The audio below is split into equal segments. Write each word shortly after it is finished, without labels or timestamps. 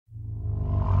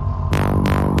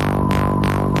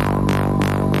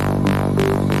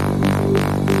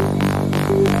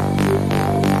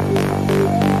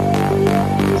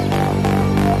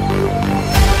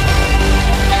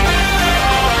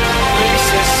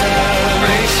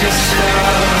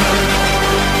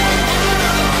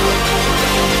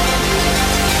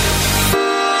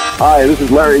Hi, this is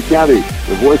Larry County,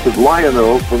 the voice of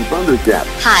Lion-O from Thundercats.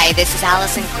 Hi, this is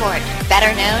Allison Court,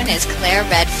 better known as Claire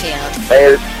Redfield.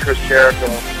 Hey, this is Chris Jericho.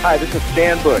 Hi, this is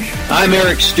Stan Bush. I'm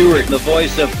Eric Stewart, the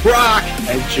voice of Brock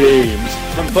and James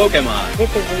from Pokemon. This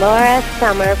is Laura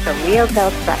Summer from Real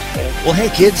Ghostbusters. Well,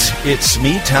 hey kids, it's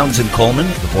me, Townsend Coleman,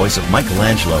 the voice of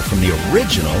Michelangelo from the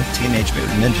original Teenage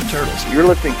Mutant Ninja Turtles. You're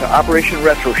listening to Operation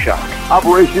Retro Shock.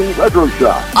 Operation Retro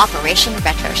Shock. Operation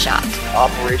Retro Shock.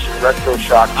 Operation Retro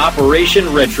Shock. Operation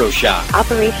Retro Shock.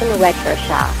 Operation Retro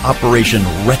Shock. Operation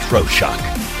Retro Shock.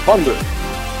 Thunder.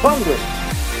 Thunder.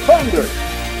 Thunder.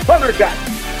 Thundercats.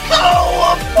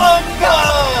 Cowabunga!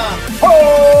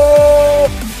 Oh!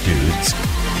 Dudes.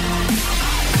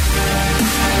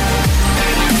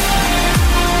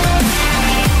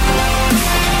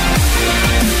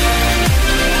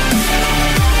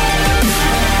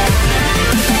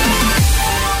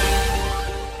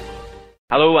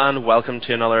 Hello and welcome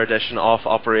to another edition of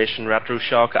Operation Retro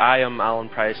Shock. I am Alan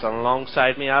Price and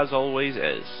alongside me as always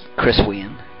is... Chris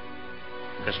Wayne.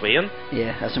 Chris Wayne?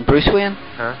 Yeah, as in Bruce Wayne.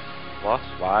 Huh? What?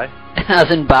 Why?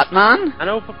 As in Batman? I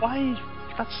know, but why?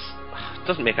 That's...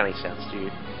 doesn't make any sense to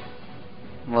you.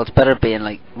 Well, it's better being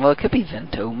like... Well, it could be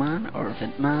Vinto Man or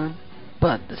Vintman,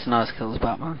 but it's not as cool as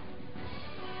Batman.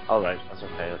 Alright, that's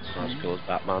okay, it's not as cool as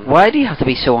Batman. Why do you have to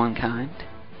be so unkind?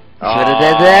 You see what I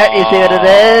did there? You see what I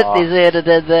did? You see what I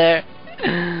did there?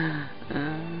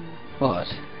 What?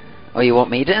 Oh, you want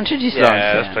me to introduce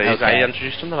Lawrence? Yes, please. Okay. I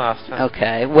introduced him the last time.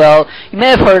 Okay, well, you may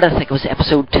have heard, I think it was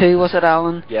episode 2, was it,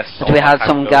 Alan? Yes. That we had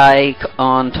some guy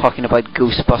on talking about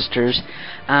Ghostbusters,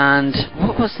 and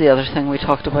what was the other thing we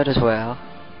talked about as well?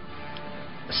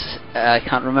 I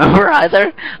can't remember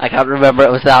either. I can't remember,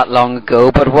 it was that long ago,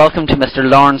 but welcome to Mr.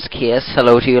 Lawrence Case.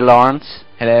 Hello to you, Lawrence.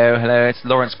 Hello, it's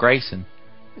Lawrence Grayson.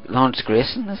 Lawrence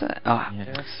Grayson, is it? Oh.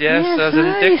 Yes, as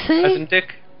in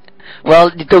Dick.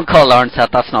 Well, you don't call Lawrence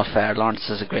that. That's not fair. Lawrence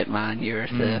is a great man. You're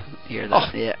the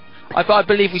yeah. I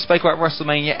believe we spoke about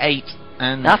WrestleMania 8,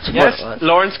 and that's what it was.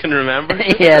 Lawrence can remember.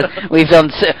 Yes, we've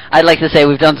done. I'd like to say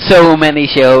we've done so many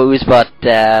shows, but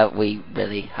we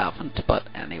really haven't. But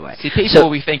anyway, see, people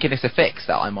will be thinking it's a fix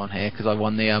that I'm on here because I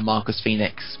won the Marcus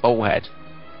Phoenix Bullhead.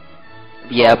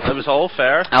 Yep. It was all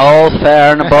fair. All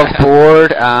fair and above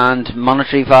board, and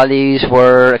monetary values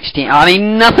were exchanged. I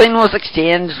mean, nothing was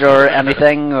exchanged or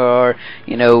anything, or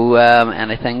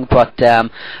anything. But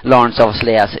Lawrence,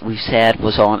 obviously, as we said,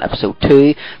 was on episode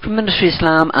 2 from Ministry of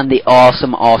Slam and the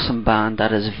awesome band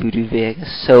that is Voodoo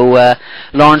Vegas. So,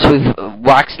 Lawrence, we've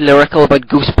waxed lyrical about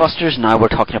Ghostbusters. Now we're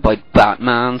talking about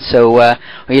Batman. So, are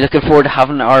you looking forward to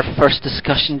having our first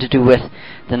discussion to do with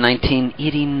the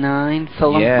 1989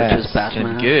 film, which was Batman?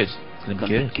 It's gonna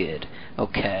be good.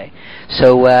 Okay,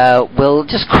 so we'll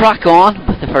just crack on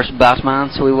with the first Batman,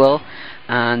 so we will,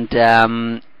 and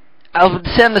I'll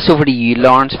send this over to you,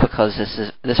 Lawrence, because this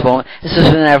is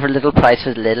whenever Little Price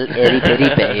was little itty bitty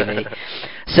baby.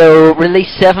 So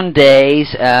released 7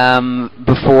 days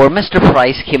before Mr.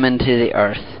 Price came into the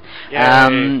earth.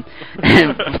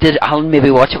 Did Alan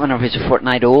maybe watch it whenever he was a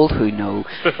fortnight old? Who knows?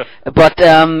 But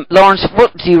Lawrence,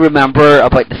 what do you remember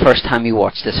about the first time you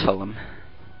watched this film?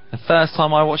 The first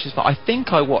time I watched this film, I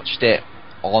think I watched it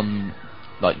on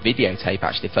videotape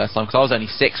actually the first time, because I was only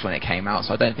 6 when it came out,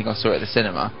 so I don't think I saw it at the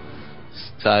cinema.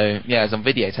 So yeah, it was on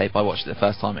videotape. I watched it the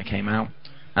first time it came out.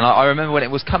 And I remember when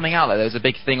it was coming out, there was a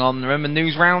big thing on, remember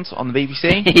Newsround on the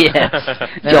BBC? Yeah,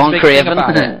 John Craven.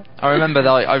 I remember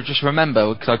that, I just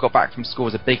remember, because I got back from school,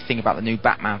 there was a big thing about the new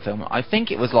Batman film. I think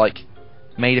it was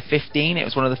made of 15, it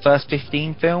was one of the first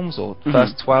 15 films, or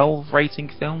first 12 rating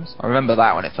films. I remember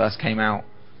that when it first came out.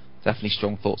 Definitely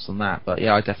strong thoughts on that, but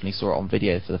yeah, I definitely saw it on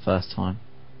video for the first time.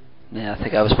 Yeah, I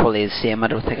think I was probably the same. I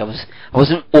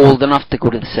wasn't old enough to go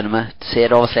to the cinema to see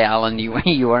it. Obviously, Alan, you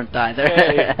weren't either.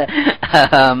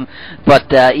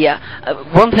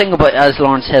 One thing about, as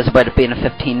Lawrence says, about it being a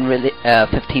 15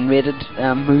 rated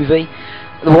movie,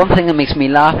 the one thing that makes me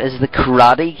laugh is the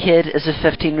Karate Kid is a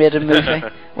 15 rated movie,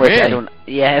 which really?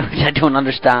 which I don't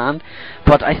understand.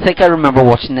 But I think I remember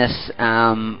watching this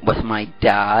with my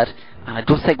dad, and I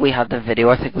don't think we had the video.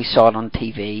 I think we saw it on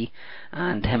TV.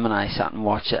 And him and I sat and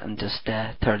watched it and just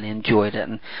thoroughly enjoyed it,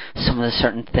 and some of the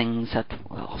certain things that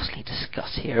we'll obviously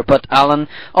discuss here. But Alan,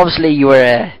 obviously you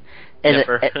were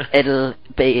it'll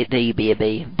be the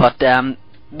baby. But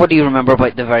what do you remember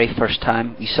about the very first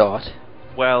time you saw it?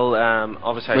 Well,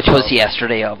 obviously, which was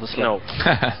yesterday, obviously. No.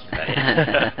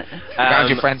 Around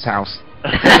your friend's house.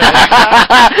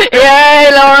 Yay,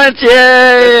 Lawrence!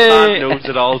 Yay! This man knows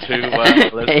it all too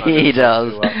well. He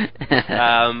does.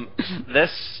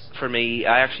 This, for me,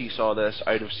 I actually saw this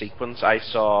out of sequence. I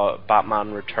saw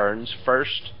Batman Returns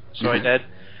first, so I did.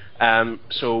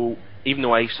 So even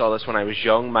though I saw this when I was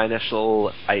young, my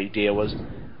initial idea was,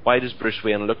 why does Bruce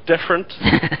Wayne look different?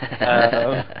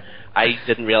 I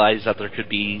didn't realise that there could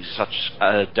be such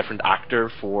a different actor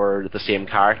for the same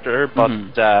character, but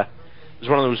it was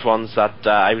one of those ones that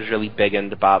I was really big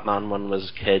into Batman when I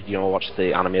was a kid, watched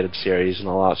the animated series and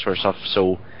all that sort of stuff,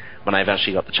 so when I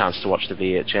eventually got the chance to watch the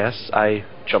VHS, I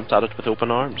jumped at it with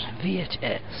open arms.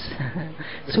 VHS.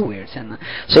 So weird saying that.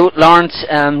 So, Lawrence,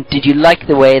 did you like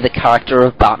the way the character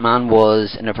of Batman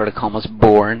was, in inverted commas,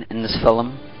 born in this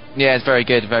film? Yeah, it's very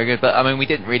good, very good. But I mean, we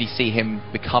didn't really see him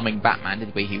becoming Batman,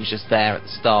 did we? He was just there at the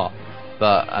start.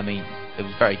 But I mean, it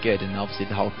was very good, and obviously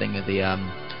the whole thing of the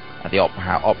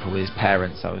opera with his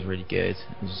parents, that was really good.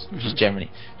 It was just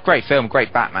generally great film,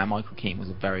 great Batman. Michael Keaton was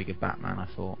a very good Batman, I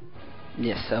thought.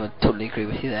 Yes, I would totally agree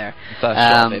with you there.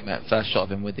 First shot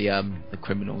of him with the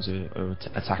criminals who are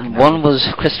attacking. One was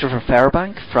Christopher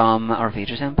Fairbank from Our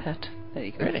Vader's Pet. There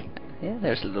you go. Really? Yeah,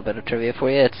 there's a little bit of trivia for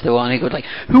you. It's the one he goes like,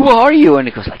 "Who are you?" and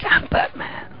he goes like, "I'm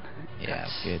Batman." Yeah,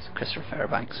 that's good. Christopher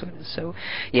Fairbank. So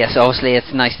yes, obviously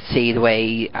it's nice to see the way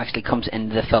he actually comes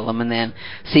into the film, and then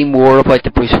see more about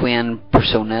the Bruce Wayne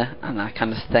persona and that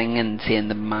kind of thing, and seeing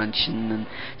the mansion and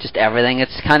just everything.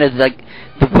 It's kind of like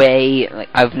the way, like,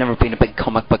 I've never been a big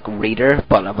comic book reader,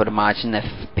 but I would imagine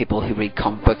if people who read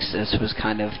comic books, this was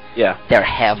kind of their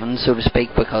heaven, so to speak,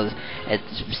 because it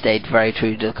stayed very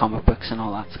true to the comic books and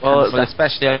all that. Well,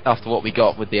 especially after what we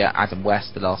got with the Adam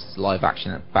West, the last live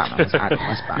action Batman was Adam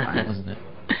West Batman, wasn't it?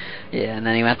 Yeah, and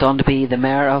then he went on to be the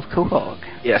mayor of Quahog.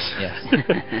 Yes.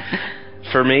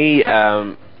 For me,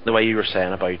 the way you were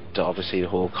saying about obviously the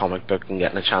whole comic book and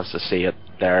getting a chance to see it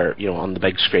there, on the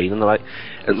big screen and the like,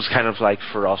 it was kind of like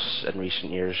for us in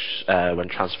recent years when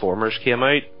Transformers came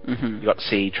out. You got to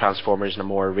see Transformers in a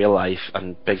more real life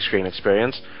and big screen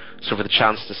experience. So for the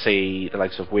chance to see the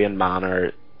likes of Wayne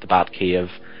Manor, the Batcave,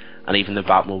 and even the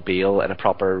Batmobile in a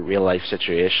proper real life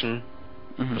situation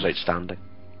was outstanding.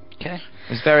 Okay.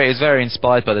 It was very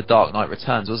inspired by The Dark Knight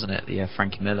Returns, wasn't it? The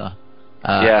Frankie Miller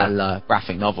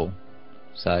graphic novel.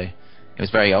 So it was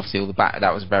very obviously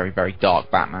that was a very, very dark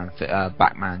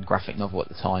Batman graphic novel at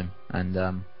the time, and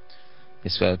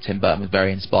Tim Burton was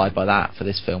very inspired by that for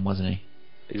this film, wasn't he?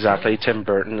 Exactly. Tim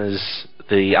Burton is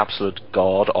the absolute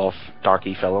god of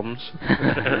darky films.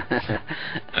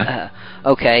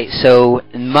 Okay, so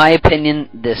in my opinion,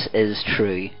 this is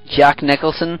true. Jack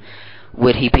Nicholson,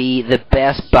 would he be the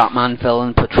best Batman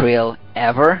villain portrayal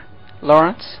ever,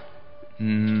 Lawrence?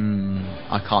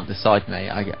 I can't decide, mate.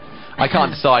 I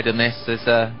can't decide on this. There's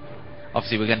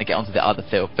obviously we're going to get onto the other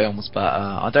films, but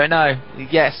I don't know.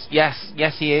 Yes,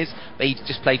 he is. But he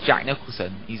just played Jack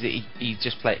Nicholson. He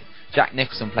just played Jack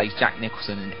Nicholson plays Jack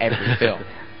Nicholson in every film.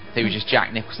 So he was just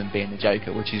Jack Nicholson being the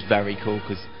Joker, which is very cool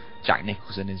because Jack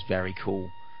Nicholson is very cool.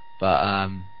 But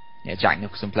Jack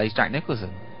Nicholson plays Jack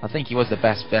Nicholson. I think he was the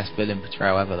best villain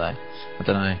portrayal ever, though. I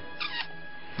don't know.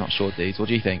 Not sure, dudes. What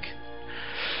do you think?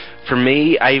 For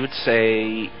me, I would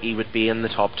say he would be in the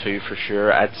top two for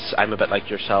sure. I'm a bit like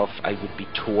yourself. I would be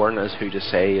torn as who to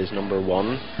say is number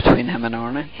one. Between him and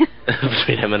Arnie?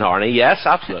 Between him and Arnie, yes,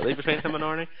 absolutely. Between him and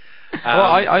Arnie.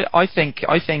 Well, I think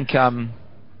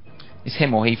it's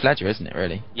him or Heath Ledger, isn't it?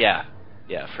 Really? Yeah.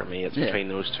 For me, it's between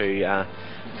those two.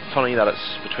 Funny that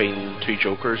it's between two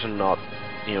Jokers and not,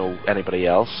 anybody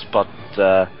else. But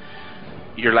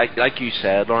you're like you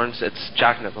said, Lawrence. It's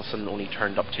Jack Nicholson only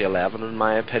turned up to 11, in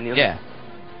my opinion. Yeah,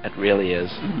 it really is.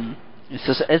 It's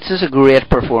just a great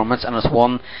performance, and it's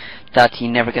one that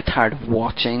you never get tired of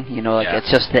watching.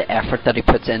 It's just the effort that he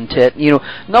puts into it.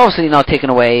 And obviously not taken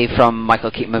away from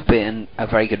Michael Keaton being a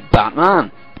very good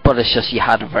Batman, but it's just you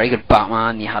had a very good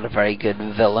Batman, you had a very good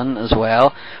villain as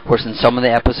well. Whereas in some of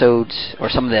the episodes or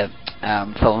some of the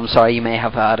films, you may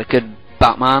have had a good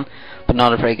Batman, but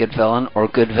not a very good villain, or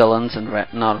good villains and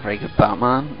not a very good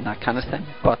Batman, that kind of thing.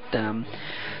 But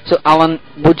so, Alan,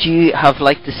 would you have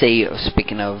liked to see,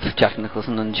 speaking of Jack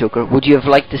Nicholson and Joker, would you have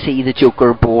liked to see the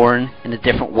Joker born in a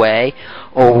different way,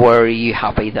 or were you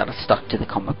happy that it stuck to the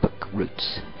comic book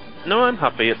roots? No, I'm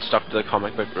happy it stuck to the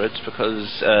comic book roots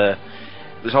because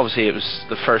it was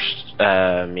the first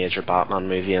major Batman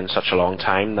movie in such a long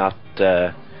time that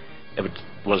it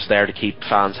was there to keep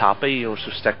fans happy,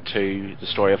 so stick to the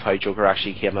story of how Joker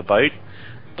actually came about.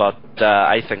 But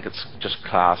I think it's just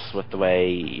class with the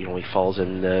way he falls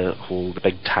in the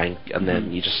big tank, and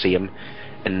then you just see him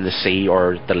in the sea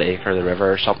or the lake or the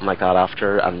river or something like that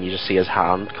after, and you just see his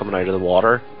hand coming out of the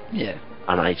water. Yeah.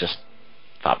 And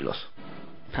fabulous.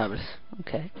 Fabulous.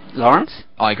 Okay. Lawrence?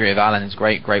 I agree with Alan. It's a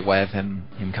great way of him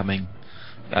coming,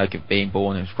 being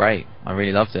born. It was great. I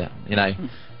really loved it.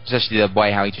 Especially the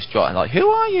way how he just dropped, like, who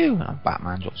are you? And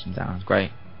Batman drops him down. It's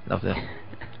great. Loved it.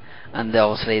 And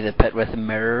obviously the bit with the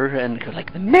mirror, and go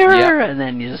like the mirror, and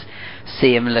then you just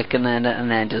see him looking at it and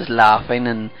then just laughing,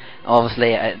 and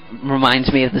obviously it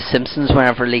reminds me of The Simpsons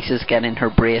whenever Lisa's getting her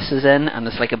braces in and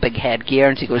it's like a big headgear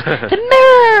and she goes the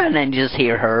mirror, and then you just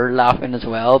hear her laughing as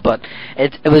well. But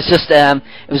it was just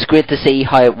it was great to see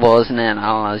how it was, and then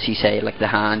Alan, as you say, like the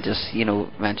hand just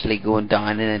eventually going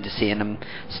down, and then just seeing him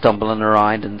stumbling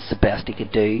around, and it's the best he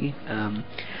could do.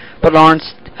 But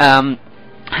Lawrence,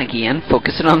 again,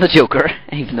 focusing on the Joker,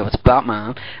 even though it's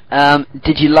Batman,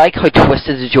 did you like how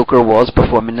twisted the Joker was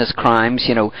performing his crimes,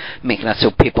 making it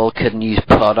so people couldn't use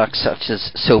products such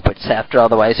as soap, etc.,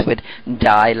 otherwise they would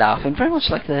die laughing, very much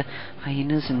like the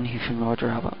hyenas in Who Framed Roger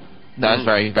Rabbit? That's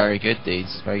very, very good,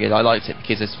 dudes. Very good. I liked it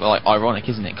because it's like ironic,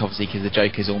 isn't it? Obviously, because the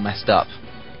Joker's all messed up,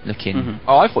 looking. Mm-hmm.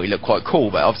 Oh, I thought he looked quite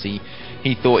cool, but obviously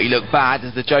he thought he looked bad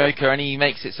as the Joker, and he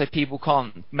makes it so people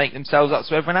can't make themselves up,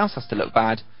 so everyone else has to look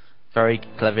bad. Very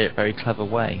clever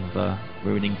way of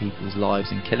ruining people's lives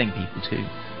and killing people too.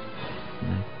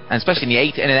 And especially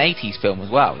in an 80s film as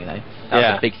well. That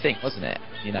was a big thing, wasn't it?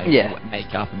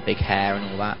 Makeup and big hair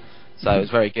and all that. So it was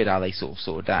very good how they sort of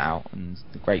sorted that out, and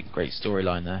the great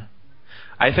storyline there.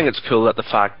 I think it's cool that the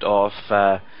fact of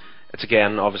it's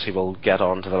again, obviously we'll get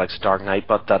on to the likes of Dark Knight,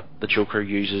 but that the Joker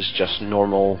uses just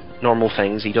normal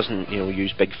things. He doesn't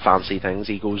use big fancy things.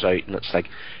 He goes out and it's like,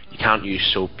 you can't use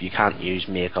soap, you can't use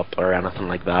makeup or anything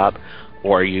like that,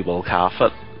 or you will calf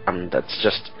it. And it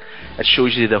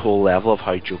shows you the whole level of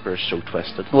how Joker is so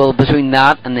twisted. Well, between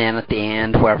that and then at the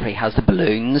end where he has the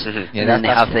balloons, and then they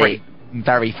have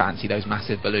very fancy, those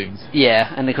massive balloons.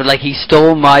 Yeah, and they could he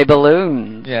stole my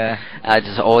balloon. Yeah. I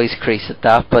just always crease at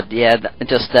that, but yeah,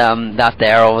 that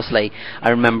there, obviously, I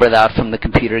remember that from the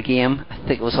computer game. I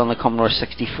think it was on the Commodore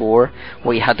 64,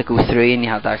 where you had to go through and you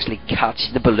had to actually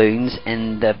catch the balloons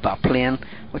in the Batplane,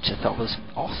 which I thought was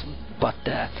awesome. But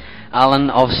Alan,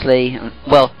 obviously,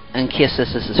 well, in case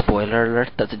this is a spoiler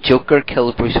alert, that the Joker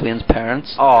kills Bruce Wayne's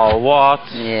parents. Oh, what?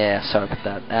 Yeah, sorry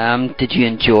about that. Did you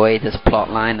enjoy this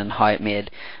plotline and how it made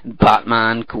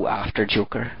Batman go after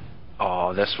Joker?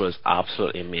 Oh, this was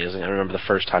absolutely amazing. I remember the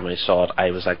first time I saw it, I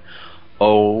was like,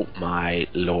 oh my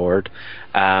lord,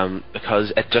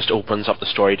 because it just opens up the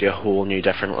story to a whole new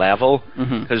different level.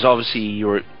 Because obviously you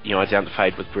were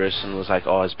identified with Bruce and was like,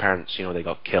 oh, his parents they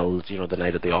got killed the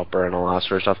night at the opera and all that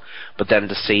sort of stuff, but then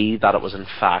to see that it was in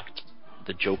fact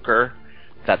the Joker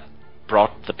that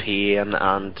brought the pain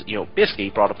and basically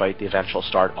brought about the eventual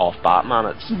start of Batman.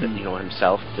 It's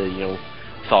himself, the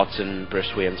thoughts in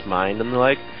Bruce Wayne's mind and the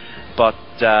like, but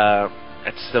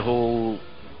it's the whole,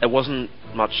 it wasn't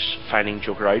much finding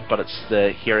Joker out, but it's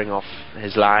the hearing of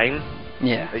his line.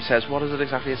 Yeah. He says, what is it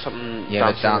exactly? It's something.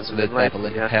 Yeah, the dance with the devil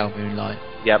in pale moonlight.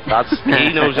 Yep,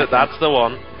 he knows it. That's the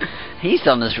one. He's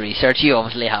done his research. You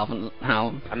obviously haven't.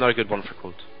 I'm not a good one for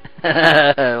quotes.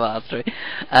 Well, that's true.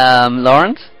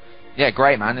 Lawrence? Yeah,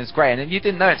 great, man. It's great, and you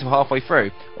didn't know it until halfway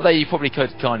through. Although you probably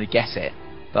could kind of guess it,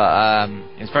 but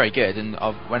it's very good. And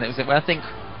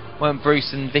when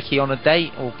Bruce and Vicky on a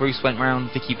date, or Bruce went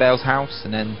round Vicky Bale's house,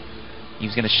 and then he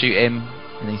was going to shoot him,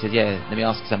 and he said, yeah, let me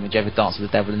ask you something, did you ever dance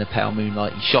with the devil in the pale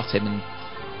moonlight? He shot him, and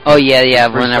oh yeah,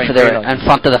 whenever they were in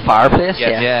front of the fireplace.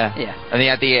 Yeah. And he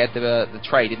had the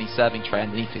tray, didn't he, serving tray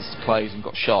underneath his clothes, and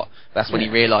got shot. That's when he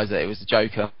realised that it was the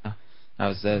Joker. That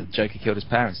was the Joker killed his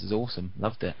parents. It was awesome.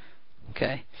 Loved it.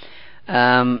 Okay.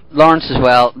 Lawrence as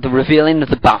well, the revealing of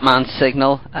the Batman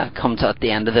signal comes at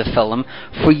the end of the film.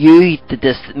 For you, did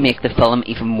this make the film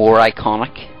even more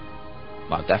iconic?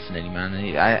 Well, definitely, man.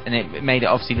 And it made it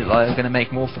obviously look like they're going to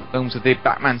make more films with the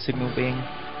Batman signal being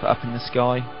put up in the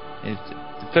sky.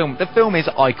 The film is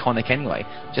iconic anyway.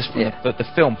 Just from the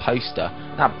film poster,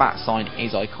 that bat sign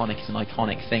is iconic. It's an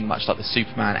iconic thing, much like the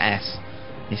Superman S.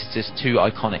 It's just two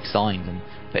iconic signs, and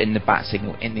putting the bat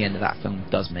signal in the end of that film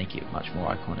does make it much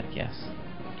more iconic. Yes.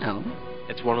 Oh.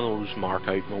 It's one of those mark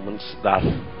out moments that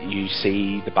you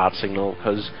see the bat signal,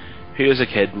 because who as a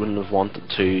kid wouldn't have wanted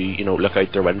to look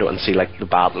out their window and see like the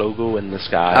bat logo in the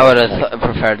sky? I would have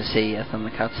preferred to see a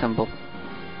Thundercat symbol.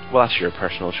 Well, that's your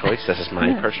personal choice. This is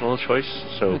my personal choice.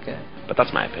 So, but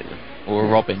that's my opinion. Or a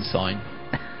Robin sign.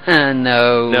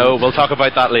 No. No, we'll talk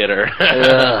about that later.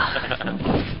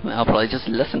 I'll probably just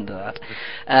listen to that.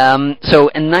 So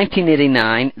in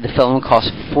 1989, the film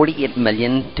cost $48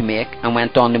 million to make and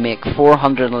went on to make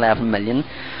 $411 million.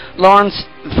 Lawrence,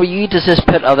 for you, does this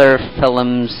put other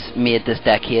films made this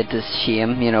decade to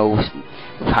shame?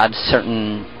 We've had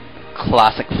certain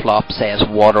classic flops, say as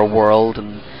Waterworld,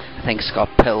 and I think Scott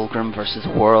Pilgrim vs.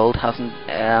 World hasn't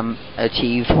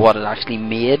achieved what it actually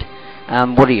made.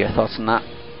 What are your thoughts on that?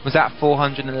 Was that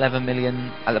 $411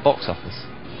 million at the box office?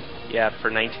 Yeah,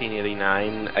 for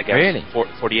 1989, again, Really?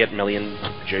 48 million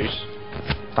produced.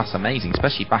 That's amazing,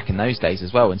 especially back in those days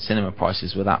as well, when cinema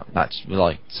prices were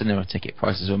like cinema ticket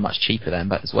prices were much cheaper then,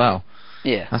 but as well.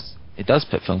 Yeah. It does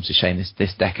put films to shame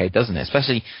this decade, doesn't it?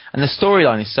 Especially, and the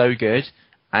storyline is so good,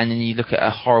 and then you look at a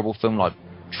horrible film like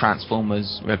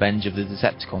Transformers: Revenge of the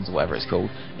Decepticons or whatever it's called.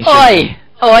 Oi!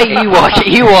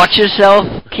 You watch yourself,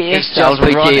 Keith. It's just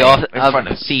running in front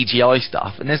of CGI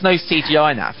stuff, and there's no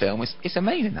CGI in that film. It's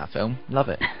amazing, that film. Love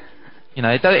it. You know,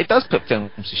 it does put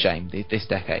films to shame this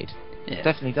decade. Yeah. It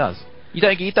definitely does. You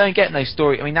don't get no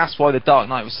story. I mean, that's why The Dark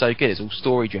Knight was so good. It's all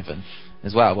story driven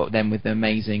as well, but then with the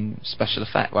amazing special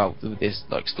effect. Well, with this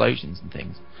like explosions and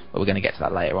things. But we're going to get to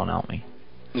that later on, aren't we?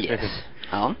 Yes.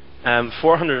 Alan?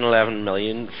 411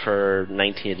 million for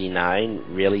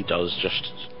 1989 really does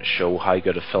just show how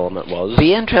good a film it was.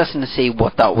 Be interesting to see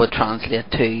what that would translate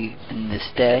to in this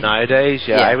day. Nowadays,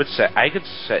 yeah. I could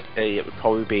say it would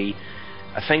probably be,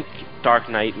 I think Dark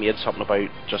Knight made something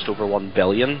about just over $1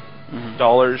 billion.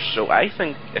 So I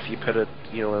think if you put it,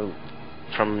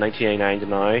 from 1989 to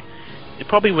now, it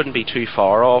probably wouldn't be too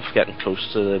far off getting close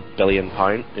to the $1 billion,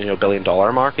 $1 billion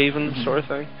mark even, sort of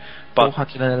thing. But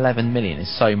 411 million is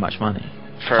so much money.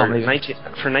 For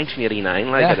 1989,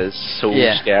 it is so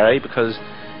scary, because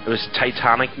it was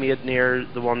Titanic made near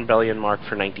the $1 billion mark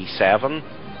for 97.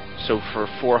 So for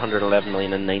 411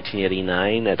 million in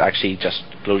 1989, it actually just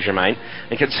blows your mind.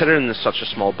 And considering there's such a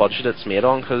small budget it's made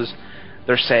on, because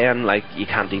they're saying like you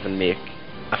can't even make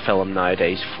a film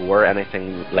nowadays for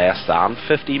anything less than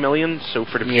 50 million. So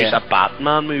for to produce a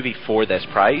Batman movie for this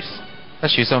price.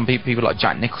 Especially some people like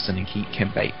Jack Nicholson and Kim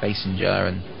Basinger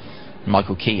and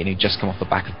Michael Keaton, who just come off the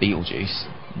back of Beetlejuice.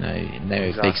 And they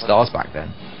were big stars back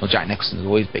then. Well, Jack Nicholson was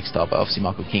always a big star, but obviously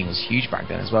Michael Keaton was huge back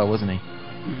then as well, wasn't he?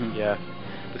 Yeah,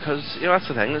 because that's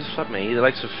the thing. It's like me. The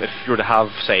likes of, if you were to have,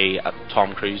 say,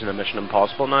 Tom Cruise in a Mission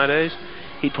Impossible nowadays,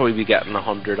 he'd probably be getting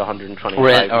 125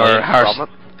 million or from it.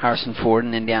 Harrison Ford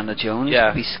in Indiana Jones. Yeah.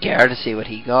 I'd be scared to see what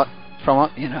he got from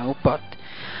it, But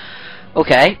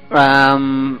okay.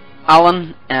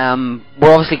 Alan,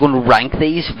 we're obviously going to rank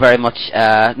these very much,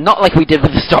 not like we did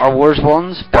with the Star Wars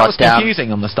ones, but that was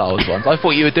confusing on the Star Wars ones. I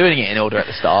thought you were doing it in order at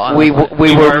the start. We were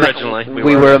originally.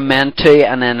 We were meant to,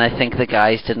 and then I think the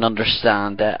guys didn't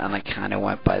understand it, and it kind of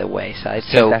went by the wayside.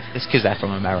 So it's because they're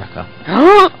from America.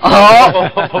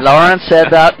 Lawrence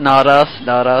said that, not us.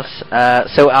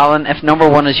 So Alan, if number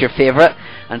 1 is your favourite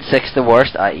and 6 the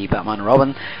worst, i.e. Batman and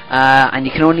Robin, and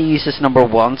you can only use this number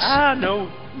once. No.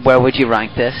 Where would you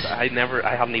rank this? I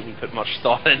haven't even put much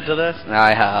thought into this.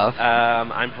 I have.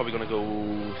 I'm probably going to go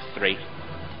 3.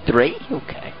 3?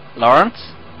 Okay.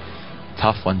 Lawrence?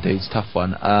 Tough one, dudes. Tough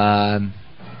one. I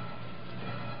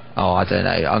don't know.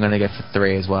 I'm going to go for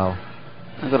 3 as well.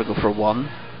 I'm going to go for 1.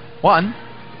 1?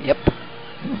 Yep.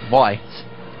 Why?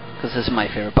 Because this is my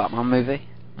favourite Batman movie.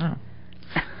 Oh.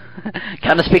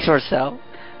 Kind of speaks for itself.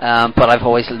 But I've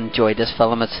always enjoyed this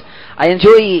film. I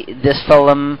enjoy this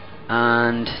film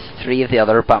and 3 of the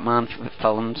other Batman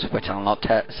films, which I'll not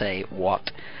say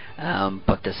what,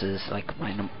 but this is like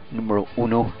my numero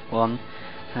uno one.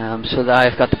 So that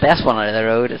I've got the best one out of the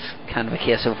road. It's kind of a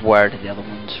case of where do the other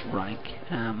ones rank.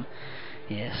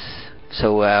 Yes.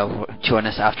 So join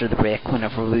us after the break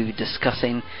whenever we'll be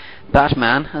discussing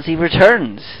Batman as he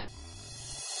returns.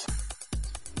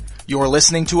 You're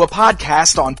listening to a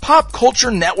podcast on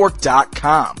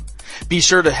PopCultureNetwork.com. Be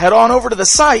sure to head on over to the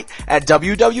site at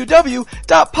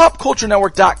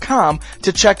www.popculturenetwork.com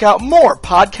to check out more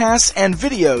podcasts and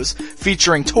videos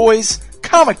featuring toys,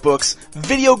 comic books,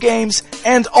 video games,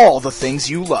 and all the things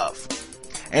you love.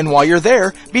 And while you're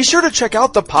there, be sure to check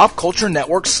out the Pop Culture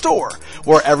Network store,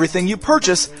 where everything you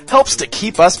purchase helps to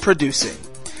keep us producing.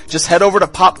 Just head over to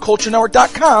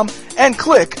popculturenetwork.com and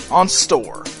click on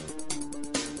store.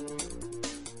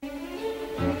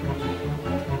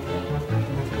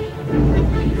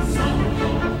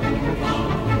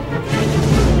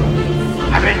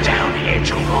 I've been down here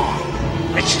too long.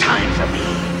 It's time for me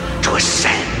to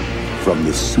ascend. From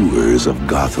the sewers of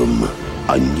Gotham,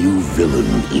 a new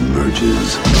villain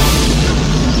emerges.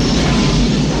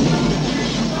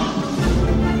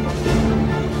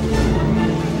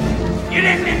 You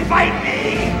didn't invite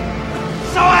me,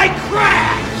 so I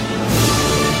crashed!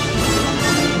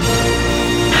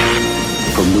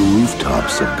 From the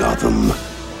rooftops of Gotham,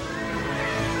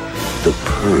 the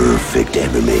perfect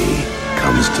enemy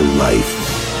comes to life.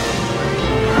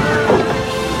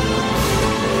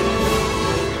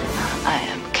 I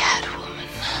am Catwoman.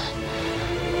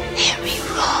 Hear me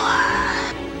roar.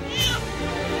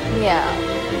 Yeah.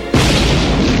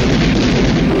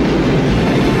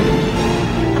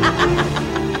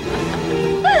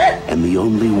 And the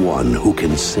only one one who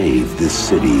can save this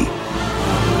city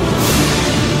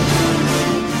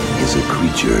is a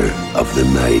creature of the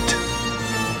night.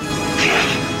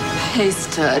 Hey,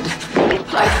 Stud.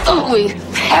 I thought we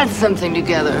had something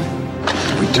together.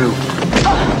 We do.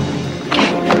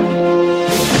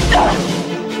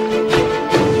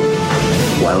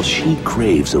 While she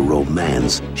craves a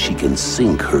romance she can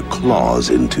sink her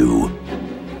claws into,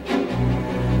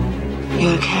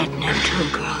 You're catnip to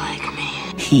a girl like me.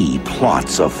 he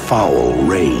plots a foul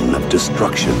reign of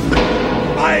destruction.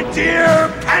 My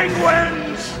dear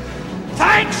penguins,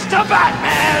 thanks to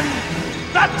Batman,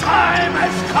 the time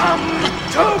has come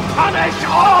to punish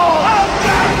all of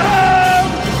Gotham!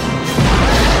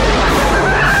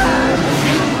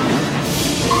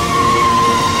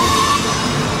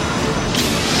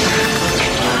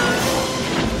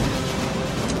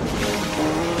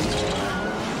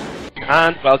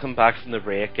 And welcome back from the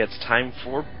break. It's time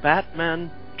for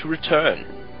Batman to return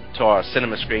to our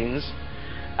cinema screens.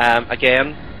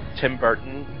 Again, Tim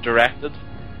Burton directed,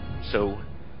 so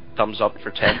thumbs up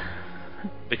for Tim.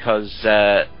 Because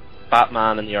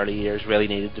Batman in the early years really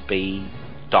needed to be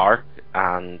dark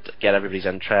and get everybody's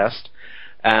interest.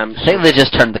 I think they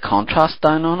just turned the contrast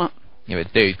down on it. Yeah,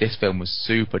 but dude, this film was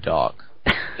super dark.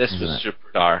 This was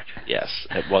super dark, yes,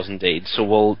 it was indeed. So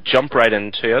we'll jump right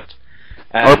into it.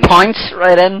 Or pounce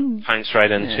right in. Pounce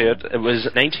right into it. It was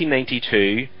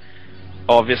 1992.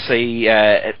 Obviously,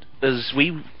 as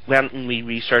we went and we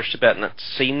researched a bit, and it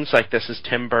seems like this is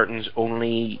Tim Burton's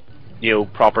only,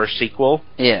 proper sequel.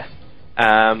 Yeah.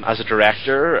 As a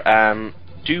director,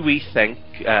 do we think,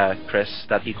 Chris,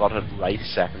 that he got it right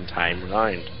second time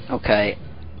round? Okay.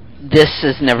 This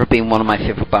has never been one of my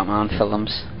favourite Batman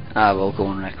films. I will go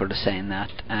on record as saying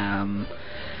that.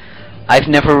 I've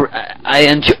never, I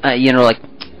enjoy, I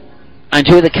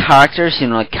enjoy the characters,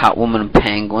 like Catwoman and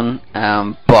Penguin,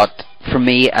 but for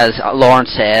me, as Lauren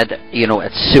said,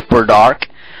 it's super dark,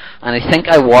 and I think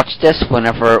I watched this when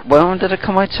did it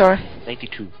come out, sorry?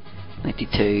 92.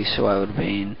 92, so I would have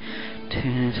been,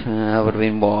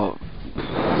 what,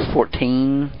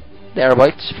 14,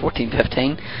 thereabouts, 14,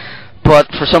 15, but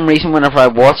for some reason whenever I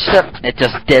watched it, it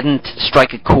just didn't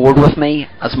strike a chord with me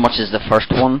as much as the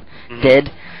first one did.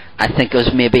 I think it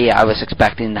was maybe I was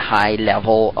expecting the high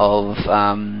level of,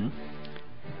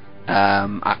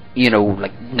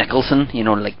 like Nicholson.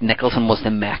 Like Nicholson was the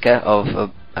mecca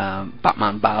of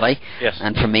Batman baddie. Yes.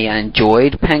 And for me, I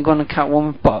enjoyed Penguin and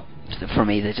Catwoman, but for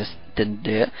me, they just didn't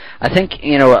do it. I think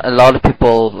a lot of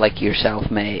people like yourself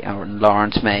or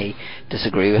Lawrence may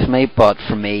disagree with me, but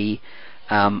for me,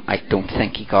 I don't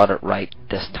think he got it right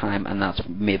this time, and that's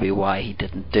maybe why he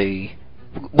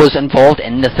was involved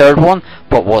in the third one,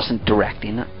 but wasn't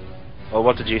directing it. Well,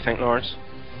 what did you think, Lawrence?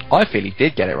 I feel he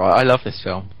did get it right. I love this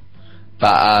film, but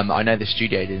I know the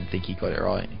studio didn't think he got it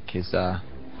right because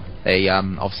they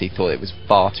obviously thought it was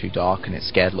far too dark and it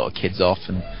scared a lot of kids off.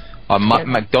 And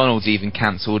McDonald's even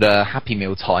cancelled a Happy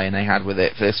Meal tie-in they had with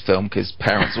it for this film because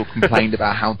parents all complained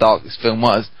about how dark this film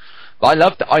was. But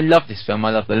I loved this film. I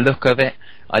loved the look of it.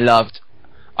 I loved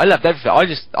everything.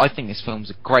 I think this film's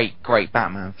a great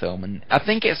Batman film, and I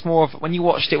think it's more of when you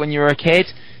watched it when you were a kid,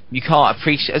 you can't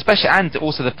appreciate, especially, and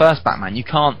also the first Batman, you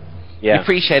can't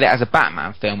appreciate it as a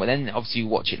Batman film, but then obviously you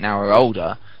watch it now or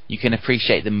older, you can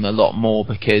appreciate them a lot more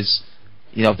because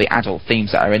of the adult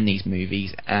themes that are in these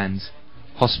movies, and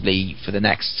possibly for the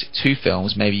next two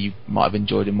films, maybe you might have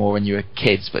enjoyed them more when you were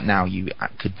kids, but now you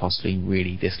could possibly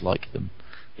really dislike them.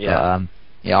 Yeah.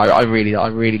 But, I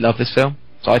really love this film.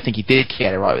 So I think he did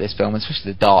get it right with this film,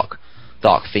 especially the dark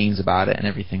themes about it and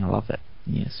everything. I love it.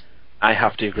 Yes. I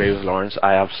have to agree with Lawrence.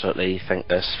 I absolutely think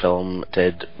this film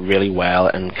did really well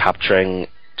in capturing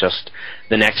just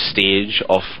the next stage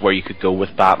of where you could go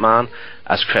with Batman,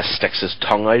 as Chris sticks his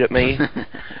tongue out at me.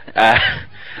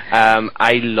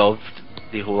 I loved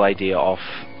the whole idea of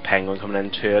Penguin coming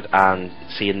into it and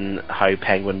seeing how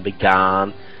Penguin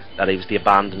began, that he was the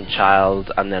abandoned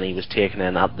child and then he was taken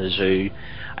in at the zoo.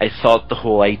 I thought the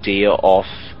whole idea of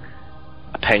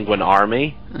a penguin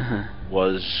army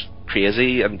was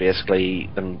crazy, and basically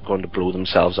them going to blow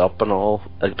themselves up and all,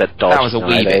 a bit dodgy. That was a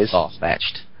wee bit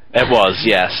far-fetched. It was,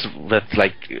 yes, with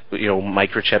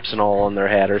microchips and all on their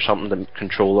head or something to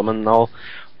control them and all.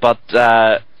 But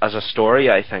as a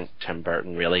story, I think Tim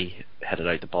Burton really hit it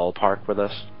out the ballpark with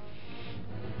this.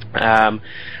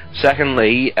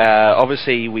 Secondly,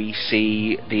 obviously we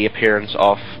see the appearance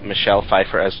of Michelle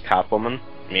Pfeiffer as Catwoman,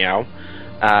 meow,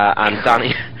 and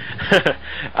Danny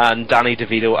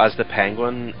DeVito as the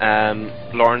Penguin.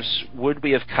 Lawrence, would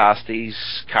we have cast these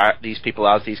people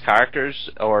as these characters,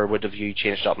 or would have you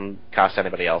changed up and cast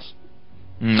anybody else?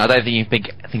 I don't think you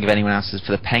think of anyone else as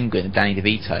for the Penguin than Danny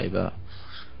DeVito, but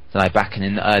I don't know, back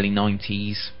in the early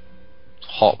 90s,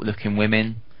 hot-looking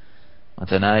women. I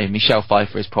don't know. Michelle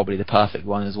Pfeiffer is probably the perfect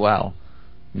one as well.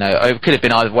 No, it could have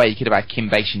been either way. You could have had Kim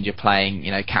Basinger playing,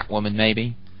 Catwoman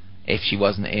maybe, if she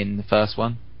wasn't in the first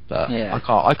one. But yeah.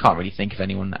 I can't really think of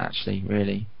anyone actually,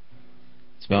 really.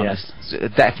 To be honest,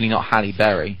 it's definitely not Halle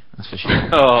Berry. That's for sure.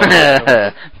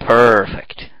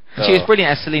 Perfect. She was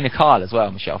brilliant as Selena Kyle as well,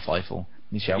 Michelle Pfeiffer.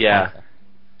 Pfeiffer.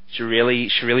 She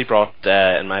really brought,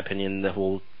 in my opinion, the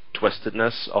whole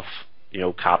twistedness of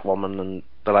Catwoman and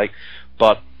the like.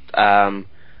 But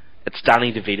it's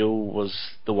Danny DeVito was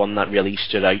the one that really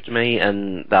stood out to me,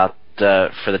 and that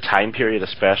for the time period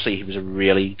especially, he was a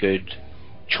really good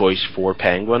choice for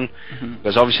Penguin,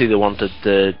 because obviously they wanted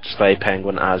to display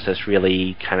Penguin as this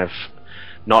really kind of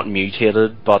not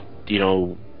mutated but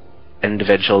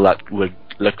individual that would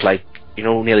look like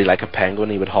nearly like a penguin.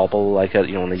 He would hobble like a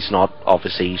and he's not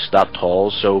obviously that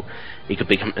tall, so he could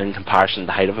be in comparison to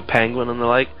the height of a penguin and the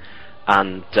like.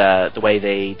 And the way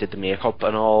they did the makeup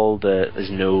and all, his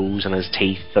nose and his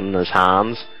teeth and his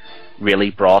hands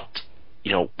really brought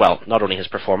not only his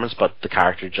performance but the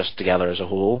character just together as a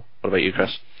whole. What about you,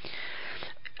 Chris?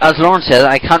 As Lauren said,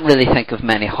 I can't really think of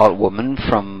many hot women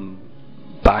from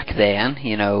back then.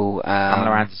 Pamela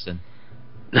Anderson.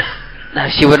 No,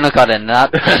 she wouldn't have got into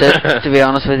that shit, to be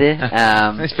honest with you.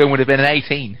 This film would have been an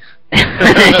 18.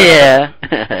 Yeah.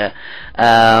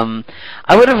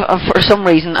 I would have, for some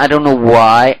reason, I don't know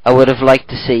why, I would have liked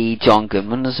to see John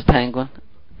Goodman as a Penguin.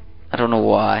 I don't know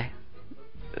why.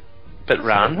 Bit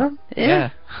random? Yeah.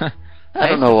 I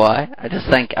don't know why. I just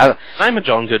think I'm a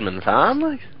John Goodman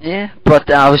fan, Yeah, but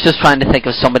I was just trying to think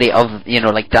of somebody of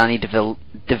like Danny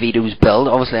DeVito's build.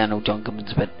 Obviously, I know John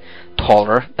Goodman's a bit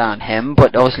taller than him,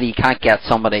 but obviously you can't get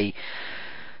somebody.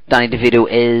 Danny DeVito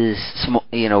is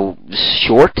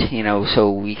short,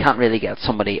 so you can't really get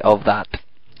somebody of that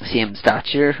same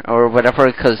stature or whatever.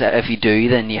 Because if you do,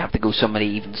 then you have to go somebody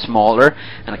even smaller,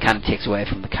 and it kind of takes away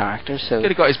from the character. So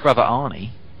could have got his brother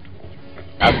Arnie.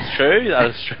 That's true. That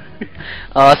is true.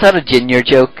 Oh, is that a junior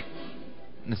joke?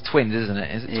 It's twins, isn't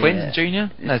it? Is it twins and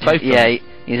junior? No, it's both. Yeah,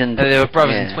 he's in. They were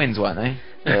brothers and twins, weren't they?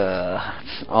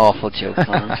 It's awful joke,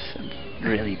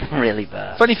 really, really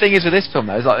bad. Funny thing is with this film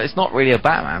though, is it's not really a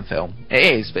Batman film.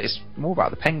 It is, but it's more about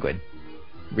the Penguin.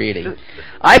 Really.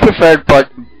 I preferred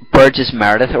Burgess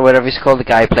Meredith or whatever he's called, the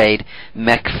guy who played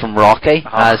Mick from Rocky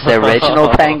as the original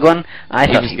Penguin. I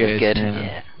thought he was good.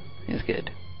 Yeah, he was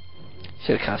good.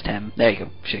 Should have cast him. There you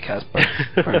go. Should have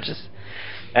cast Burgess.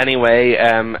 Anyway,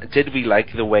 did we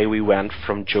like the way we went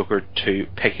from Joker to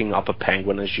picking up a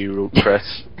penguin, as you wrote,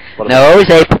 Chris? No,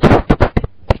 say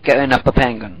picking up a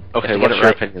penguin. Okay, what are your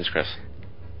opinions, Chris?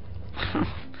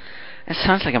 It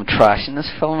sounds like I'm trashing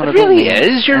this film. It really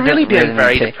is. You're really being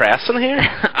very depressing here.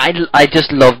 I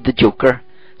just loved the Joker.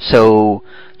 So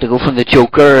to go from the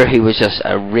Joker, who was just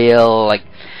a real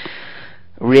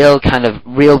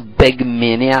big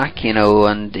maniac,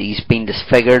 and he's been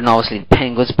disfigured, and obviously the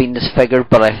Penguin's been disfigured,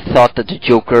 but I thought that the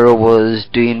Joker was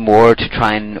doing more to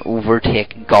try and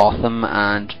overtake Gotham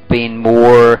and being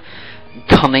more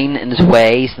cunning in his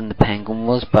ways than the Penguin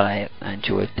was, but I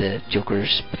enjoyed the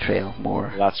Joker's portrayal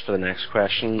more. That's for the next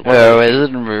question. Is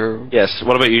it? Yes,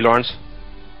 what about you, Lawrence?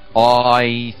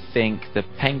 I think the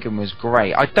Penguin was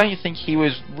great. I don't think he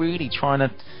was really trying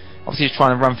to... Obviously, he was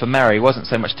trying to run for mayor. He wasn't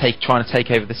so much trying to take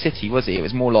over the city, was he? It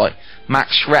was more like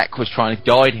Max Schreck was trying to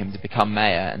guide him to become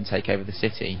mayor and take over the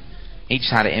city. He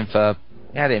just had it in for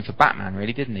Batman,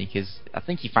 really, didn't he? Because I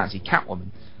think he fancied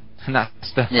Catwoman, and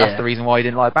that's the reason why he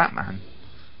didn't like Batman.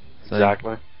 So,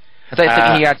 exactly. I don't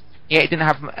think he didn't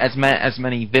have as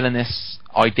many villainous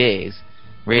ideas.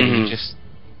 Really, he just.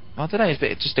 I don't know,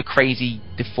 it's just a crazy,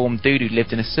 deformed dude who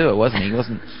lived in a sewer, wasn't he?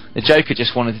 The Joker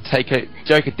just wanted to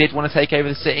Joker did want to take over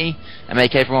the city and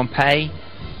make everyone pay.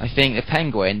 I think the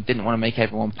Penguin didn't want to make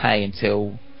everyone pay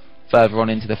until further on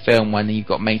into the film when he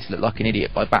got made to look like an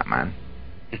idiot by Batman.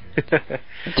 The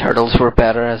turtles were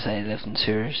better as they lived in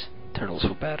sewers. Turtles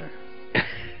were better.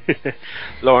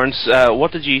 Lawrence,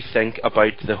 what did you think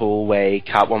about the whole way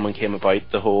Catwoman came about,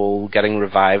 the whole getting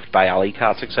revived by alley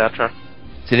cats, etc.?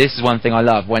 So this is one thing I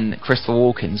love, when Christopher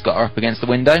Walken's got her up against the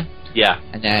window. Yeah.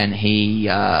 And then he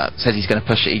says he's going to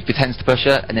push it. He pretends to push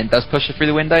her, and then does push her through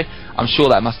the window. I'm sure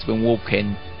that must have been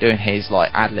Walken doing his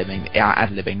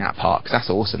ad-libbing that part, because that's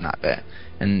awesome, that bit.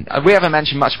 And we haven't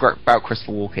mentioned much about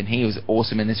Christopher Walken. He was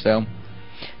awesome in this film.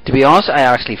 To be honest, I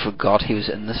actually forgot he was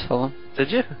in this film.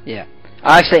 Did you? Yeah.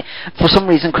 Actually, for some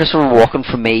reason, Christopher Walken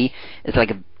for me is like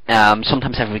a.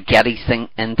 Sometimes I forget he's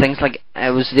in things like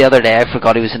it was the other day. I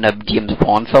forgot he was in a James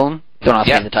Bond film. Don't ask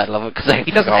me the title of it because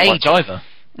he doesn't age either.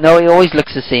 No, he always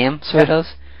looks the same, so he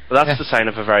does. But that's the sign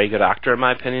of a very good actor, in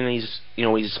my opinion. He's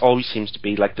always seems to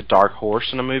be like the dark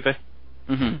horse in a movie.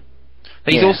 Mm-hmm.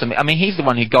 But he's also, I mean, he's the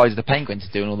one who guides the Penguin to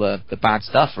doing all the bad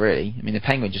stuff, really. I mean, the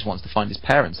Penguin just wants to find his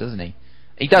parents, doesn't he?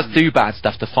 He does do bad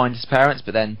stuff to find his parents,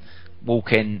 but then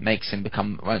Walken makes him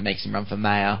run for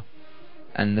mayor,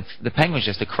 and the Penguin's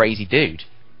just a crazy dude.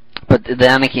 But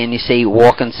then again, you see,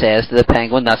 Walken says to the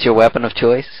Penguin, "That's your weapon of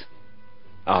choice."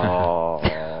 Oh,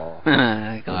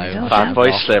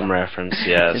 Fatboy Slim reference,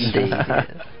 yes. Indeed, yes.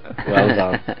 Well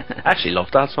done. I actually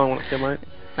loved that song when it came out.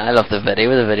 I loved the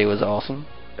video. The video was awesome.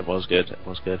 It was good.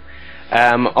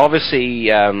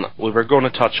 Obviously, we were going to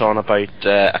touch on about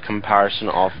a comparison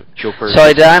of Joker.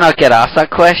 Sorry, did I not get asked that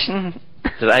question?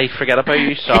 Did I forget about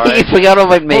you? Sorry. You forgot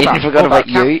about me. You forgot about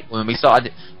you. When we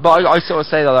started, but I sort of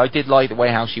say that I did like the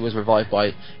way how she was revived by.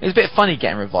 It was a bit funny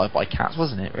getting revived by cats,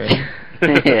 wasn't it? Really.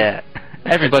 Yeah.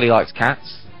 Everybody likes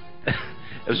cats.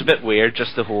 It was a bit weird,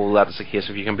 just the whole that is a case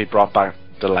of you can be brought back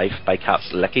to life by cats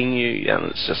licking you, and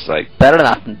it's just like better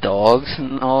that than dogs.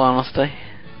 In all honesty,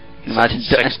 imagine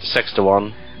 6 to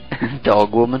 1.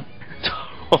 Dog woman.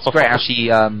 It's great how she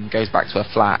goes back to her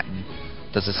flat and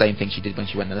does the same thing she did when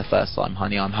she went there the first time.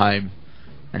 Honey, I'm home,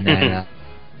 and then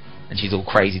and she's all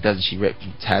crazy, doesn't she?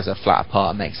 Tears her flat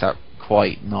apart and makes that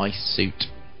quite nice suit.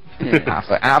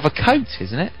 Out of a coat,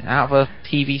 isn't it? Out of a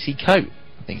PVC coat,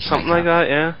 I think. Something like that,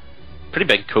 yeah. Pretty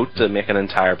big coat to make an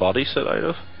entire bodysuit out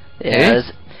of. Yeah,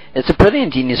 it's a pretty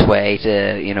ingenious way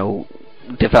to,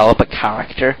 develop a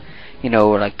character.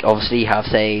 Like obviously you have,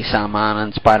 say, Sandman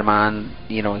and Spider-Man,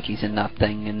 like he's in that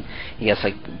thing, and he gets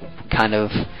like kind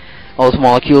of all his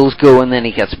molecules go, and then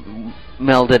he gets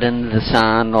melded into the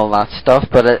sand and all that stuff.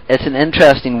 But it's an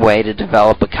interesting way to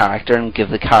develop a character and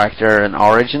give the character an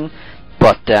origin.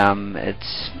 But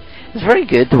it's very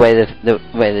good the way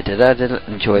they did it. I did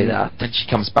enjoy that. When she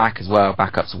comes back as well,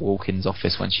 back up to Walken's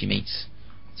office when she meets.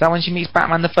 Is that when she meets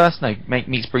Batman the first? No,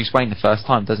 meets Bruce Wayne the first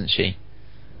time, doesn't she?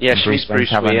 Yeah, she meets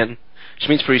Bruce Wayne. She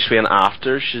meets Bruce Wayne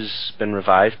after she's been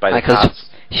revived by the cats.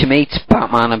 She meets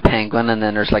Batman and Penguin, and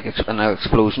then there's like an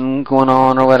explosion going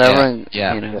on or whatever.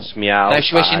 Yeah. It's meow. No,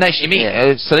 she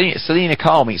meets Selina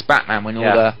Kyle meets Batman when all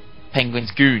the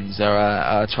Penguin's goons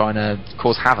are trying to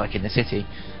cause havoc in the city,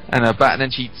 and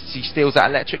then she steals that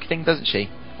electric thing, doesn't she?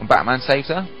 When Batman saves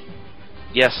her.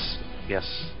 Yes,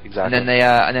 exactly. And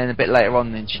then a bit later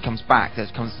on, then she comes back.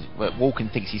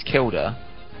 Walken thinks he's killed her.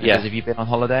 Yeah. Says, have you been on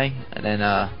holiday? And then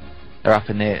they're up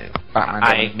in there.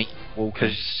 Batman meet Walken.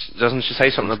 Because doesn't she say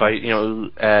something about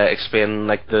explaining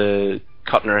like the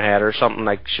cutting her head or something,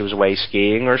 like she was away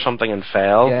skiing or something and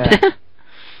fell. Yeah.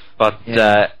 But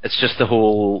it's just the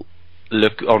whole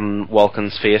look on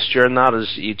Walken's face during that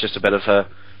is just a bit of a,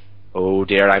 oh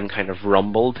dear, I'm kind of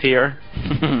rumbled here.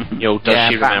 Does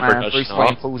she remember? Does Bruce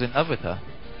Wayne falls in love with her,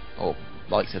 or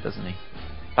likes her, doesn't he?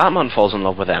 Batman falls in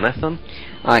love with anything.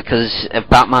 Because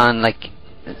Batman, like,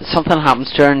 something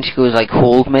happens to her and she goes like,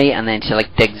 hold me, and then she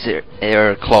like digs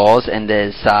her claws into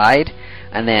his side,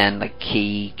 and then like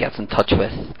he gets in touch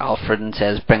with Alfred and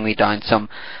says, bring me down some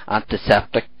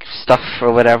antiseptic stuff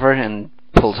or whatever, and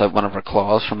pulls out one of her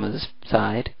claws from his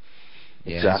side.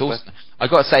 Yeah, exactly. I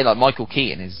got to say, like, Michael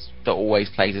Keaton that always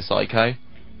plays a psycho.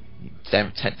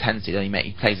 Tends to,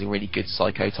 he plays a really good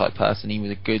psycho type person. He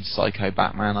was a good psycho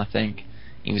Batman, I think.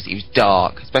 He was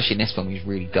dark, especially in this film. He was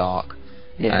really dark.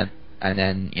 Yeah. And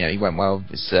then he went well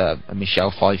with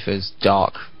Michelle Pfeiffer's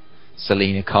dark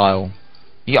Selina Kyle.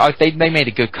 Yeah, they made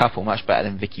a good couple, much better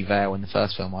than Vicky Vale in the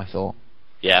first film, I thought.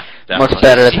 Yeah, definitely.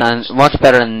 Much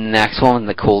better than the next one,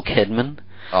 Nicole Kidman.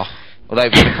 Oh, although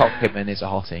Nicole Kidman is a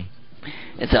hottie.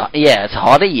 It's a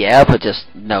hottie, but just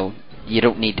no, you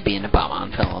don't need to be in a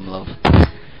Batman film, love.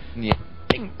 Yeah,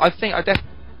 I think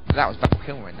that was Val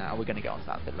Kilmer in that. We're going to get onto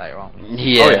that a bit later, aren't we?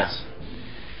 Yeah. Oh, yes.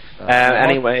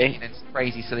 Anyway, it's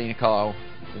crazy Selina Kyle.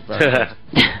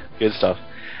 Good stuff.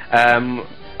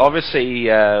 Obviously,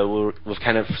 we've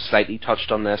kind of slightly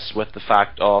touched on this with the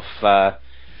fact of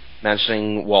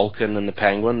mentioning Walken and the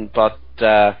Penguin, but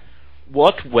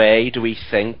what way do we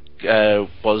think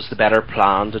was the better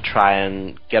plan to try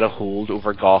and get a hold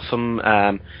over Gotham?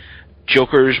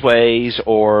 Joker's ways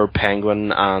or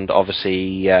Penguin, and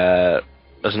obviously,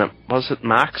 was it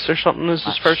Max or something is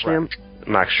his first name?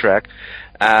 Max Schreck.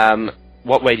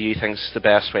 What way do you think is the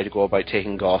best way to go about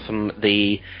taking Gotham?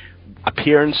 The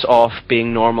appearance of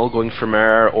being normal, going for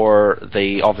mayor, or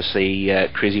the obviously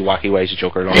crazy wacky ways of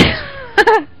Joker Lawrence?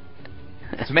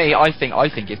 To me, I think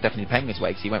it's definitely Penguin's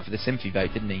way, because he went for the sympathy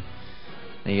vote, didn't he?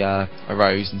 He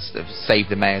arose and saved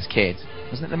the mayor's kid.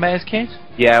 Wasn't it the mayor's kid?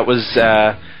 Yeah, it was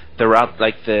they were at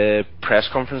like the press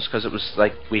conference because it was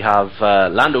like we have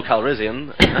Lando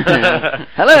Calrissian.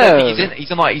 Hello.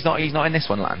 He's not in this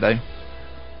one, Lando.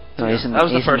 No, that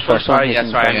was the first one. Sorry,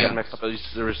 I'm getting mixed up.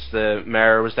 There was the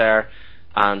mayor was there,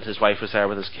 and his wife was there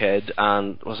with his kid,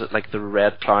 and was it like the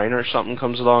red clown or something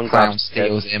comes along? Clown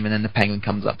steals him, and then the penguin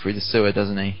comes up through the sewer,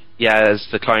 doesn't he? Yeah, as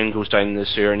the clown goes down the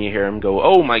sewer, and you hear him go,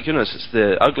 "Oh my goodness, it's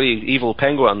the ugly, evil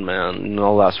penguin man," and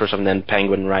all that sort of stuff. And then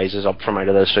penguin rises up from out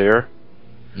of the sewer.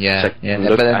 Yeah, like, yeah.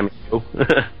 Look, But then,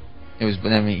 it was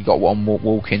then he got one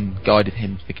walking, guided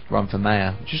him to run for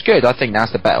mayor, which is good. I think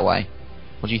that's the better way.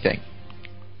 What do you think?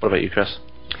 What about you, Chris?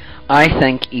 I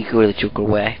think you go the Joker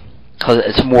way, because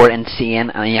it's more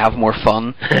insane and you have more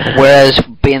fun. Whereas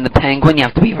being the Penguin, you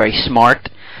have to be very smart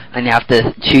and you have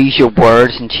to choose your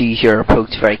words and choose your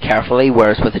approach very carefully.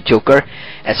 Whereas with the Joker,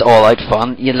 it's all out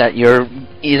fun. You let your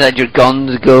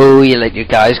guns go, you let your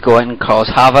guys go out and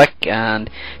cause havoc, and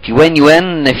if you win, you win,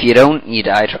 and if you don't, you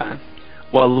die trying.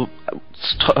 Well,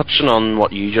 touching on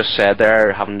what you just said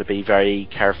there, having to be very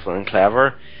careful and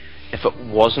clever, if it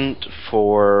wasn't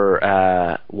for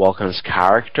Walken's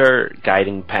character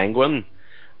guiding Penguin,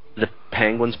 the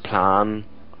Penguin's plan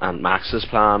and Max's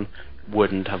plan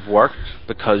wouldn't have worked,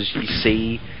 because you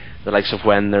see the likes of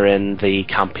when they're in the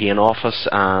campaign office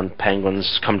and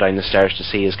Penguin's come down the stairs to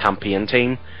see his campaign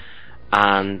team,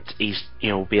 and he's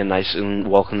being nice, and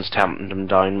Walken's tempting him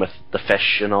down with the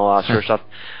fish and all that sort of stuff,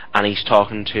 and he's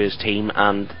talking to his team,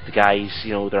 and the guys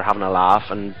they're having a laugh,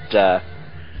 and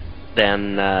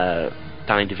then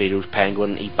Danny DeVito's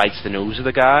Penguin, he bites the nose of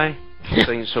the guy.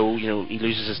 So he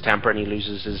loses his temper and he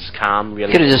loses his calm.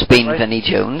 Really, could have just been Vinnie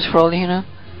Jones for all you know.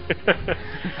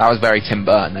 That was very Tim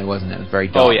Burton, though, wasn't it? It was very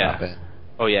dark.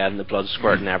 Oh yeah, and the blood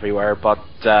squirting everywhere. But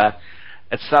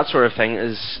it's that sort of thing.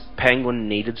 Is Penguin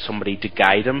needed somebody to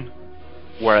guide him,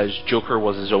 whereas Joker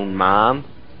was his own man,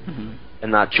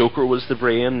 and that Joker was the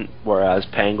brain, whereas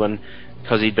Penguin,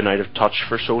 because he'd been out of touch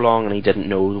for so long and he didn't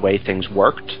know the way things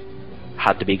worked,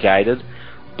 had to be guided.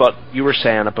 But you were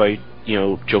saying about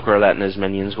Joker letting his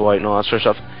minions go out and all that sort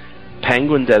of stuff.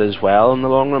 Penguin did as well in the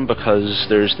long run, because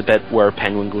there's the bit where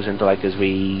Penguin goes into like his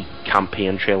wee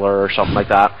campaign trailer or something like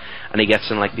that, and he gets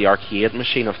in like the arcade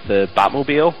machine of the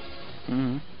Batmobile,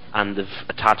 and they've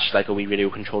attached like a wee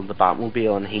radio control to the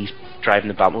Batmobile, and he's driving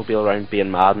the Batmobile around being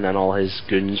mad, and then all his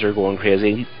goons are going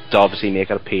crazy to obviously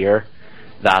make it appear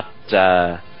that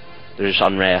there's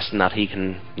unrest and that he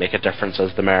can make a difference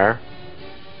as the mayor.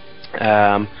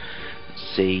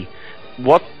 Let's see.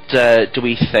 What do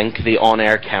we think the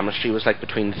on-air chemistry was like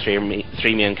between the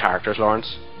three main characters,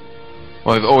 Lawrence?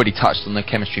 Well, we've already touched on the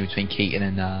chemistry between Keaton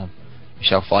and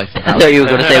Michelle Pfeiffer. I thought you were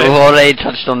going to say we've already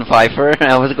touched on Pfeiffer,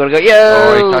 and I was going to go, yo!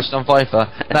 Already touched on Pfeiffer.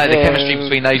 No, the chemistry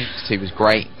between those two was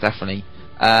great, definitely.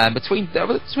 Between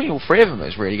all three of them, it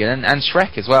was really good, and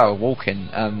Shrek as well.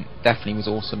 Walken definitely was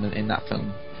awesome in that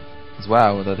film as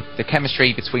well. The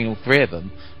chemistry between all three of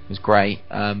them was great.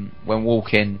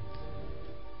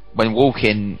 When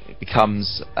Walken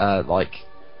becomes like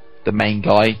the main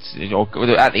guy, or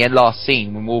at the end, last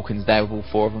scene when Walken's there with all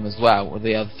four of them as well, or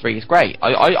the other three, is great.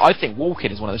 I think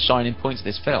Walken is one of the shining points of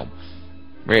this film.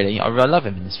 Really, I love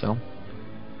him in this film.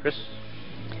 Chris?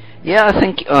 Yeah, I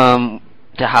think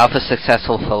to have a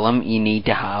successful film, you need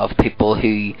to have people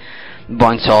who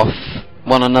bounce off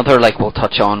one another, like we'll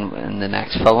touch on in the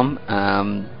next film.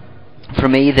 For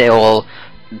me, they all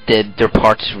did their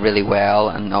parts really well,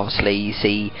 and obviously you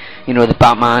see, the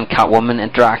Batman Catwoman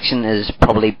interaction is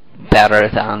probably better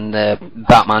than the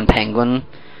Batman Penguin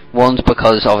ones,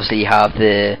 because obviously you have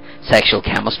the sexual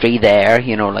chemistry there,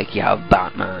 like you have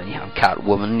Batman, you have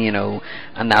Catwoman,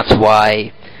 and that's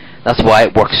why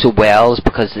it works so well, is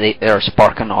because they're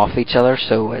sparking off each other.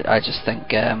 So I just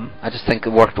think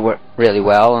it worked really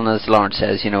well, and as Lawrence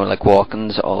says, like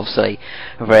Walken's obviously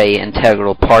a very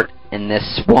integral part in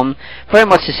this one, very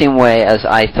much the same way as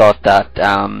I thought that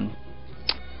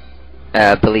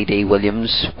Billy D.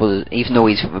 Williams was, even though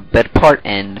he's a bit part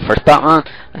in the first Batman,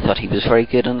 I thought he was very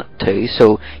good in it too.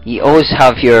 So you always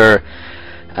have your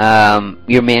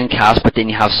main cast, but then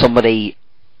you have somebody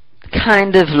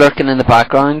kind of lurking in the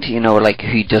background, like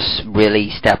who just really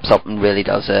steps up and really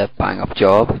does a bang up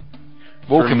job.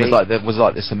 Walken was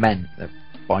like the cement that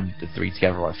binded the three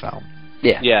together, I found.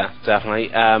 Yeah,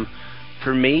 definitely.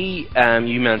 For me,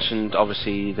 you mentioned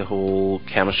obviously the whole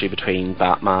chemistry between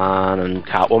Batman and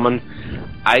Catwoman.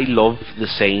 I love the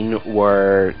scene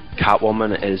where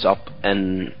Catwoman is up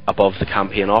above the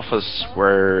campaign office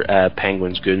where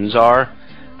Penguin's goons are,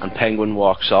 and Penguin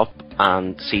walks up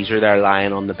and sees her there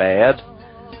lying on the bed,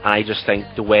 And I just think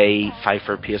the way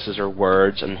Pfeiffer paces her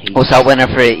words, and he... Was that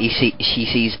whenever she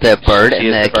sees the bird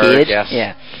in the cage? Yes.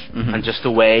 Yeah. Mm-hmm. And just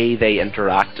the way they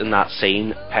interact in that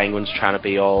scene, Penguin's trying to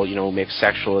be all, make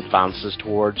sexual advances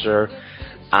towards her,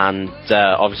 and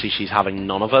obviously she's having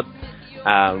none of it.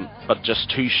 But just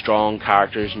two strong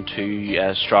characters and two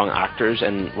strong actors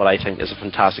in what I think is a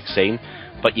fantastic scene.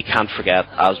 But you can't forget,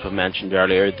 as we mentioned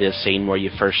earlier, the scene where you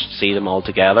first see them all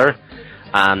together,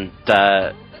 and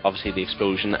obviously the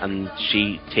explosion, and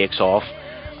she takes off.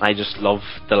 And I just love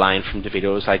the line from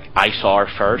DeVito. It's like, I saw her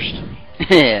first.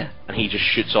 Yeah. And he just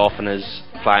shoots off in his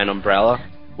flying umbrella,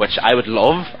 which I would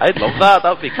love. I'd love that.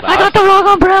 That would be class. I got the wrong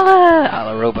umbrella! A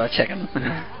la Robot Chicken.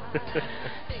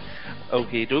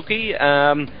 Okie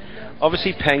dokie.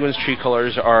 Obviously, Penguin's true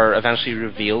colours are eventually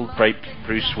revealed by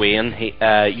Bruce Wayne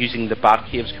using the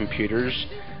Batcave's computers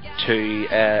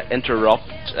to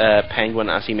interrupt Penguin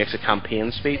as he makes a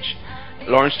campaign speech.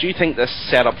 Lawrence, do you think this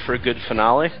set up for a good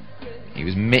finale? He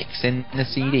was mixing the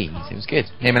CDs. It was good.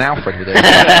 Him and Alfred were doing it.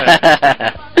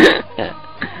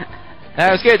 No,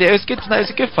 it was good. It was good. It was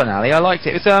a good finale. I liked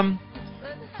it. It was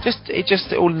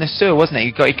just all in the sewer, wasn't it?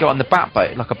 He got on the bat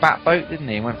boat, like a bat boat, didn't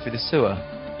he? He went through the sewer.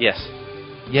 Yes.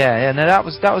 Yeah. No, that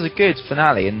was a good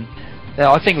finale, and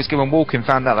I think it was good when Walken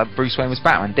found out that Bruce Wayne was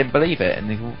Batman. Didn't believe it, and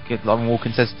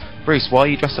Walken says, "Bruce, why are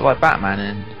you dressed up like Batman?"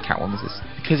 And Catwoman says,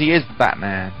 "Because he is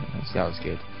Batman." That was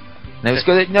good. And it was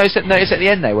good. Notice at the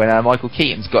end though, when Michael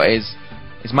Keaton's got his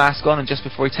mask on, and just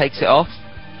before he takes it off,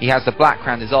 he has the black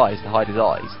around his eyes to hide his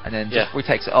eyes, and then just before he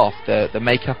takes it off, the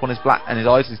makeup on his black and his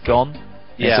eyes is gone.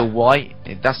 It's all white.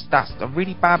 That's a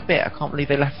really bad bit. I can't believe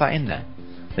they left that in there.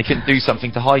 They couldn't do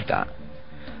something to hide that.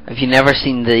 Have you never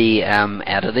seen the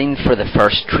editing for the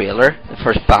first trailer, the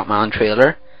first Batman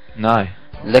trailer? No.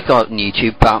 Look on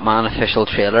YouTube, Batman official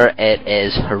trailer. It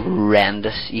is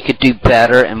horrendous. You could do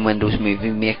better in Windows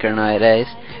Movie Maker nowadays.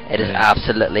 It is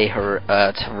absolutely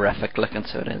it's horrific looking,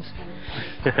 so it is.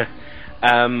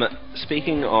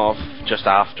 Speaking of just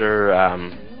after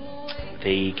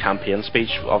the campaign speech,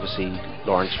 obviously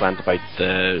Lawrence went about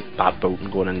the Batboat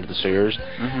and going into the sewers.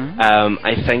 Mm-hmm.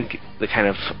 I think the kind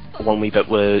of one wee bit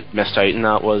we missed out in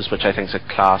that was, which I think is a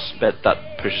class bit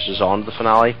that pushes us on to the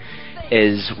finale,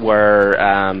 is where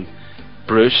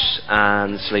Bruce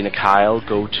and Selina Kyle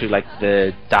go to like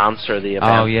the dance or the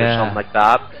event or something like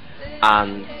that,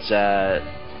 and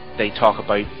they talk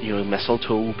about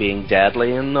mistletoe being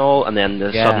deadly and all, and then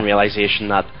the sudden realization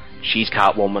that she's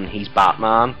Catwoman, he's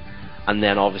Batman. And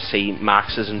then obviously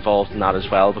Max is involved in that as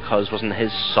well, because wasn't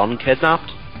his son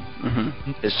kidnapped?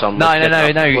 Mm-hmm. His son. No.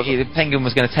 The Penguin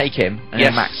was going to take him, and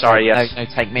then Max. No,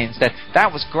 take me instead.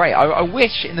 That was great. I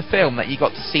wish in the film that you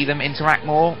got to see them interact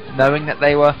more, knowing that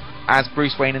they were as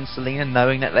Bruce Wayne and Selina,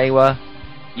 knowing that they were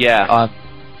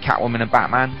Catwoman and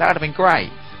Batman. That would have been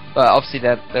great. But obviously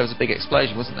there was a big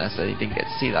explosion, wasn't there? So you didn't get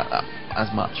to see that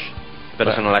as much. Bit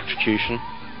of an electrocution.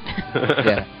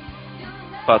 Yeah.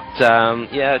 But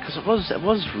because it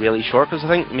was really short. Because I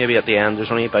think maybe at the end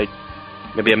there's only about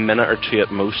maybe a minute or two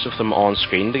at most of them on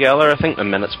screen together. I think a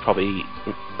minute's probably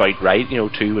about right.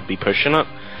 2 would be pushing it,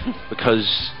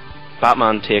 because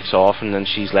Batman takes off and then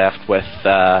she's left with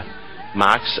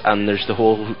Max, and there's the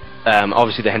whole.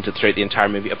 Obviously, they hinted throughout the entire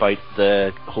movie about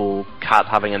the whole cat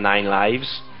having 9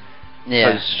 lives.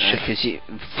 Yeah, because she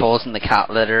falls in the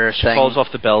cat litter. She falls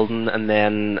off the building, and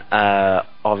then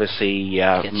obviously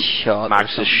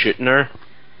Max is shooting her.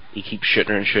 He keeps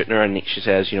shooting her, and she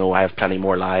says, I have plenty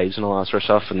more lives and all that sort of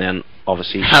stuff. And then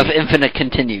obviously infinite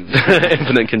continues.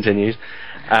 Infinite continues.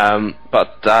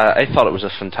 But I thought it was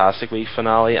a fantastic wee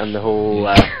finale, and the whole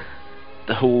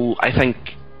I think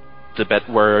the bit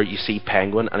where you see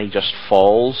Penguin and he just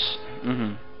falls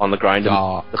on the ground,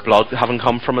 and the blood having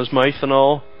come from his mouth and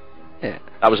all. Yeah.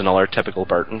 That was another typical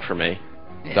Burton for me.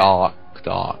 Dark,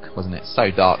 wasn't it?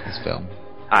 So dark, this film.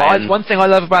 One thing I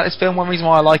love about this film, one reason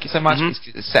why I like it so much, is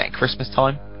it's set at Christmas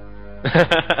time.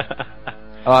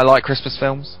 I like Christmas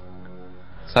films.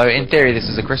 So in theory, this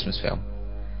is a Christmas film.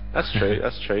 That's true.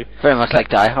 Very much like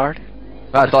Die Hard.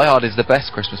 Die Hard is the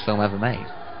best Christmas film ever made.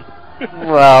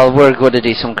 Well, we're going to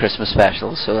do some Christmas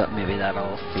specials, so that maybe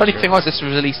that'll. Funny thing was, this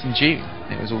was released in June.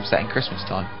 It was all set in Christmas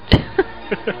time.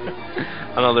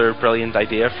 Another brilliant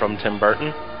idea from Tim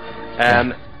Burton.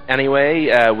 Anyway,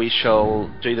 we shall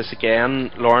do this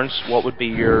again. Lawrence, what would be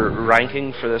your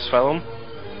ranking for this film?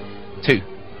 2.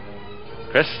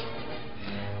 Chris?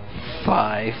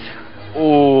 5.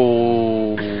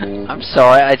 Oh. I'm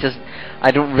sorry,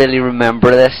 I don't really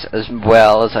remember this as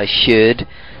well as I should.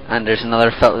 And there is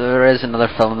another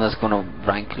film that's going to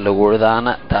rank lower than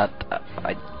it that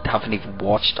I haven't even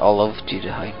watched all of due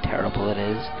to how terrible it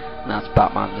is. And that's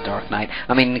Batman: The Dark Knight.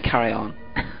 I mean, carry on.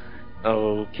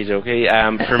 Okie dokie.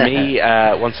 For me,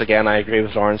 once again, I agree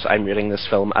with Lawrence. I'm rating this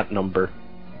film at number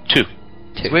 2.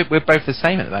 We're both the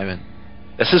same at the moment.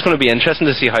 This is going to be interesting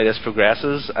to see how this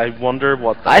progresses. I wonder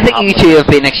what. I think you two have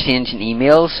been exchanging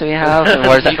emails, so you have.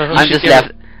 I'm just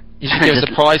left. You should give us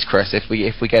a prize, Chris, if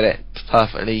we get it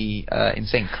perfectly in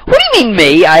sync. What do you mean,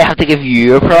 me? I have to give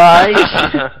you a prize?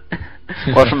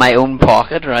 Or from my own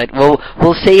pocket, right? Well,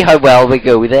 we'll see how well we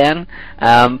go then.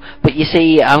 But you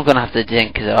see, I'm going to have to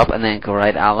think it up and then go,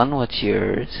 right, Alan, what's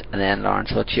yours? And then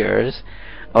Lawrence, what's yours?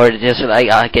 Or just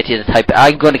I'll get you to type.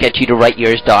 I'm going to get you to write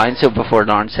yours down, so before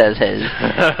Lawrence says his.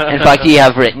 In fact, you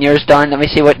have written yours down. Let me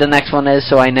see what the next one is,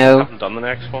 so I know. I haven't done the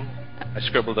next one. I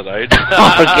scribbled it out.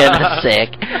 Oh, for goodness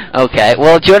sake. Okay,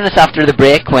 well, join us after the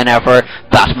break whenever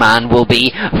Batman will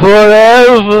be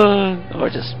forever. Or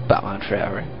just Batman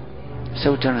forever.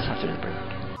 So join us after the break.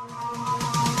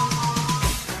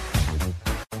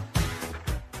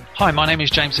 Hi, my name is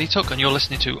James Eatock and you're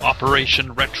listening to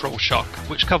Operation Retro Shock,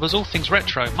 which covers all things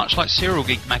retro, much like Serial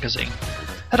Geek magazine.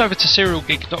 Head over to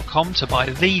serialgeek.com to buy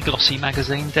the glossy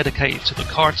magazine dedicated to the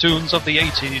cartoons of the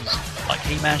 80s, like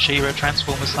He-Man, She-Ra,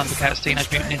 Transformers, Thundercats, Teenage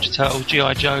Mutant Ninja Turtles,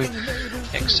 G.I. Joe,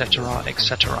 etc.,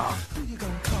 etc.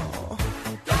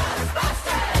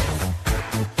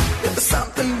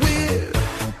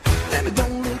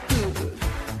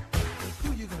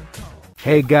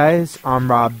 Hey guys, I'm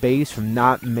Rob Bass from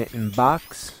Not Mitten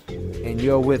Box, and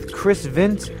you're with Chris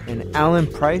Vint and Alan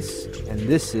Price, and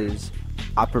this is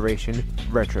Operation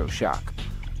Retro Shock,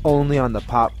 only on the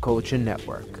Pop Culture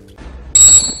Network.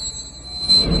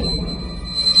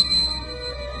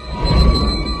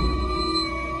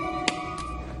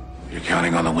 You're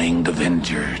counting on the winged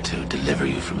Avenger to deliver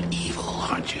you from evil,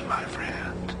 aren't you, my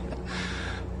friend?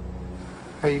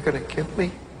 Are you gonna kill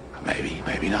me? Maybe,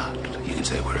 maybe not. You can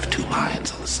say a word of two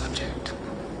minds on the subject.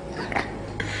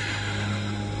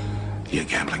 You a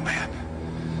gambling man?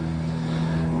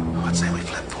 Let's say we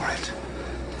flip for it.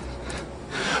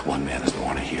 One man is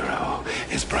born a hero,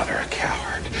 his brother a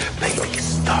coward, babies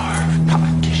starved,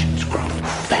 politicians grown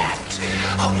fat,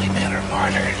 holy men are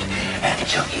martyred, and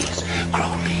junkies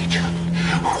grow legion.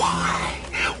 Why?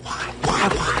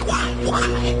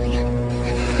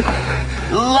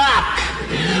 Luck!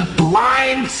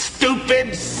 Blind,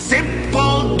 stupid,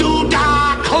 simple,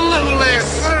 doodah,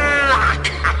 clueless luck!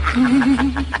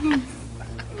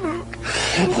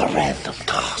 The random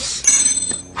toss.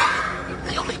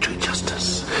 The only true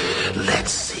justice.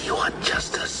 Let's see what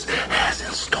justice has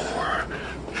in store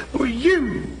for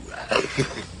you.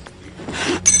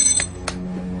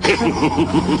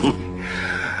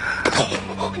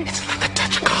 It's like the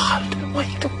touch of God. Wait.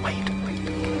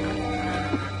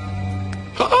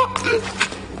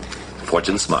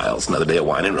 Fortune smiles, another day of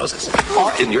wine and roses.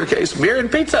 Or, in your case, beer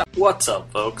and pizza. What's up,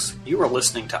 folks? You are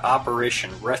listening to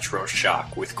Operation Retro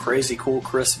Shock with crazy cool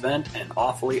Chris Vint and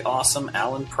awfully awesome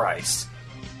Alan Price.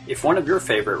 If one of your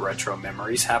favorite retro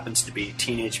memories happens to be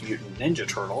Teenage Mutant Ninja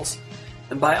Turtles,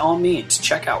 then by all means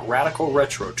check out Radical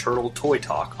Retro Turtle Toy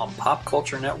Talk on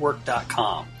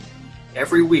PopCultureNetwork.com.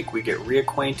 Every week we get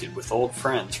reacquainted with old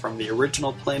friends from the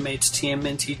original Playmates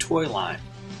TMNT toy line.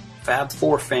 Fab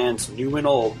 4 fans, new and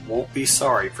old, won't be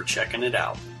sorry for checking it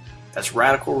out. That's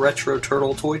Radical Retro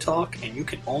Turtle Toy Talk, and you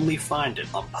can only find it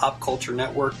on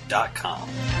PopCultureNetwork.com.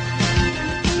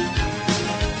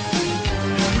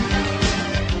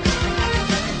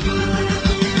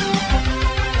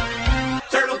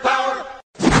 Turtle power!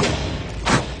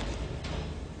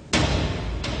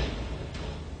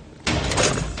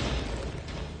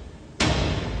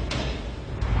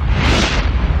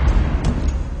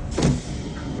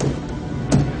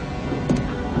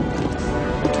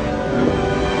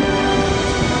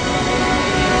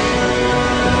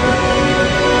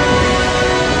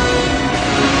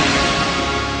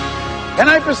 Can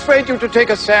I persuade you to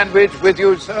take a sandwich with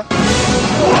you, sir?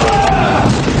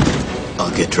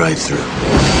 I'll get drive-through.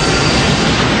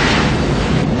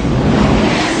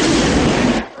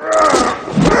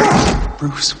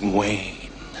 Bruce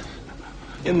Wayne.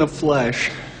 In the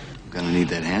flesh. I'm gonna need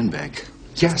that handbag.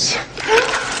 Yes.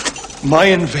 My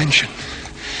invention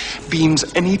beams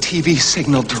any TV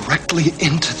signal directly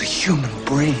into the human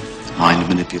brain. Mind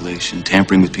manipulation,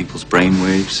 tampering with people's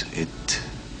brainwaves, it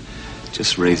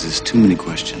just raises too many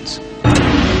questions.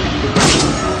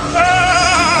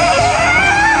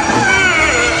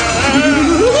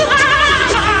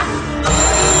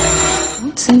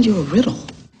 I'll send you a riddle.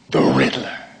 The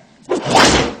Riddler.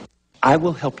 I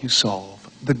will help you solve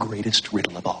the greatest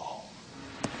riddle of all.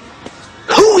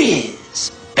 Who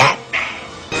is Batman?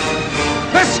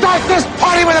 Let's start this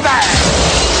party with a bang!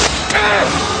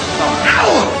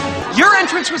 Ow! Your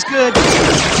entrance was good.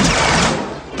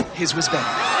 his was better.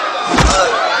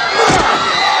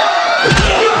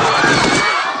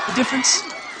 The difference?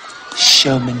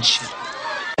 Showmanship.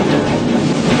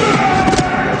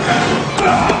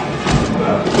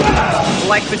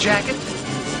 Like the jacket?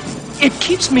 It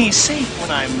keeps me safe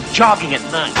when I'm jogging at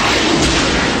night.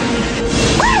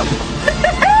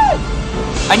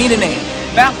 I need a name.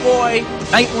 Batboy,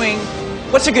 Nightwing.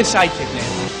 What's a good sidekick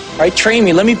name? All right, train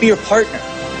me. Let me be your partner.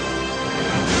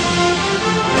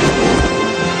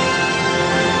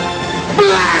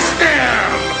 Blast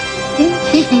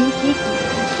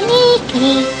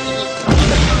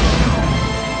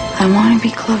I want to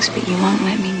be close, but you won't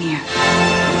let me near.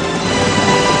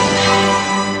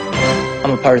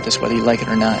 I'm a part of this, whether you like it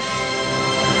or not.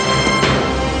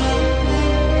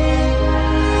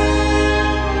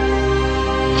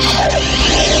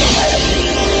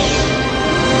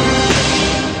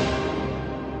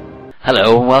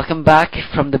 Hello and welcome back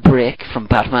from the break from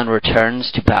Batman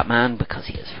Returns to Batman because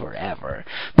he is forever.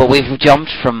 But we've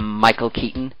jumped from Michael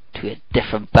Keaton to a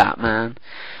different Batman,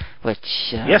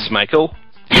 which... Yes, Michael.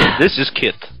 This is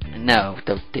Kit. No,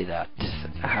 don't do that.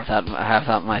 I have that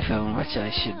on my phone, which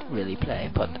I should really play,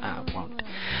 but I won't.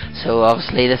 So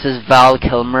obviously this is Val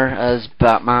Kilmer as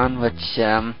Batman, which...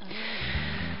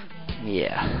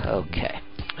 yeah, okay.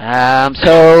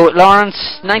 So,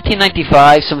 Lawrence,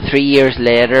 1995, some 3 years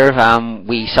later,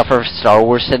 we suffer Star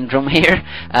Wars syndrome here.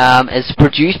 It's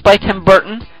produced by Tim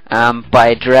Burton,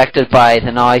 directed by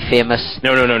the now famous...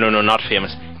 No, not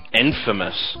famous.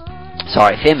 Infamous.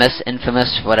 Sorry,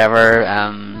 infamous, whatever.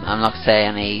 I'm not going to say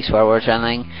any swear words or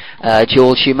anything.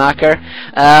 Joel Schumacher.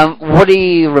 What do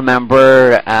you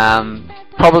remember,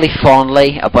 probably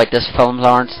fondly, about this film,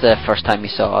 Lawrence, the first time you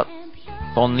saw it?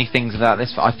 Fondly things about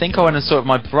this. I think I went and saw it with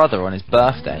my brother on his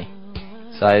birthday.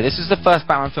 So this is the first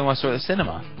Batman film I saw at the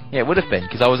cinema. Yeah, it would have been,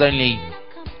 because I was only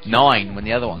 9 when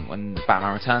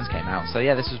Batman Returns came out. So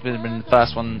yeah, this has been the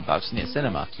first one that I've seen at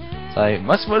cinema. So it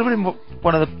would have been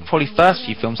one of the probably first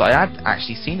few films I had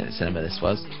actually seen at the cinema, this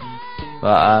was.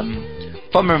 But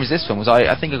fond memories of this film was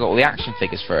I think I got all the action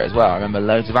figures for it as well. I remember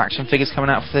loads of action figures coming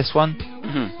out for this one.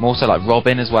 Mm-hmm. More so like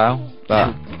Robin as well.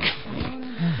 But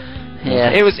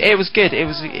yeah, it was good.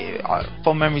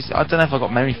 Fond memories. I don't know if I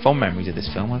got many fond memories of this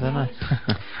film. I don't know.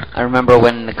 I remember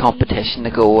winning the competition to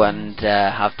go and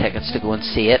have tickets to go and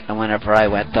see it. And whenever I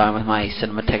went down with my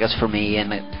cinema tickets for me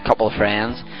and a couple of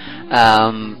friends,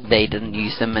 they didn't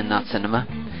use them in that cinema.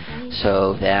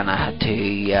 So then I had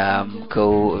to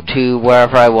go to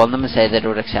wherever I won them and say they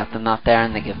would accept them not there,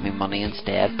 and they give me money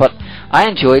instead. But I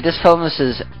enjoyed this film.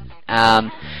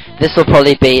 This will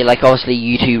probably be, like, obviously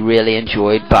you two really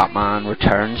enjoyed Batman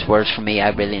Returns, whereas for me I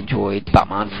really enjoyed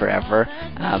Batman Forever,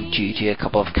 due to a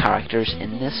couple of characters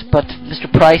in this. But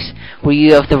Mr. Price, were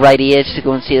you of the right age to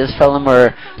go and see this film,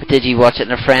 or did you watch it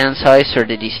in a friend's house, or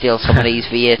did you steal somebody's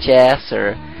VHS,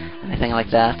 or anything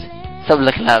like that? Stop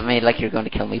looking at me like you're going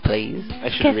to kill me, please. I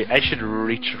should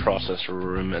reach across this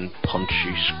room and punch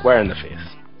you square in the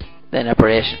face. Then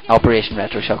Operation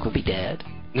Retroshock would be dead.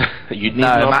 You'd need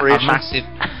an operation.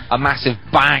 A massive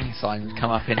bang sign would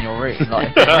come up in your room.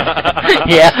 Like.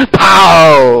 Yeah,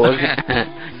 pow!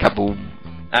 Kaboom.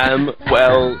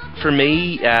 Well, for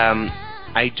me,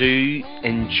 I do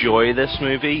enjoy this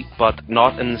movie, but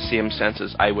not in the same sense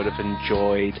as I would have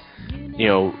enjoyed,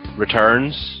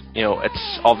 Returns.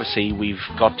 It's obviously we've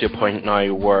got to a point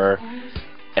now where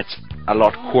it's a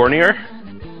lot cornier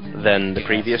than the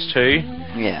previous two.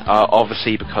 Yeah.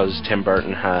 Obviously because Tim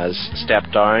Burton has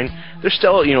stepped down. There's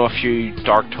still, a few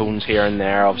dark tones here and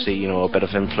there, obviously, a bit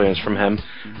of influence from him,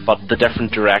 but the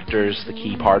different directors, the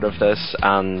key part of this,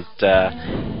 and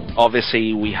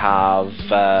obviously we have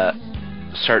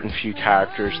certain few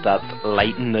characters that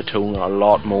lighten the tone a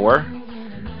lot more.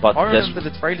 But I remember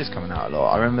the trailers coming out a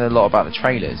lot. I remember a lot about the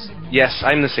trailers. Yes,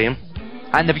 I'm the same.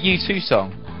 And the U2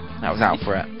 song that was out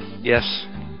for it. Yes.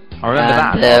 I remember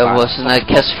that. And there wasn't a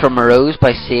Kiss from a Rose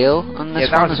by Seal on this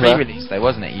one? Yeah, that was re-released though,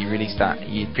 wasn't it?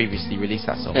 You'd previously released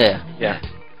that song. Yeah.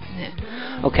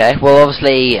 Okay, well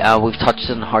obviously we've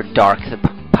touched on how dark the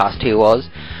past two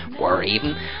were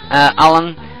even.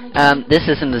 Alan, this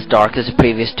isn't as dark as the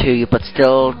previous two, but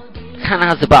still kind of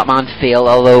has the Batman feel,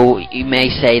 although you may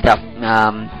say that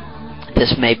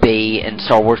this may be, in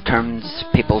Star Wars terms,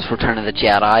 people's Return of the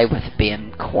Jedi, with it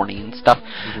being corny and stuff.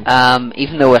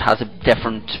 Even though it has a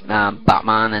different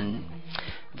Batman and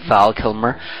Val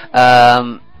Kilmer,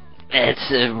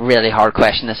 it's a really hard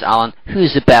question, this, Alan.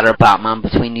 Who's the better Batman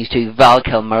between these two, Val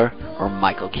Kilmer or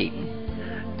Michael Keaton?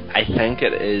 I think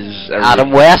it is...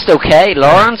 Adam West, okay.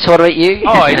 Lawrence, what about you?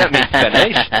 Oh, let me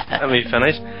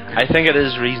finish. I think it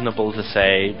is reasonable to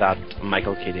say that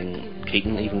Michael Keaton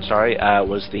Keaton even,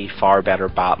 was the far better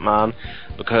Batman,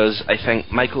 because I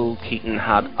think Michael Keaton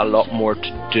had a lot more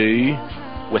to do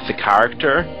with the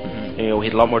character. You know, he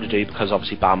had a lot more to do because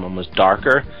obviously Batman was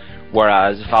darker,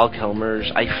 whereas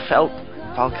I felt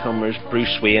Val Kilmer's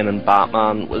Bruce Wayne and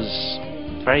Batman was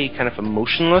very kind of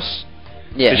emotionless.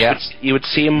 Yeah. You would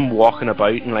see him walking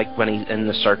about, and like when he's in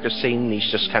the circus scene,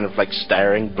 he's just kind of like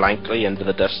staring blankly into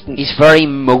the distance. He's very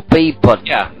mopey, but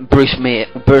Bruce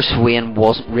Wayne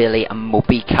wasn't really a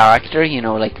mopey character. You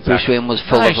know, like Bruce Wayne was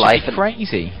full of life and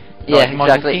crazy. Yeah, like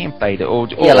Michael exactly. Keaton played it, or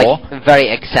like very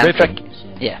eccentric.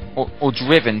 Or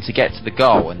driven to get to the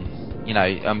goal,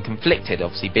 and conflicted.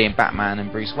 Obviously, being Batman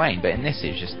and Bruce Wayne, but in this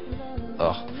it was just,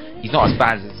 he's not as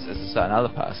bad as a certain other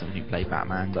person who played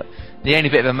Batman, but the only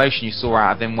bit of emotion you saw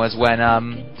out of him was when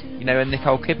when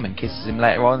Nicole Kidman kisses him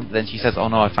later on, but then she says, "Oh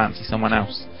no, I fancy someone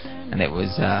else," and it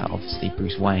was obviously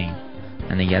Bruce Wayne,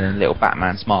 and he had a little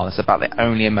Batman smile. That's about the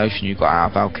only emotion you got out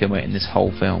of Val Kilmer in this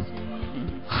whole film.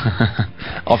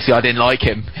 Obviously I didn't like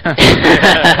him.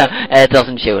 It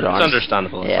doesn't show it on. It's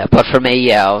understandable. Yeah, but for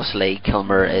me, obviously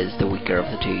Kilmer is the weaker of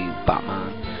the two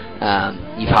Batman.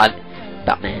 You've had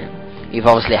Batman. You've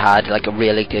obviously had like a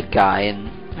really good guy in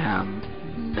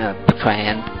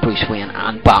portraying Bruce Wayne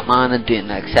and Batman and doing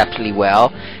it exceptionally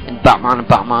well in Batman and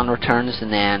Batman Returns,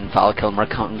 and then Val Kilmer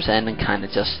comes in and kind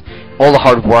of just all the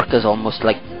hard work is almost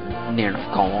like near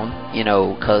enough gone,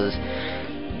 because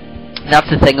that's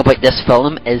the thing about this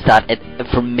film, is that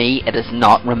for me it is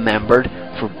not remembered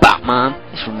for Batman.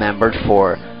 It's remembered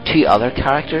for two other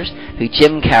characters who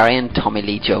Jim Carrey and Tommy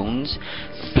Lee Jones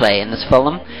play in this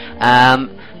film.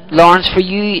 Lawrence, for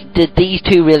you, did these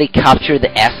two really capture the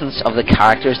essence of the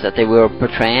characters that they were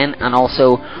portraying? And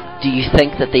also, do you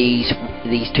think that these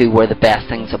two were the best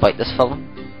things about this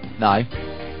film? No.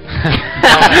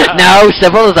 No,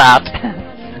 simple as that.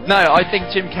 No, I think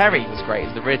Jim Carrey was great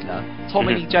as the Riddler.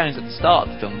 Tommy Lee Jones at the start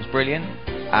of the film was brilliant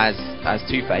as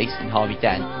Two-Face and Harvey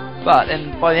Dent. But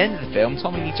then by the end of the film,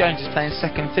 Tommy Lee Jones is playing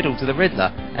second fiddle to the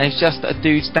Riddler, and it's just a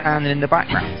dude standing in the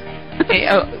background.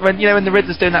 When the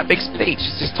Riddler's doing that big speech,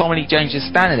 it's just Tommy Lee Jones just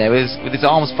standing there with his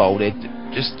arms folded,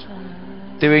 just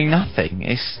doing nothing.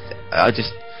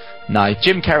 No,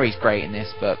 Jim Carrey's great in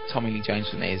this, but Tommy Lee Jones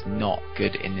for me is not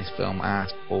good in this film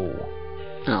at all.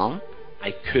 No.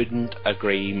 I couldn't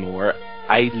agree more.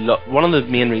 One of the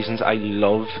main reasons I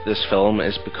love this film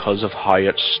is because of how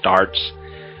it starts.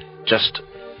 Just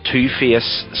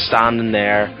Two-Face standing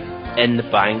there in the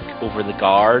bank over the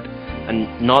guard,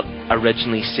 and not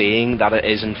originally seeing that it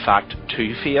is in fact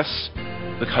Two-Face,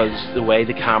 because the way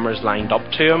the camera's lined up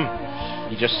to him,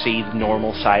 you just see the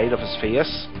normal side of his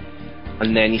face,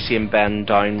 and then you see him bend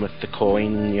down with the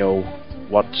coin.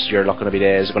 What's your luck gonna be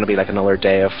today? Is it gonna be like another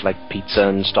day of like pizza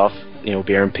and stuff,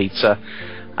 beer and pizza?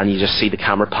 And you just see the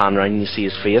camera pan around and you see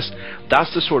his face.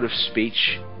 That's the sort of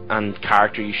speech and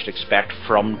character you should expect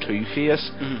from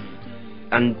Two-Face.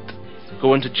 And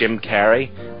going to Jim Carrey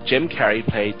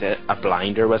played a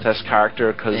blinder with this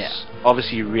character, because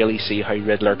obviously you really see how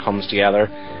Riddler comes together,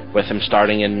 with him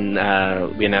starting in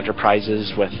Wayne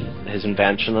Enterprises with his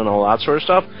invention and all that sort of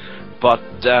stuff. But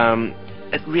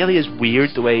it really is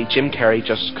weird the way Jim Carrey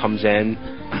just comes in,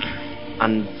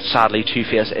 and sadly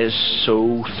Two-Face is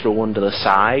so thrown to the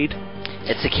side.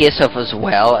 It's a case of, as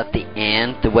well, at the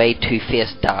end, the way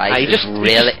Two-Face dies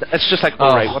it's just like,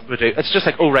 alright, what do we do? It's just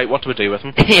like, alright, what do we do with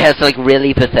him? Yeah, it's like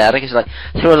really pathetic. It's like,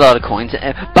 throw a lot of coins.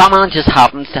 Batman just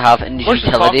happens to have a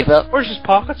utility belt. Where's his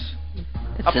pockets?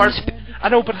 I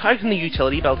know, but how can the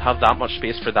utility belt have that much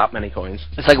space for that many coins?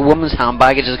 It's like a woman's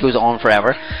handbag, it just goes on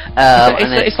forever.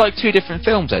 It's like two different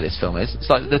films, though, this film is. It's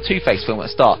like the Two-Face film at the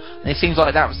start, and it seems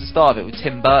like that was the start of it, with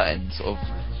Tim Burton sort of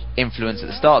influence at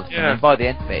the start of the film, and by the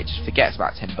end of it just forgets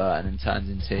about Tim Burton and turns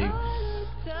into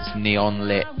this neon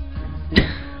lit.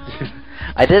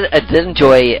 I did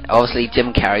enjoy, obviously,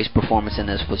 Jim Carrey's performance in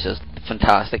this was just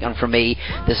fantastic, and for me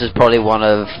this is probably one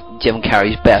of Jim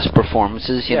Carrey's best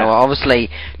performances. Obviously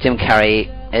Jim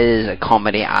Carrey is a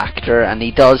comedy actor, and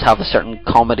he does have a certain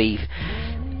comedy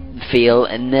feel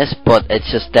in this, but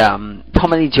it's just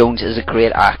Tommy Lee Jones is a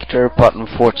great actor, but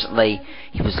unfortunately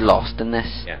he was lost in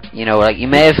this. Like, you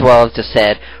may as well have just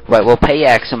said, right, we'll pay you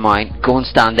X amount, go and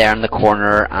stand there in the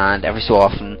corner, and every so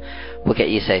often we'll get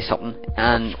you to say something,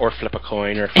 and or flip a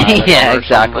coin, or yeah,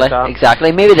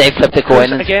 exactly. Maybe they flipped a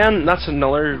coin. Again, that's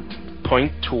another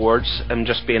point towards him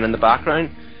just being in the background,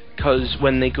 because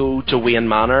when they go to Wayne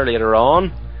Manor later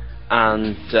on,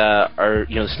 and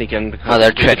sneak in because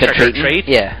they're trick or treat.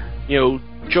 Yeah.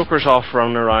 Joker's off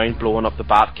running around blowing up the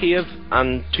Batcave,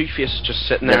 and Two-Face is just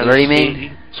sitting there. Riddler, you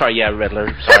mean? Sorry, yeah, Riddler.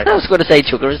 Sorry. I was going to say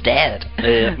Joker is dead.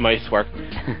 Mouth work.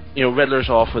 You know, Riddler's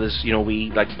off with his,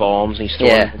 wee like bombs, and he's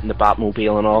throwing in the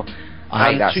Batmobile and all.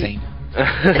 I hate that scene.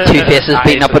 Two-Face is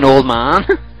beating up an old man.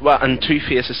 Well, and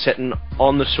Two-Face is sitting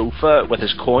on the sofa with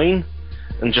his coin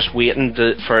and just waiting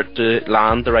for it to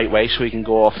land the right way so he can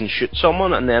go off and shoot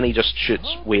someone, and then he just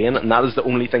shoots Wayne, and that is the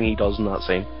only thing he does in that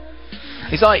scene.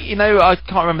 It's like, I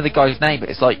can't remember the guy's name, but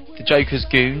it's like the Joker's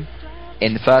goon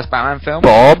in the first Batman film.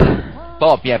 Bob.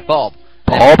 Bob. He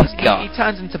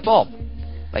turns into Bob.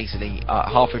 Basically,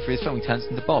 halfway through this film, he turns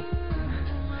into Bob.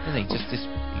 Doesn't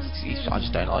he? I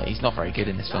just don't like. He's not very good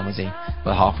in this film, is he?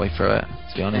 We're halfway through it,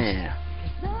 to be honest. Yeah.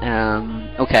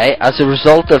 Okay, as a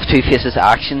result of Two-Face's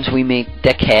actions, we meet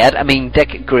Dick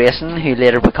Grayson, who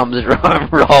later becomes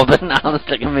Robin. Alan's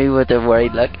looking at me with a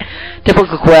worried look.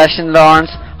 Typical question,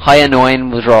 Lawrence. How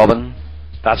annoying was Robin?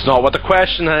 That's not what the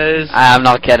question is. I'm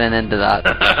not getting into that.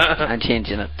 I'm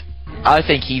changing it. I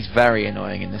think he's very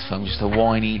annoying in this film, just a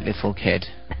whiny little kid.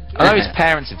 I know his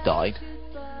parents have died,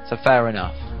 so fair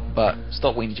enough, but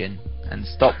stop whinging and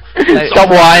stop... Stop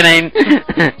whining!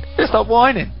 Stop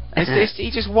whining!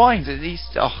 He just whines. And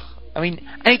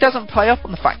he doesn't play up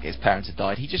on the fact that his parents have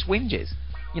died. He just whinges.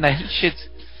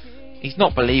 He's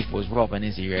not believable as Robin,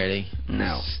 is he? Really?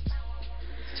 No.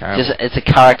 It's terrible. It's a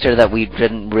character that we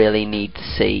didn't really need to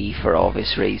see for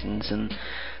obvious reasons, and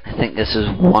I think this is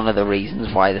one of the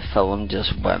reasons why the film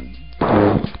just went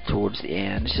towards the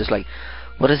end. It's just like,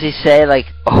 what does he say? Like,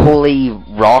 holy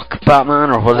rock Batman,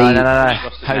 or holy... No.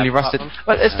 Holy rusted...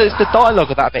 Well, it's the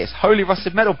dialogue of that bit. It's holy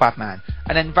rusted metal Batman.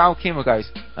 And then Val Kilmer goes,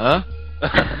 huh?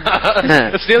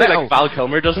 It's nearly like Val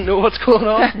Kilmer doesn't know what's going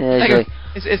on. Yeah,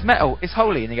 it's metal, it's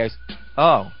holy. And he goes,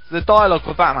 oh. So the dialogue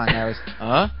for Batman there is,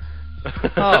 huh?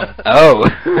 Oh.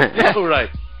 Oh, right.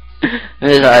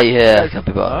 It's like, yeah, I can't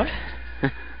be bothered.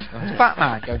 It's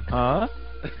Batman going, huh?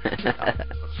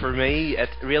 For me, it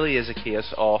really is a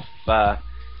case of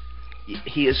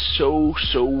he is so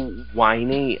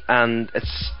whiny, and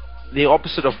it's the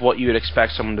opposite of what you would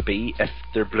expect someone to be if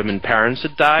their blooming parents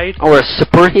had died. Or a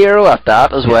superhero at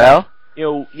that as well.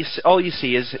 All you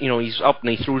see is, he's up and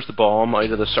he throws the bomb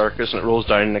out of the circus and it rolls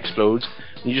down and explodes.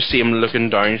 And you just see him looking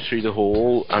down through the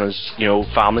hole, and his,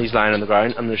 family's lying on the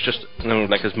ground, and there's just,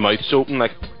 like his mouth's open,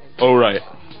 like, oh right,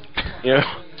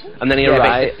 and then he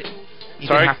arrives. He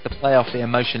didn't have to play off the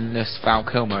emotionless Val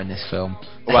Kilmer in this film.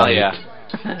 Well, yeah.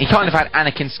 He kind of had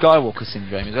Anakin Skywalker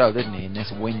syndrome as well, didn't he, in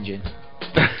this whinging.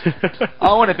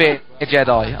 I want to be a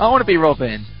Jedi. I want to be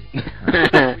Robin.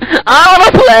 I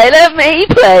want to play. Let me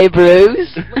play,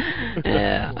 Bruce.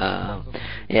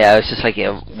 Yeah, it's just like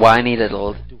a whiny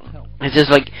little... It's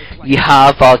just like, you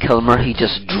have Val Kilmer, he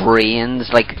just drains,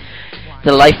 like...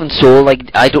 The life and soul,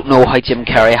 like, I don't know how Jim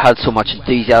Carrey had so much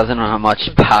enthusiasm or how much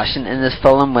passion in this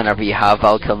film. Whenever you have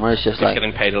Val Kilmer, it's just he's like...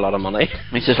 getting paid a lot of money.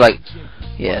 It's just like,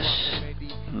 yes,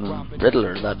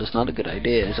 Riddler, that is not a good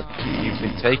idea. It's like, you've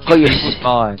been taking people's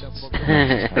minds.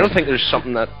 I don't think there's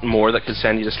something that could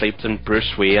send you to sleep than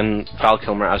Bruce Wayne, Val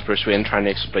Kilmer as Bruce Wayne, trying to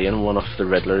explain one of the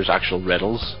Riddler's actual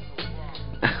riddles.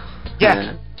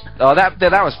 Yeah. Oh, that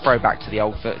was throwback to the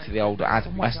old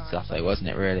Adam West stuff, though, wasn't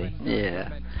it? Really?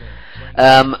 Yeah.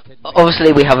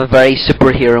 Obviously we have a very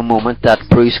superhero moment that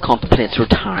Bruce contemplates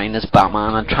retiring as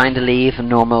Batman and trying to live a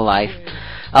normal life.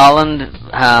 Alan,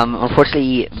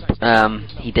 unfortunately,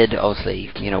 he did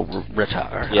obviously,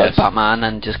 retire as Batman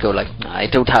and just go like, I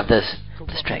don't have the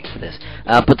strength for this.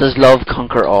 But does love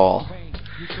conquer all?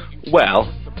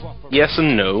 Well, yes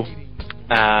and no.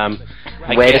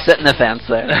 Way to sit in the fence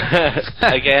there.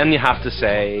 Again, you have to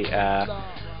say,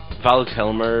 Val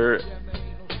Kilmer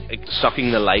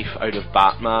sucking the life out of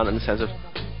Batman in the sense of,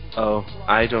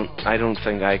 I don't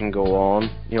think I can go on.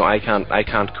 I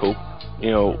can't cope.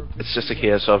 It's just a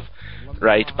case of,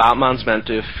 right, Batman's meant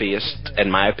to have faced,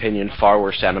 in my opinion, far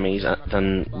worse enemies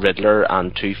than Riddler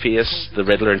and Two-Face. The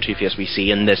Riddler and Two-Face we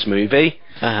see in this movie.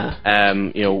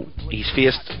 He's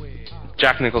faced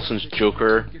Jack Nicholson's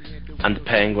Joker and the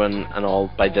Penguin and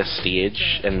all by this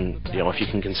stage, and if you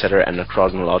can consider it in a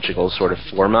chronological sort of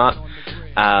format.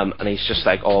 And he's just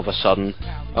like, all of a sudden,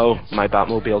 my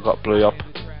Batmobile got blew up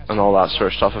and all that sort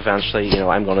of stuff. Eventually,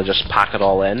 I'm going to just pack it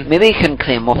all in. Maybe he couldn't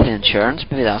claim off the insurance.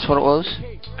 Maybe that's what it was.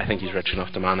 I think he's rich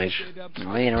enough to manage.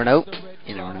 Oh, you never know.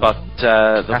 But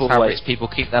that's how rich people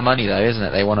keep their money, though, isn't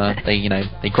it?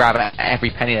 They grab at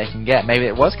every penny they can get. Maybe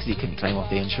it was because he couldn't claim off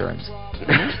the insurance.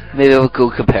 Maybe a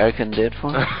good compare couldn't do it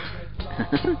for him.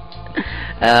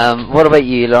 What about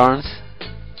you, Lawrence?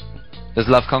 Does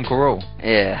love conquer all?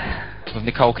 Yeah. With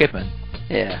Nicole Kidman?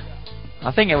 Yeah.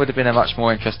 I think it would have been a much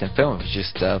more interesting film if it was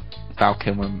just Val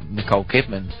Kilmer and Nicole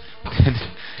Kidman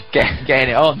getting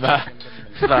it on, but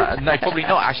no, probably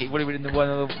not. Actually, it would have been one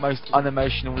of the most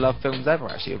unemotional love films ever.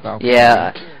 Actually, of Val Kilmer.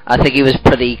 Yeah, I think he was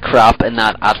pretty crap in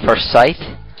that At First Sight.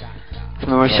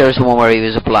 Remember, there was the one where he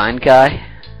was a blind guy.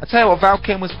 I tell you what, Val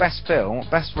Kilmer's best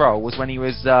role was when he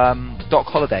was Doc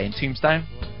Holliday in Tombstone.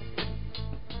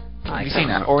 Have you seen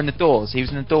that? Or in The Doors? He was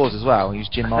in The Doors as well. He was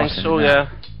Jim Morrison. I think so, yeah.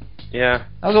 Yeah.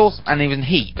 That was awesome. And he was in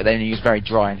Heat, but then he was very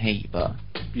dry in Heat. But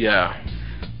yeah.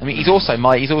 I mean, he's also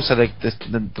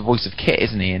the voice of Kit,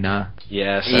 isn't he?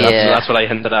 Yes, that's what I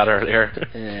hinted at earlier.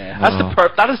 Yeah.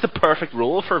 That is the perfect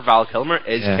role for Val Kilmer,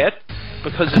 Kit,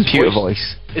 because his computer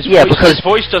voice. His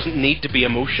voice doesn't need to be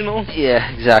emotional.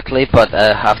 Yeah, exactly. But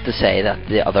I have to say that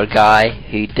the other guy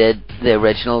who did the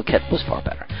original Kit was far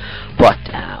better. But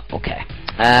okay.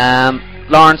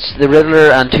 Lawrence, the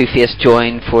Riddler and Two-Face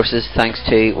join forces thanks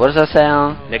to, what does that say,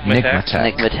 Alan?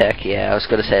 Nigmatech, yeah, I was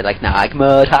going to say like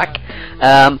Nigmatech.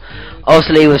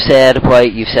 Obviously you've said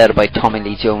about Tommy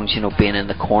Lee Jones, being in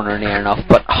the corner near enough,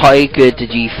 but how good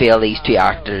did you feel these two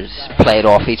actors played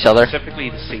off each other? Specifically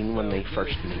the scene when they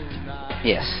first meet.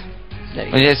 Yes.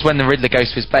 It's when the Riddler goes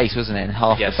to his base, wasn't it? And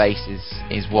half the base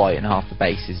is white and half the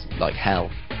base is like hell.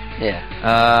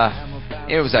 Yeah.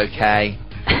 It was okay.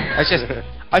 It's just...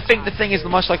 I think the thing is,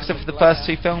 much like I said for the first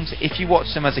two films, if you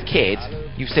watch them as a kid,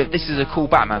 you said this is a cool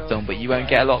Batman film, but you won't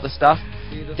get a lot of the stuff.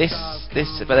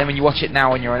 But then when you watch it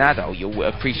now when you're an adult, you'll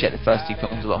appreciate the first two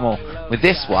films a lot more. With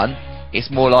this one,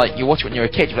 it's more like you watch it when you're a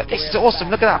kid, you're like, this is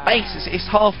awesome, look at that base, it's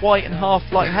half white and half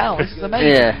like hell, this is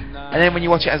amazing. Yeah. And then when you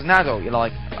watch it as an adult, you're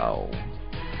like, oh,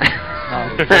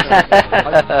 no,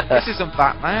 this isn't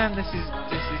Batman, this is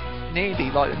nearly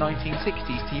like the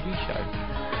 1960s TV show.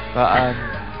 But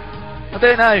I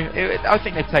don't know. I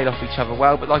think they played off each other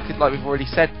well, but like we've already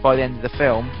said, by the end of the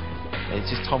film, it's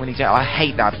just Tommy Lee Jones. I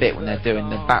hate that bit when they're doing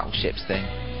the battleships thing.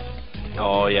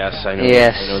 Oh yes, I know.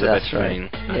 Yes, I know the bit you mean.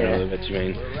 I know the bit you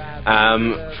mean.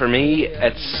 For me,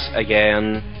 it's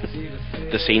again,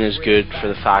 the scene is good for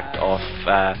the fact of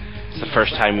it's the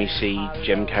first time we see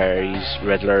Jim Carrey's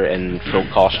Riddler in full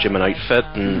costume and outfit,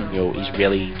 and he's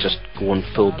really just going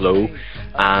full blow.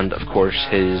 And of course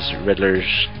his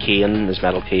Riddler's cane, his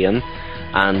metal cane,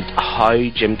 and how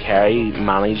Jim Carrey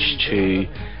managed to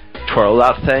twirl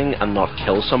that thing and not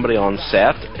kill somebody on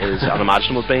set is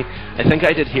unimaginable to me. I think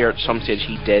I did hear at some stage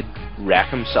he did wreck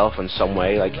himself in some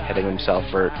way, like hitting himself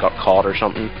or got caught or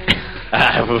something.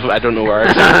 I don't know where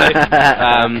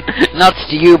exactly. Nuts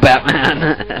to you,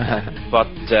 Batman. But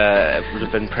it would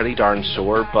have been pretty darn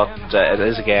sore. But it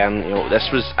is again,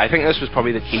 I think this was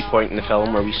probably the key point in the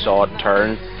film where we saw it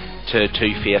turn to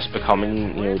Two-Face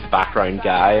becoming, the background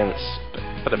guy, and it's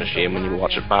a bit of a shame when you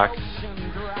watch it back.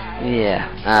 Yeah,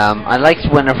 I liked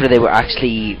whenever they were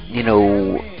actually,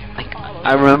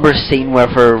 I remember a scene where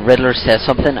Riddler says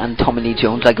something and Tommy Lee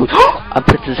Jones goes and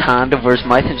puts his hand over his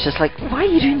mouth, and it's just like, why are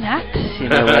you doing that?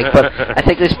 But I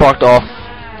think they sparked off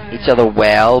each other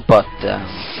well. But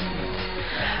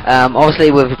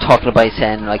obviously we were talking about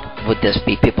saying would this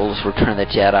be people's Return of the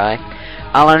Jedi?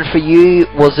 Alan, for you,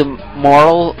 was it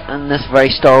moral in this very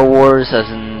Star Wars, as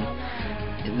in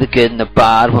the good and the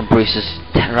bad, when Bruce is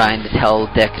trying to tell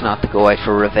Dick not to go out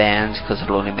for revenge because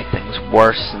it'll only make things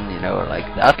worse, and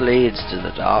that leads to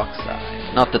the dark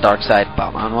side. Not the dark side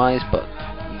Batman wise, but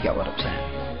you get what I'm saying.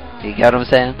 You get what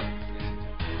I'm saying?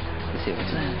 You see what I'm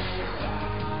saying?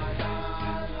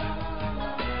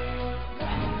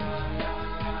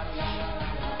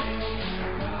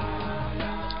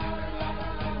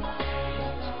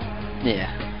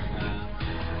 Yeah.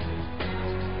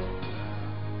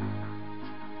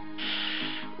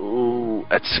 Ooh,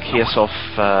 it's a case of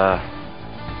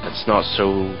it's not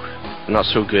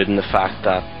so good in the fact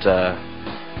that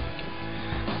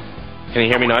can you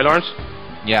hear me now, Lawrence?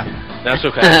 Yeah. That's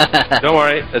okay. Don't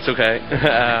worry, it's okay.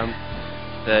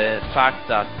 The fact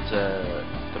that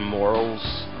the morals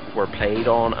were played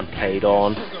on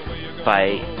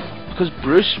because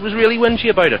Bruce was really whingy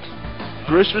about it.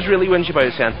 Bruce was really whingy about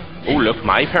it, saying, "Oh look,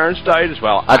 my parents died as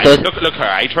well. Look how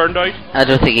I turned out." I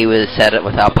don't think he would have said it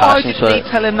without passion. Why didn't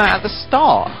he tell him that at the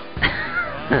start?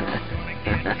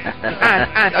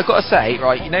 and I've got to say,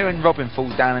 right, when Robin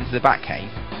falls down into the Batcave?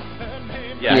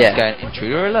 Yeah. He's going,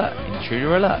 intruder alert,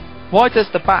 intruder alert. Why does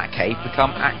the Batcave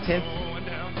become active?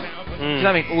 Do you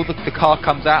know what I mean? All the car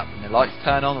comes out, and the lights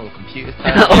turn on, all the computers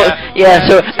turn on. Yeah,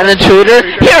 so an intruder,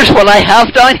 here's what I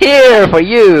have down here for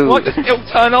you. Why doesn't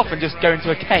it turn off and just go into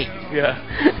a cave? Yeah.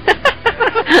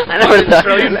 I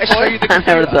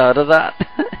never thought of that.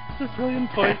 That's a brilliant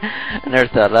point. I never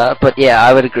thought of that. But yeah,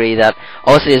 I would agree that,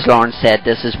 obviously, as Lawrence said,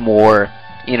 this is more,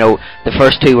 you know, the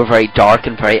first two were very dark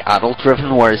and very adult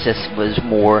driven, whereas this was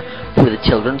more for the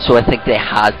children. So I think they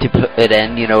had to put it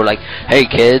in, you know, like, hey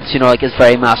kids, you know, like it's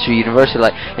very Master Universe.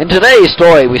 Like, in today's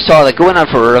story, we saw that going out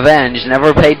for revenge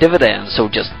never paid dividends, so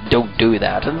just don't do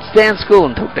that and stay in school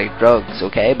and don't take drugs.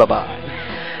 Okay, bye bye.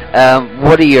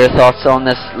 What are your thoughts on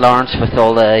this, Lawrence, with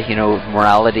all the, you know,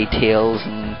 morality tales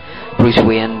and Bruce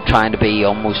Wayne trying to be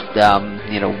almost,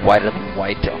 you know, whiter than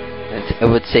white, it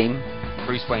would seem?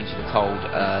 Bruce Wayne should have told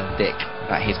Dick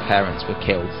that his parents were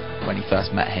killed when he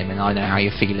first met him, and I know how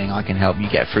you're feeling, I can help you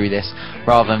get through this,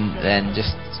 rather than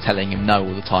just telling him no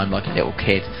all the time like a little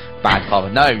kid. Bad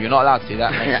father. No, you're not allowed to do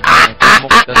that.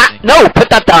 No, put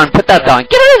that down, get out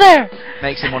of there!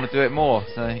 Makes him want to do it more,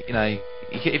 so, you know,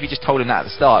 if you just told him that at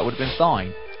the start, it would have been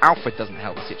fine. Alfred doesn't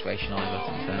help the situation either,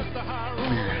 so.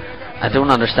 I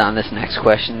don't understand this next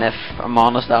question, if I'm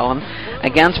honest, Alan.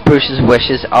 Against Bruce's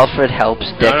wishes, Alfred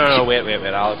helps Dick... No, wait,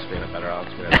 I'll explain it better,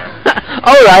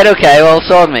 Alright, okay, well,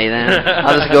 sort me then.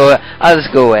 I'll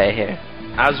just go away here.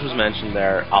 As was mentioned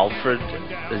there, Alfred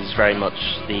is very much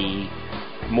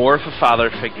more of a father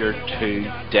figure to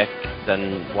Dick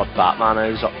than what Batman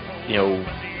is. You know,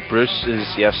 Bruce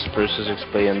is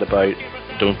explained about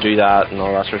don't do that and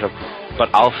all that sort of stuff.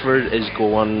 But Alfred is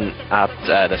going at,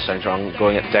 this sounds wrong,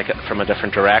 going at Dick from a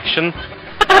different direction.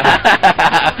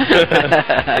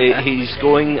 He's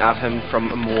going at him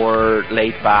from a more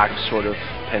laid-back sort of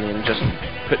opinion, just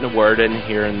putting a word in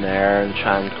here and there and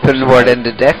trying... Putting a word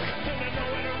into Dick?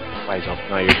 Wise up,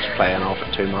 now you're just playing off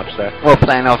it too much there. Well,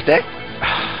 playing off Dick?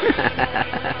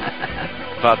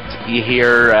 But you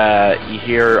hear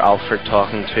Alfred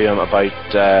talking to him about...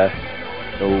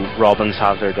 Robins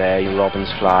have their day,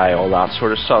 Robins fly, all that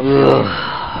sort of stuff.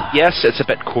 Yes, it's a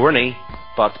bit corny,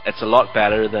 but it's a lot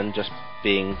better than just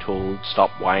being told stop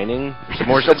whining. It's a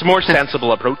more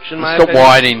sensible approach in my opinion. Stop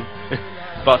whining.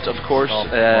 But of course,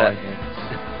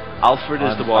 Alfred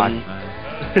is the one.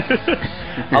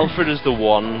 Alfred is the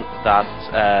one that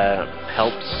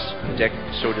helps Dick,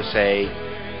 so to say,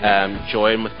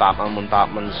 join with Batman when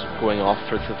Batman's going off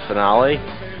for the finale.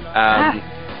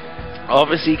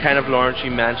 Obviously, kind of, Lawrence,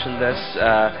 you mentioned this.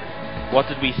 What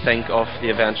did we think of the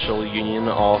eventual union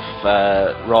of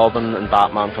Robin and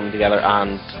Batman coming together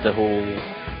and the whole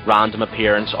random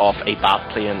appearance of a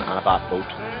bat plane and a bat boat?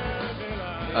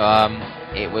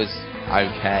 It was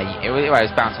okay. It was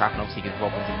bound to happen, obviously, because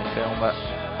Robin's in the film, but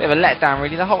a bit of a letdown,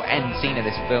 really. The whole end scene of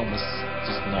this film was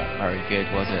just not very good,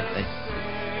 was it?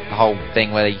 The whole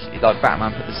thing where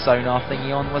Batman put the sonar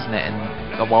thingy on, wasn't it?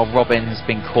 And while Robin has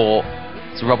been caught,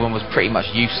 so Robin was pretty much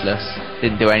useless,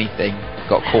 didn't do anything,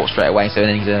 got caught straight away. So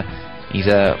then he's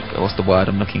a what's the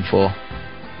word I'm looking for?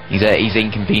 He's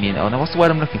inconvenient. Oh no, what's the word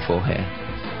I'm looking for here?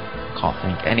 Can't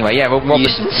think. Anyway, yeah, well,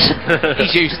 Robin's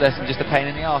he's useless and just a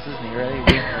pain in the arse, isn't he? Really.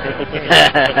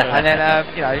 And then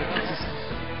you know, it's just,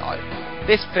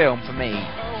 this film for me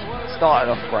started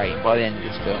off great. By the end of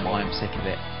this film, I am sick of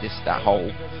it. Just that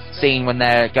whole scene when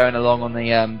they're going along on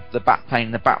the bat plane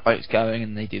and the bat boat's going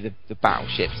and they do the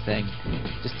battleships thing,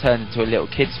 just turned into a little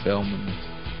kids film. And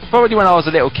probably when I was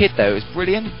a little kid though, it was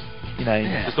brilliant. You know,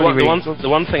 the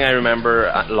one thing I remember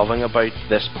loving about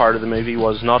this part of the movie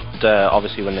was not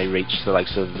obviously when they reached the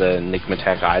likes of the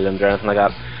Enigmatech Island or anything like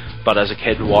that, but as a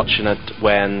kid watching it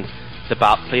when the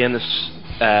bat plane is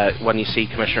when you see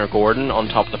Commissioner Gordon on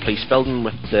top of the police building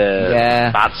with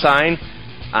the bat sign,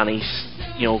 and he's,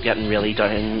 you know, getting really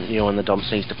down, you know, in the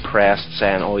dumps, and he's depressed,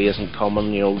 saying, oh, he isn't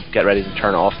coming, you know, get ready to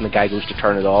turn it off, and the guy goes to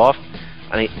turn it off,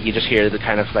 and you just hear the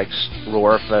kind of like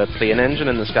roar of the plane engine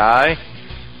in the sky,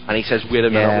 and he says, wait a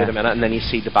minute, and then you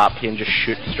see the bat plane just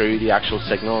shoot through the actual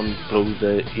signal and blow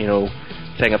the, you know,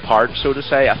 thing apart, so to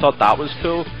say. I thought that was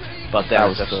cool, but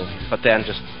then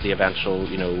just the eventual,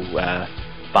 you know,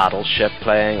 battleship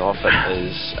playing off it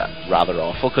is rather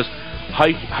awful, because how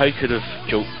could have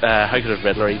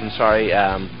Riddler even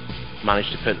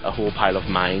managed to put a whole pile of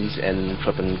mines in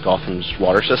flipping Gotham's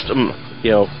water system?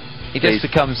 You know, it just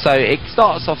becomes so. It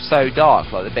starts off so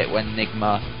dark, like the bit when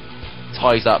Enigma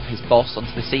ties up his boss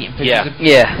onto the seat and pushes him.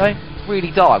 Yeah. So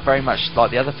really dark, very much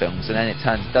like the other films, and then it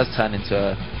starts turning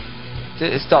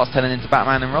into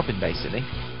Batman and Robin, basically.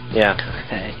 Yeah.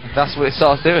 That's what it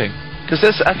starts doing.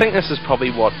 Because I think this is probably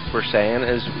what we're saying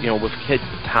is, you know, with kids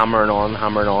hammering on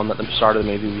that the start of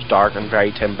the movie was dark and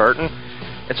very Tim Burton.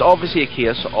 It's obviously a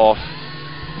case of,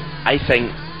 I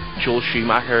think, Joel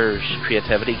Schumacher's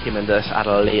creativity came into this at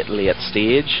a late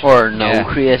stage. Or no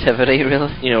creativity,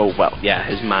 really. You know, well, yeah,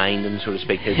 his mind and, so to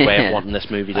speak, his way of wanting this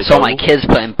movie to go. I saw my kids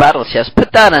playing battleships,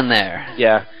 put that in there.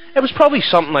 Yeah, it was probably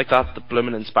something like that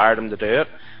blooming inspired him to do it.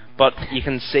 But you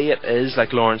can see it is,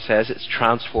 like Lawrence says, it's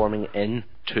transforming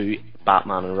into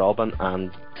Batman and Robin,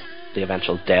 and the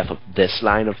eventual death of this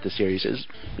line of the series is,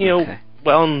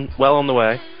 well on the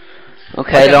way.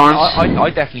 Okay, Lawrence. I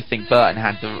definitely think Burton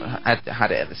had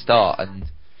it at the start, and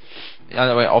I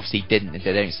know obviously he didn't.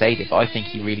 They don't say it, but I think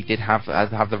he really did have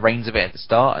the reins of it at the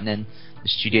start, and then the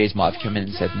studios might have come in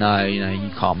and said, no, you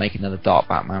can't make another dark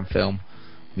Batman film.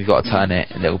 We've got to turn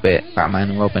it a little bit Batman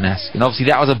and Robin-esque. And obviously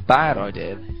that was a bad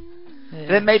idea. But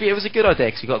then maybe it was a good idea,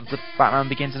 because you got the Batman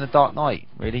Begins in a Dark Knight,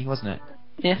 really, wasn't it?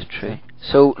 Yeah, true.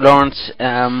 So, Lawrence,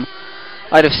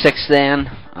 out of 6 then,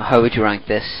 how would you rank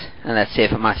this? And let's see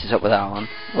if it matches up with Alan.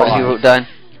 What have you wrote down?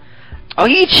 Oh,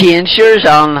 you changed yours.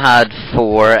 Alan had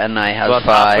 4 and I had 5.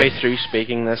 Halfway through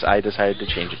speaking this, I decided to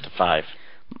change it to 5.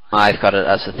 I've got it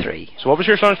as a 3. So what was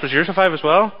yours, Lawrence? Was yours a 5 as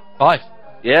well? 5.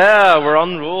 Yeah, we're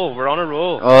on roll. We're on a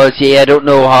roll. Oh, see, I don't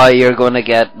know how you're going to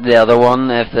get the other one.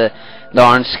 If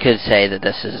Lawrence could say that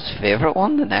this is his favourite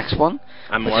one, the next one.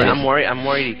 I'm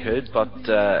worried he could, but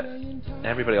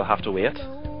everybody will have to wait.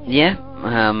 Yeah,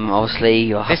 obviously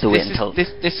you'll have to wait until...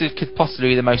 This could possibly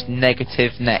be the most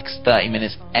negative next 30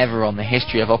 minutes ever on the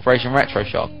history of Operation Retro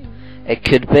Shock. It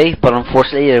could be, but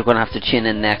unfortunately you're going to have to tune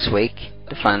in next week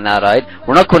to find that out.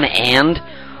 We're not going to end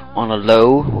on a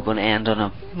low, we're going to end on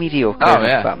a mediocre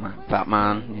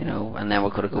Batman, and then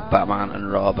we're going to go Batman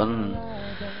and Robin.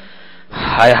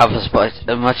 I have as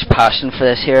much passion for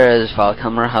this here as Val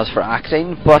Kilmer has for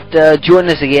acting, but join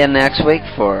us again next week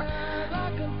for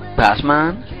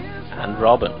Batman and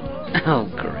Robin. Oh,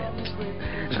 great.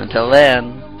 Until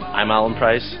then, I'm Alan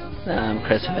Price. I'm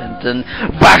Chris Vinton.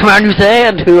 Batman, you say?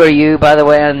 And who are you, by the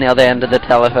way, on the other end of the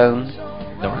telephone?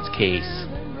 Lawrence Keys.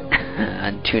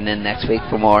 And tune in next week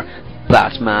for more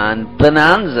Batman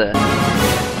Bonanza.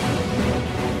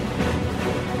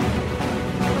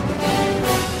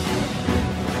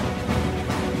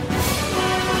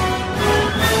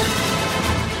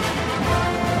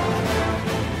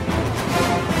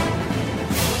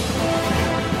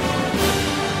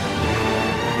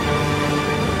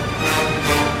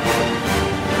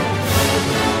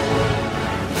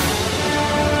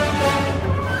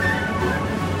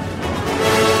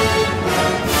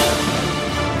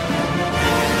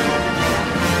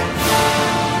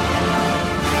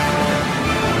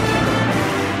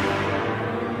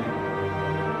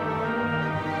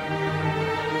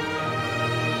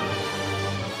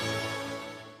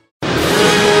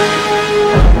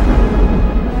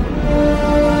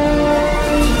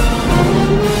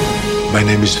 My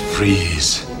name is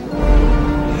Freeze.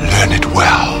 Learn it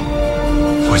well,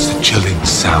 for it's the chilling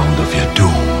sound of your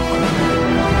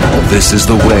doom. This is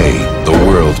the way the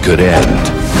world could end.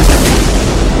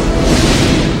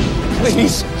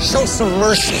 Please, show some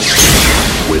mercy.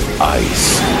 With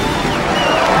ice.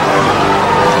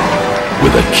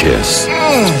 With a kiss.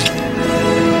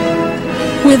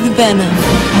 With venom.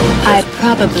 I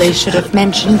probably should have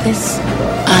mentioned this.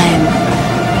 I'm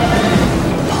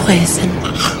poison.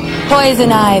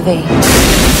 Poison Ivy.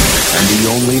 And the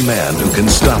only man who can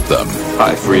stop them.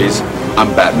 Hi, Freeze.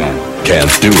 I'm Batman.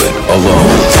 Can't do it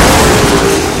alone.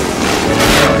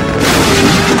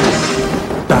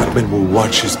 Batman will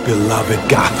watch his beloved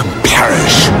Gotham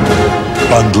perish.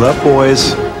 Bundle up,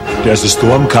 boys. There's a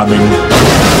storm coming.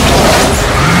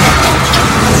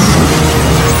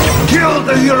 Kill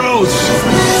the heroes!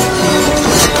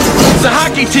 It's a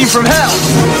hockey team from hell!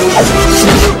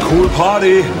 Cool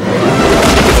party.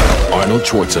 Arnold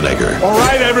Schwarzenegger. All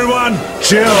right, everyone,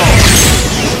 chill.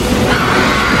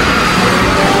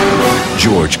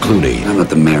 George Clooney. How about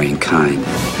the marrying kind?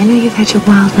 I know you've had your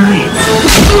wild nights.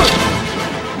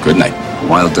 Good night.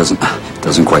 Wild doesn't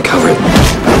quite cover it.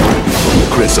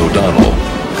 Chris O'Donnell.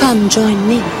 Come join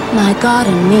me. My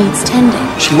garden needs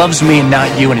tending. She loves me and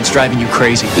not you, and it's driving you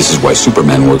crazy. This is why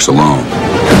Superman works alone.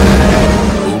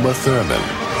 Uma Thurman.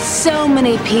 So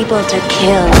many people to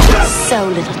kill. So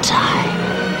little time.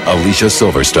 Alicia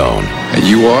Silverstone. And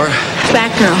you are?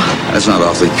 Batgirl. That's not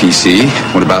awfully PC.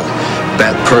 What about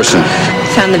that person?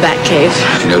 Found the Batcave.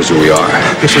 She knows who we are.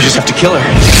 Guess we'll just have to kill her.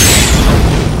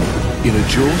 In a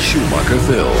Joel Schumacher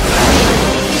film.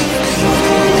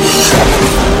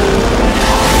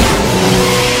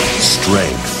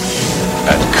 Strength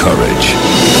and courage.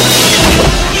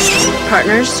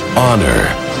 Partners. Honor.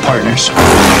 Partners.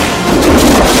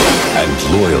 And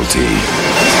loyalty.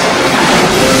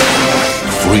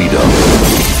 Freedom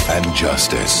and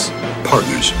justice.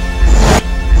 Partners.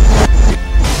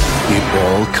 It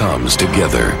all comes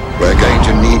together. We're going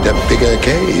to need a bigger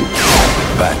cave.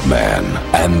 Batman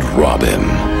and Robin.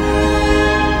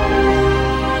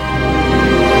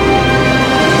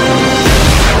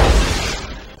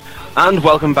 And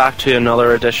welcome back to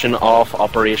another edition of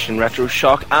Operation Retro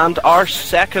Shock and our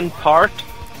second part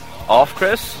off,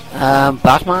 Chris?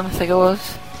 Batman, I think it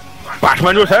was.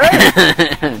 Batman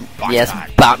Returns! Yes,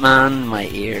 Batman, my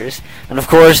ears. And of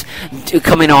course,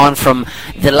 coming on from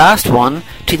the last one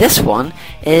to this one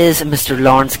is Mr.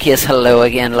 Lawrence Case. Hello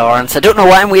again, Lawrence. I don't know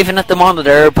why I'm waving at the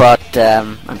monitor, but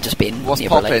I'm just being... What's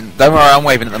popping? Don't worry, I'm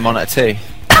waving at the monitor too.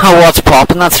 What's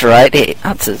popping? That's right.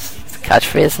 That's his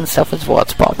catchphrase and stuff, is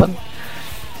what's popping.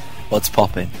 What's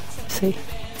popping? See?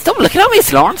 Stop looking at me,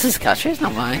 it's Lawrence's catchphrase,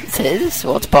 not mine. It's his.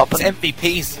 What's popping? It's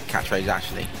MVP's catchphrase,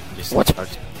 actually.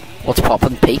 What's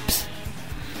poppin', peeps?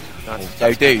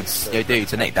 Yo dudes, I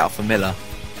nicked that for Miller.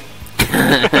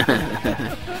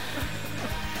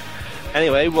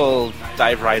 Anyway, we'll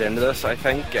dive right into this, I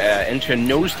think. Into a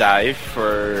nosedive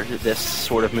for this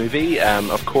sort of movie,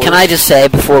 of course. Can I just say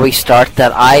before we start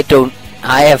that I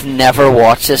have never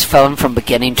watched this film from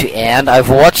beginning to end. I've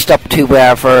watched up to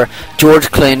wherever George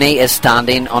Clooney is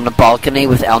standing on the balcony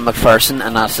with Elle Macpherson,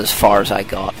 and that's as far as I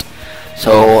got.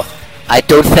 So... I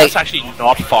don't think that's actually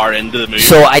not far into the movie.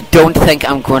 So I don't think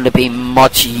I'm going to be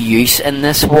much use in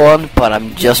this one, but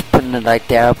I'm just putting it out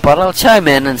there. But I'll chime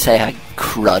in and say how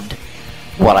crud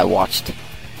what I watched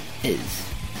is.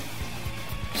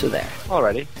 So there.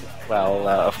 Alrighty.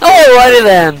 Well, alrighty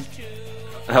then.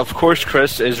 Of course,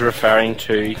 Chris is referring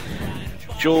to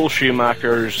Joel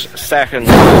Schumacher's second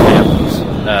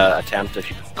attempt, if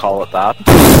you could call it that,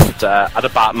 at a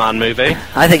Batman movie.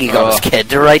 I think he got his kid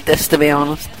to write this, to be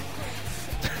honest.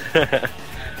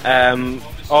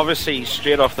 Obviously,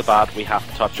 straight off the bat, we have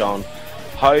to touch on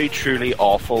how truly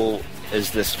awful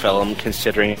is this film,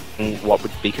 considering what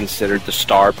would be considered the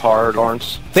star power,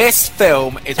 Lawrence. This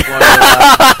film is one of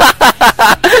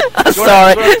the...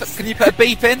 Sorry. Can you put a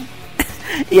beep in?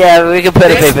 Yeah, we can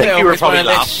put a beep in. This film is one of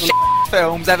the shit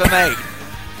films ever made.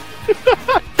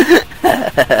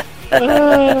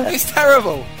 It's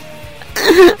terrible.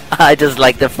 I just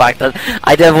like the fact that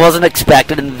I wasn't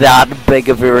expecting that big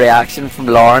of a reaction from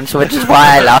Lawrence, which is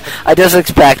why I laugh. I just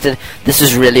expected this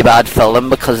is really bad film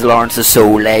because Lawrence is so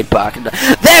laid back. And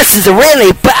this is a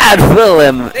really bad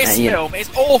film. This film is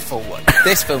awful.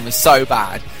 This film is so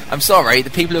bad. I'm sorry, the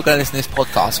people who are going to listen to this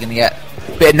podcast are going to get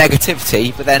a bit of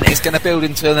negativity, but then it's going to build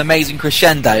into an amazing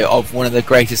crescendo of one of the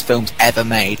greatest films ever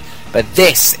made. But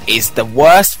this is the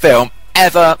worst film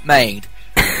ever made.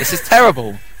 This is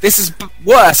terrible. This is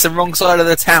worse than Wrong Side of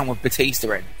the Town with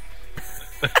Batista in.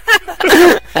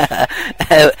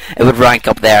 It would rank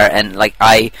up there, and like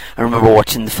I remember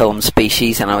watching the film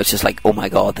Species, and I was just like, "Oh my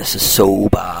god, this is so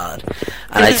bad."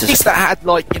 And at least that had,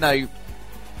 like, you know,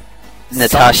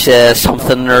 Natasha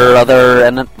something or other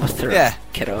in it with her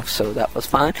kiddo, so that was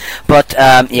fine. But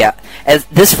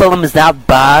this film is that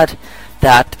bad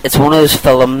that it's one of those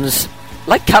films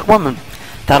like Catwoman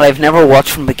that I've never watched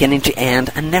from beginning to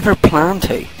end and never plan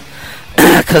to,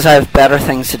 because I have better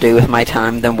things to do with my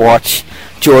time than watch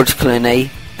George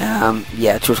Clooney.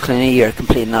 George Clooney, you're a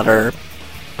complete and utter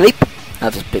bleep.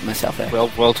 I'll just beat myself there.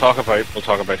 We'll talk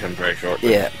about him very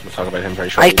shortly. Yeah, we'll talk about him very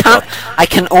shortly. I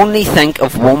can only think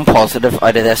of one positive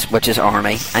out of this, which is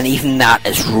Arnie, and even that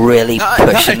is really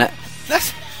pushing it.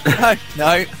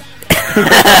 No.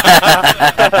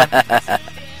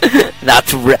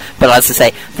 But as I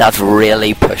say, that's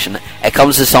really pushing it. It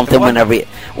comes to something whenever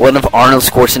one of Arnold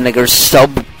Schwarzenegger's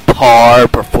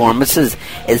subpar performances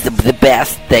is the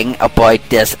best thing about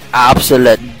this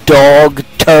absolute dog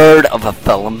turd of a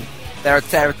film.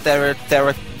 There's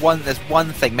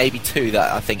one thing, maybe two,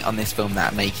 that I think on this film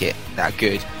that make it that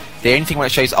good. The only thing when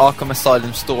it shows Arkham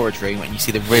Asylum storage room when you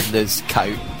see the Riddler's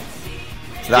coat.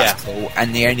 So that's cool.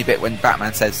 And the only bit when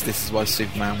Batman says this is why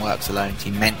Superman works alone,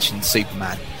 he mentions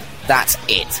Superman. That's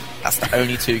it. That's the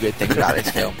only two good things about this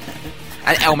film.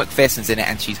 And Elle Macpherson's in it,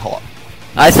 and she's hot.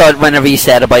 I thought whenever you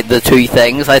said about the two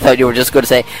things, I thought you were just going to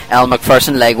say Elle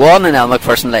Macpherson leg 1 and Elle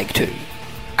Macpherson leg 2.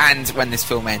 And when this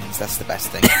film ends, that's the best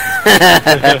thing.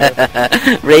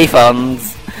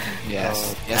 Refunds.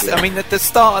 Yes. I mean, the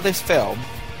start of this film,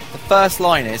 the first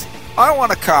line is, "I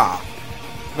want a car."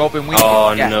 Robin Williams.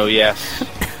 Oh no, yes.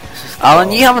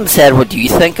 Alan, you haven't said what you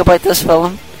think about this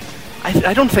film.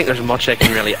 I don't think there's much I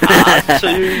can really add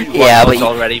to what's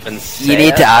already been said. You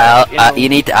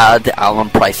need to add the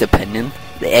Alan Price opinion.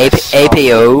 The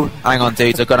APO. Hang on,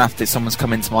 dudes. Someone's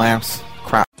come into my house.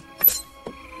 Crap.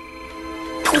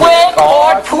 Twit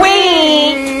or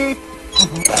tweet!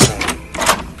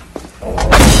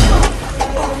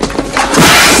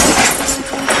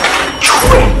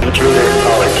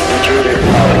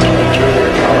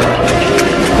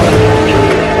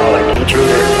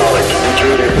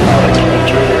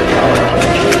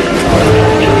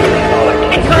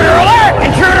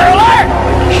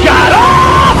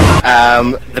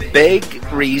 The big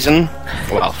reason,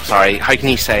 well, sorry, how can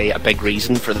you say a big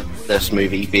reason for this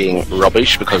movie being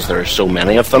rubbish, because there are so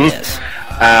many of them? Yes.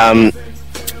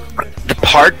 The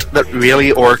part that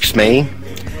really irks me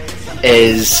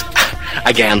is,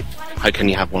 again, how can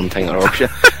you have one thing that irks you?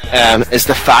 Is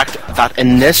the fact that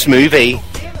in this movie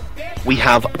we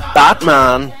have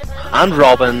Batman and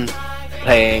Robin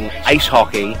playing ice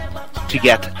hockey to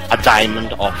get a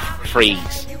diamond off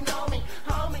Freeze.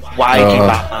 Why do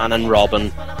Batman and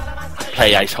Robin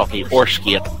play ice hockey or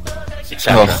skate,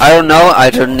 etc.? I don't know. I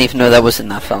didn't even know that was in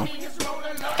that film.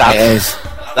 That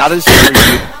is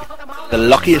the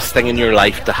luckiest thing in your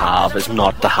life to have, is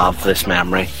not to have this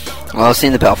memory. Well, I've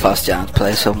seen the Belfast Giants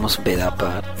play, so it mustn't be that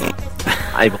bad.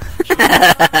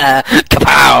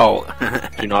 Kapow!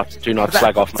 Do not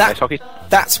slag off my ice hockey.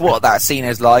 That's what that scene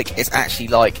is like. It's actually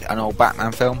like an old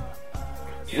Batman film.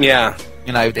 Yeah.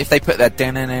 You know, if they put that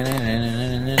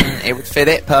it would fit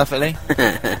it perfectly.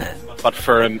 But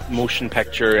for a motion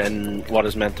picture in what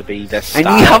is meant to be this and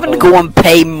style, you haven't go and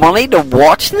pay money to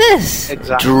watch this?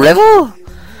 Exactly. Drivel?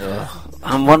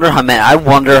 I wonder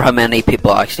how many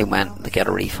people actually went to get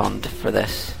a refund for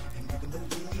this.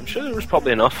 I'm sure there was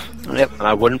probably enough. Yep. And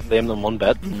I wouldn't blame them one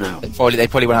bit. No. They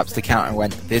probably went up to the counter and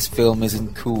went, "This film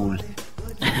isn't cool."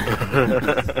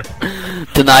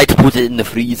 Tonight, put it in the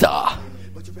freezer.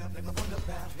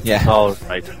 Yeah. All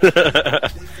right.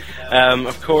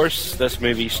 Of course, this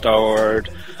movie starred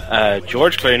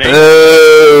George Clooney.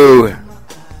 Boo!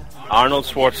 Arnold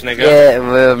Schwarzenegger.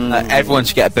 Yeah, everyone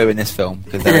should get a boo in this film.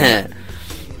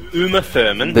 Uma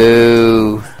Thurman.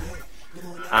 Boo.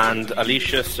 And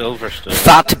Alicia Silverstone.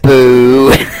 Fat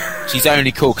boo. She's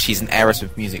only cool because she's an heiress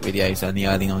of music videos in the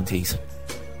early 90s.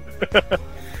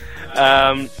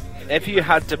 If you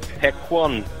had to pick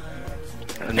one,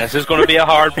 and this is going to be a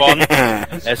hard one.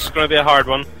 It's going to be a hard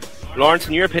one. Lawrence,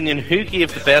 in your opinion, who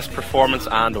gave the best performance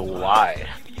and why?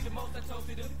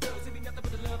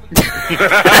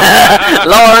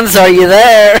 Lawrence, are you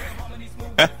there?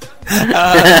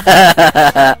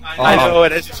 I know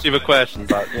it is a stupid question,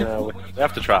 but we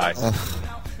have to try.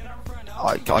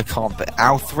 I can't. But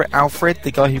Alfred,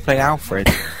 the guy who played Alfred.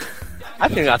 I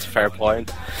think that's a fair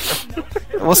point.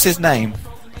 What's his name?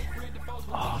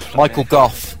 Michael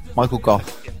Gough.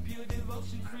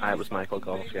 It was Michael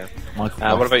Gough, yeah. What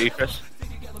about you, Chris?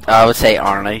 I would say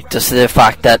Arnie. Just the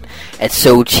fact that it's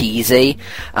so cheesy,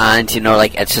 and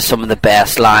it's just some of the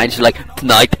best lines. Like,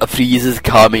 tonight a freeze is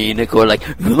coming, and go like,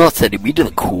 "You're not sending me to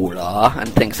the cola,"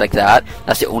 and things like that.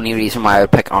 That's the only reason why I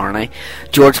would pick Arnie.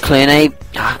 George Clooney,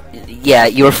 yeah,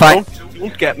 you were fine.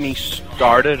 Don't get me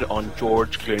started on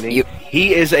George Clooney.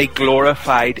 He is a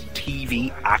glorified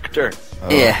TV actor.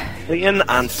 Yeah. Plain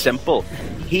and simple.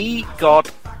 He got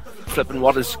flipping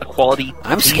what is a quality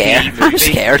I'm TV scared. movie. I'm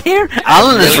scared here.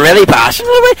 Alan is really passionate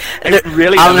about it.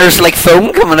 Really Alan, there's like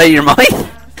foam coming out of your mouth.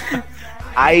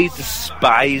 I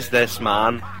despise this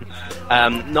man.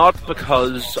 Not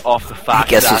because of the fact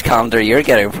I guess that whose calendar you're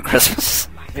getting for Christmas.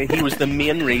 he was the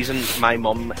main reason my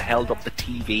mum held up the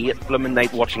TV at blooming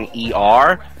night watching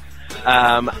ER.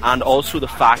 And also the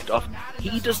fact of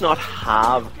he does not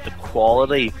have the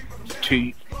quality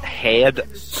to head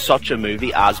such a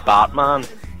movie as Batman.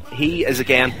 He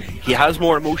has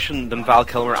more emotion than Val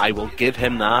Kilmer, I will give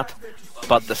him that.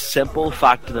 But the simple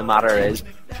fact of the matter is,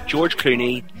 George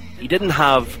Clooney, he didn't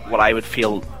have what I would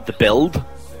feel the build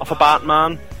of a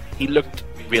Batman. He looked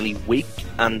really weak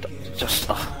and just...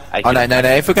 no.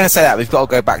 If we're going to say that, we've got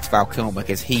to go back to Val Kilmer,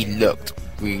 because he looked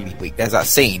really weak. There's that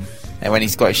scene, and when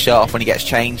he's got his shirt off, when he gets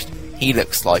changed, he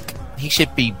looks like he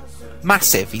should be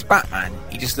massive. He's Batman.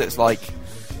 He just looks like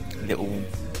a little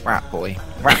rat boy.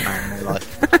 Ratman, more like.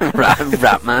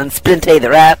 Ratman. Splinter the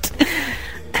Rat.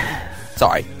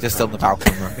 Sorry, just on the Val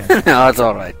Kilmer again. No, it's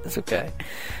alright. It's okay.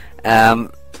 Yeah.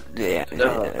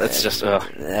 It's just...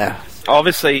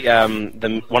 Obviously,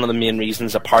 one of the main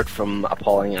reasons, apart from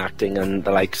appalling acting and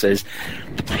the likes, is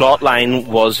the plot line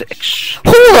was...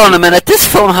 Hold on a minute, this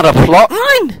film had a plot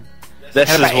line?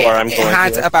 This is where I'm going to... It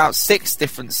had about 6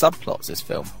 different subplots, this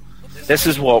film. This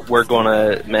is what we're going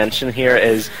to mention here,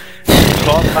 is the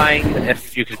plot line,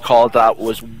 if you could call it that,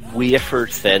 was wafer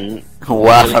thin.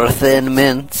 Wafer thin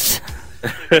mints.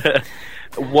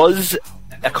 Was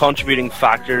a contributing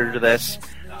factor to this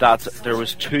that there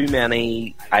was too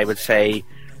many, I would say,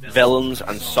 villains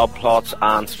and subplots,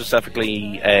 and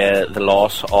specifically the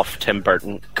loss of Tim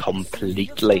Burton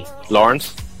completely.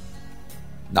 Lawrence?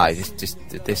 No,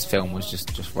 this film was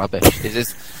just rubbish.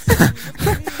 There's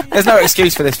no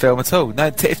excuse for this film at all. No,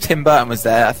 if Tim Burton was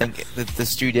there, I think the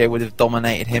studio would have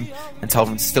dominated him and told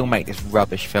him to still make this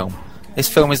rubbish film. This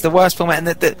film is the worst film, and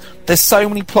there's so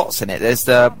many plots in it. There's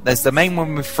the main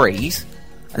one with Freeze,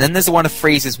 And then there's the one of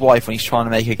Freeze's wife when he's trying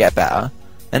to make her get better.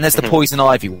 Then there's the Poison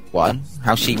Ivy one,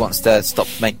 how she wants to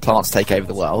make plants take over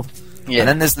the world. Yeah. And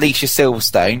then there's Alicia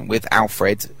Silverstone with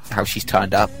Alfred, how she's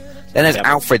turned up. Then there's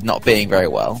Alfred not being very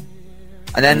well.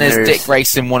 And then there's Dick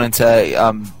Grayson wanting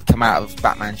to come out of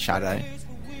Batman's shadow.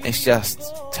 It's just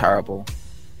terrible.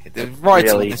 The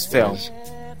writing of this film.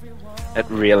 It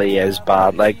really is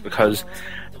bad, like, because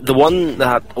one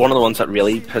of the ones that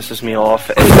really pisses me off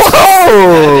is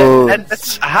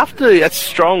it's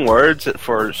strong words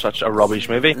for such a rubbish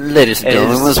movie. Ladies and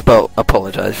gentlemen, must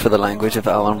apologise for the language of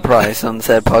Alan Price on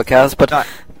said podcast, but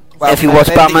if you watch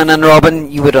Batman and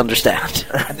Robin, you would understand.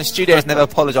 And the studios never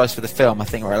apologised for the film. I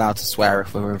think we're allowed to swear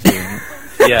if we're reviewing it.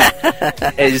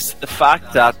 Yeah, is the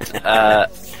fact that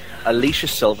Alicia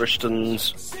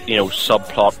Silverstone's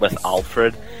subplot with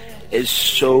Alfred is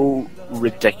so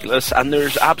ridiculous, and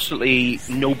there's absolutely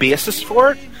no basis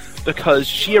for it, because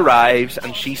she arrives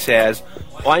and she says,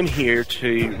 I'm here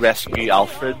to rescue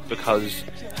Alfred because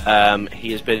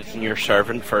he has been your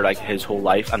servant for like his whole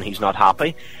life and he's not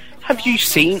happy.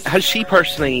 Has she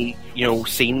personally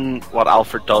seen what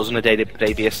Alfred does on a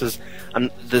day-to-day basis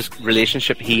and this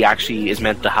relationship he actually is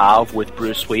meant to have with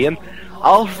Bruce Wayne?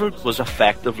 Alfred was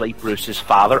effectively Bruce's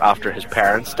father after his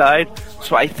parents died,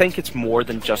 so I think it's more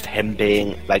than just him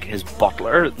being like his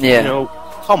butler. Yeah.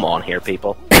 Come on here,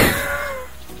 people.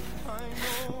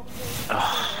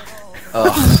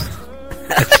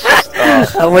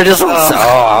 We're just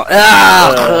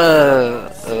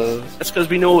it's because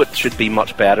we know it should be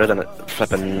much better than it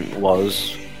flipping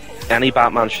was. Any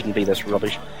Batman shouldn't be this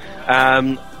rubbish.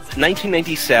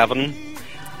 1997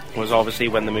 was obviously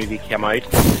when the movie came out.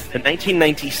 The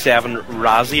 1997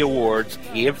 Razzie Awards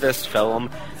gave this film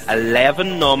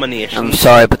 11 nominations. I'm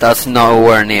sorry, but that's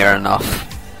nowhere near enough.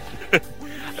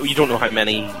 You don't know how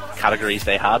many categories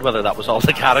they had, whether that was all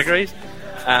the categories.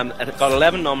 It got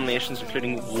 11 nominations,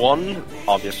 including one,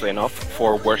 obviously enough,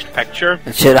 for Worst Picture.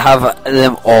 It should have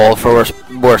them all for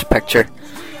worst Picture.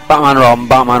 Batman Robin,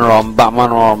 Batman Robin,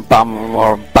 Batman Robin, Batman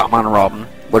Robin, Batman Robin.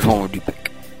 Which one would you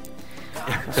pick?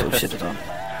 That's what we should have done.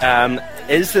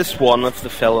 Is this one of the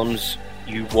films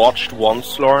you watched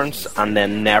once, Lawrence, and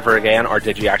then never again, or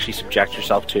did you actually subject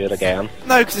yourself to it again?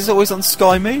 No, because it's always on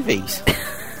Sky Movies.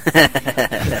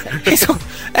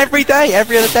 Every day,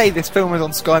 every other day, this film is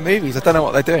on Sky Movies. I don't know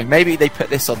what they're doing. Maybe they put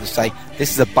this on to say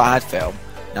this is a bad film.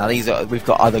 Now we've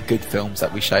got other good films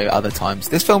that we show other times.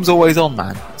 This film's always on,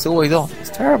 man. It's always on. It's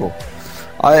terrible.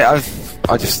 I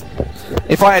just,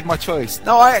 if I had my choice,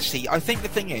 I think the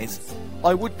thing is,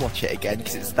 I would watch it again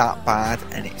because it's that bad,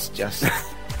 and it's just. Do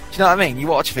you know what I mean? You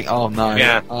watch, you think, oh no,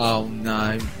 oh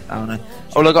no, oh no.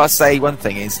 All I gotta say, one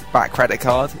thing is, Bat credit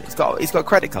card. He's got a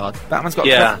credit card. Batman's got a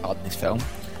credit card in this film.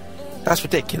 That's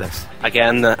ridiculous.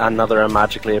 Again, another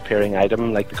magically appearing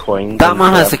item like the coin.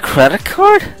 Batman has a credit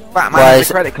card? Batman has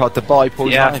a credit card to buy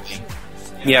Poison Ivy.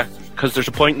 Yeah, because there's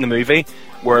a point in the movie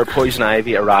where Poison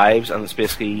Ivy arrives and it's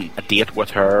basically a date with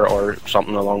her or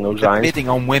something along those lines. Bidding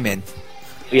on women.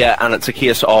 Yeah, and it's a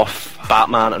case of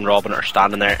Batman and Robin are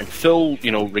standing there in full,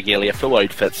 regalia, full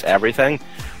outfits, everything,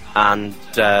 and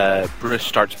Bruce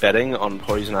starts bidding on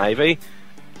Poison Ivy,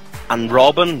 and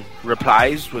Robin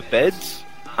replies with bids,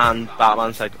 and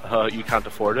Batman's like, you can't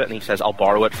afford it, and he says, I'll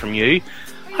borrow it from you.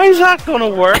 How's that gonna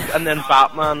work? And then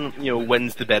Batman,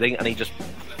 wins the bidding, and he just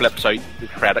flips out the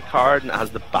credit card, and it has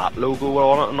the Bat logo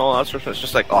on it and all that sort of stuff. It's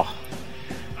just like,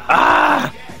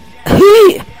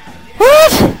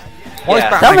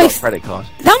 What? That makes credit card.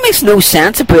 That makes no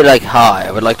sense. To be like, hi,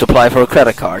 I would like to apply for a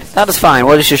credit card. That is fine.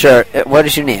 What is your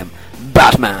name?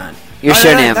 Batman. Your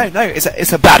surname? No.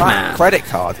 It's a Batman credit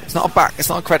card. It's not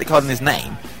a credit card in his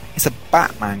name. It's a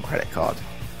Batman credit card.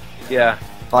 Yeah.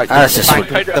 Like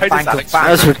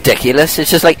that's ridiculous.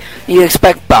 It's just like you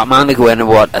expect Batman to go in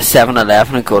and a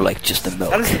 7-Eleven and go like just the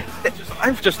milk.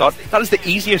 I've just thought that is the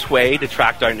easiest way to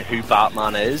track down who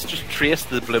Batman is. Just trace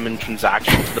the blooming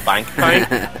transaction to the bank account.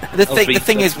 the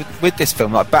thing is with this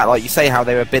film, like you say, how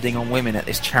they were bidding on women at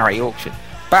this charity auction.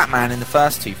 Batman in the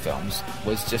first two films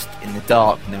was just in the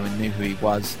dark. No one knew who he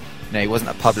was. He wasn't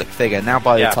a public figure. Now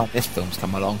by the time this film's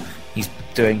come along, he's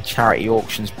doing charity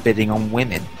auctions, bidding on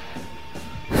women.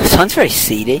 Sounds very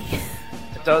seedy.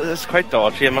 It's quite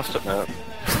dodgy, I must admit.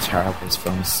 It's terrible. This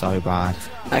film is so bad.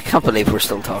 I can't believe we're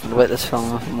still talking about this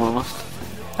film, if I'm honest.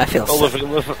 I feel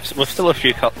sad. We've still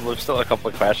a couple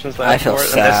of questions left. I feel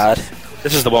sad.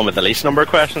 This is the one with the least number of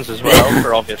questions as well,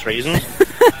 for obvious reasons.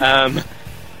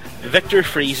 Victor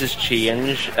Freeze's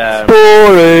change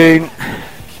boring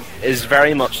is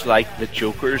very much like the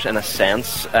Joker's in a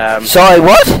sense. Sorry,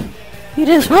 what? It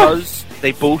is because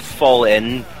they both fall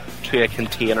in to a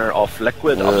container of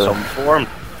liquid of some form.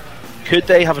 could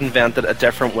they have invented a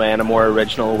different way and a more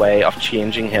original way of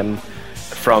changing him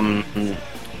from,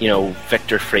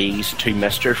 Victor Freeze to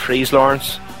Mr. Freeze,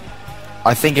 Lawrence?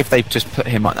 I think if they just put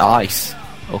him on ice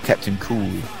or kept him cool,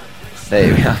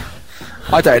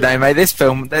 I don't know, mate. This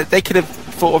film, they could have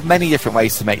thought of many different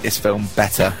ways to make this film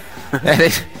better.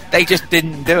 They just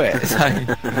didn't do it. So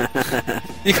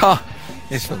you can't.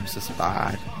 This film's just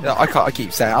bad. I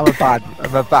keep saying I'm a bad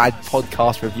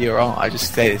podcast reviewer. I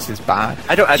just say this is bad.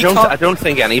 I don't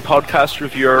think any podcast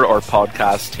reviewer or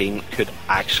podcast team could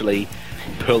actually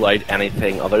pull out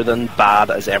anything other than bad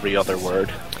as every other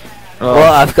word.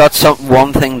 Well, I've got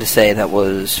one thing to say that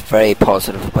was very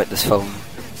positive about this film.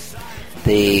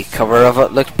 The cover of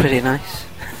it looked pretty nice.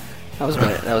 That was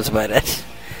about it.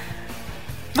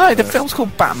 No, the film's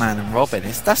called Batman and Robin.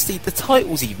 The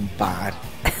title's even bad,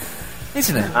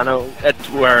 isn't it? I know.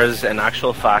 Whereas in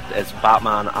actual fact, it's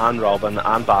Batman and Robin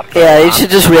and Batman. Yeah, you should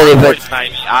just really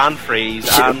and Freeze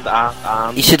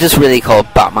and. You should just really call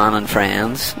it Batman and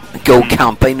Friends. Go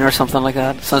camping or something like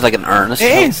that. Sounds like an earnest.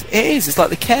 It is. It's like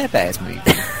the Care Bears movie.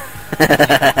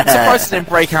 I'm surprised it didn't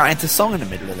break out into song in the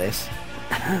middle of this.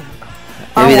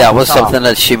 Maybe that was something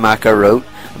that Schumacher wrote.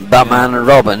 Batman and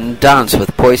Robin dance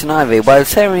with Poison Ivy while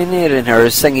serenading her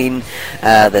singing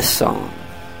this song.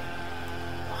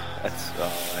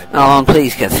 Alan,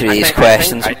 please get through these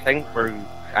questions. I think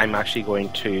I'm actually going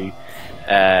to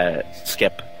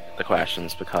skip the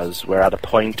questions because we're at a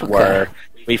point where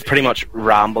we've pretty much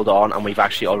rambled on and we've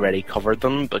actually already covered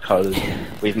them because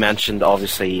we've mentioned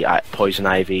obviously Poison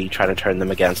Ivy trying to turn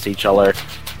them against each other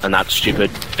and that stupid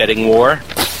bidding war.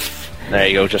 There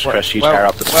you go, Chris, you tear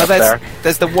up the stuff there.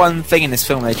 There's the one thing in this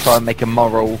film they try and make a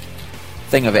moral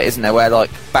thing of it, isn't there? Where like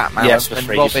Batman,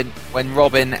 when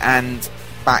Robin and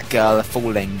Batgirl are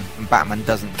falling and Batman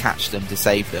doesn't catch them to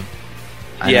save them.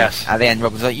 And at the end,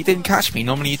 Robin's like, "You didn't catch me.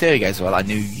 Normally you do." He goes, "Well, I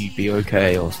knew you'd be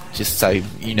okay," or just so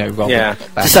Robin. Yeah.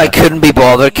 Just I couldn't be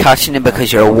bothered catching him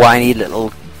because you're a whiny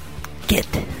little git.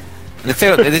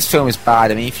 This film is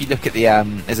bad. I mean, if you look at the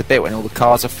there's a bit when all the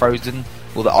cars are frozen.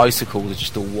 All the icicles are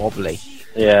just all wobbly.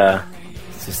 Yeah.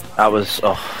 That was...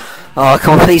 Oh,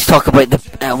 can we please talk about the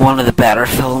one of the better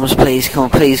films, please? Can we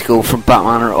please go from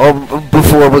Batman...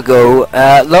 before we go...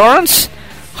 Lawrence,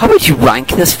 how would you rank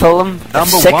this film?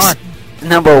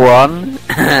 Number one.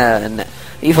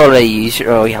 You've already used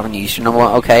your... Oh, you haven't used your number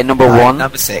one. Okay, number one.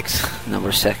 Number 6.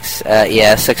 Number 6.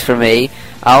 6 for me.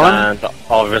 Alan? And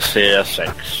obviously a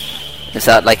 6. Is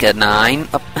that like a 9?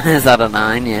 Is that a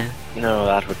 9, yeah? No,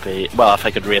 that would be... Well, if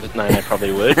I could rate it 9, I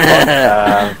probably would.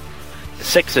 But,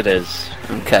 6 it is.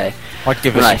 Okay. I'd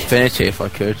give it Infinity if I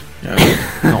could.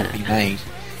 Not be made.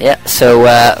 Yeah, so,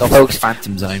 folks...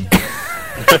 Phantom Zone.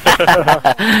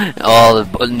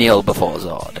 Neil before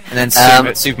Zod. And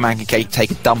then Superman can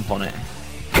take a dump on it.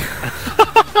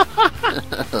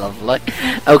 Lovely.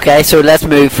 Okay, so let's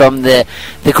move from the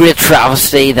great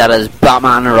travesty that is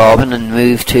Batman and Robin and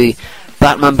move to...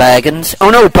 Batman Begins. Oh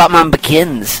no, Batman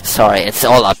Begins. Sorry, it's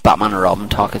all that Batman and Robin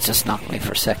talk. It's just knocked me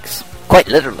for 6. Quite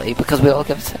literally, because we all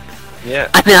give 6. Yeah.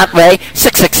 And that way,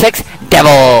 666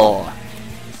 Devil.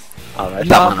 Alright.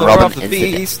 Batman and Robin is the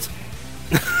beast.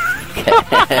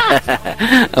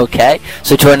 Okay,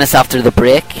 so join us after the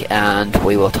break, and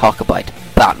we will talk about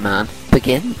Batman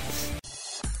Begins.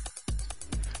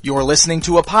 You're listening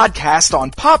to a podcast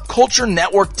on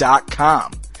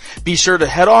PopCultureNetwork.com. Be sure to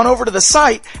head on over to the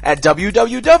site at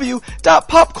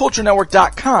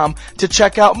www.popculturenetwork.com to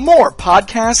check out more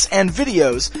podcasts and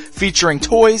videos featuring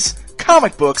toys,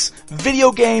 comic books,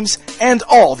 video games, and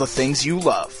all the things you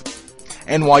love.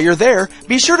 And while you're there,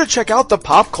 be sure to check out the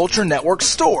Pop Culture Network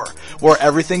store, where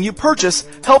everything you purchase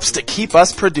helps to keep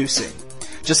us producing.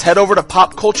 Just head over to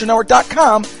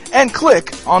popculturenetwork.com and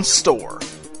click on store.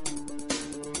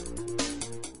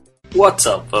 What's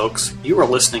up, folks? You are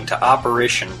listening to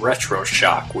Operation Retro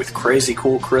Shock with Crazy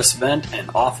Cool Chris Vent and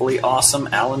Awfully Awesome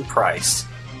Alan Price.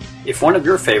 If one of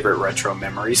your favorite retro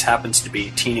memories happens to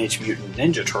be Teenage Mutant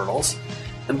Ninja Turtles,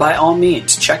 then by all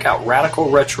means check out Radical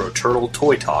Retro Turtle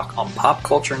Toy Talk on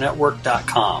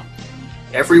PopCultureNetwork.com.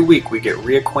 Every week we get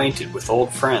reacquainted with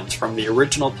old friends from the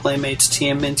original Playmates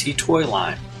TMNT toy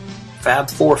line. Fab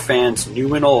 4 fans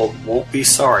new and old won't be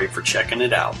sorry for checking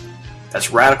it out. That's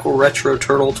Radical Retro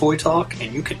Turtle Toy Talk,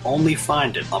 and you can only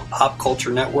find it on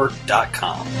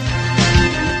PopCultureNetwork.com.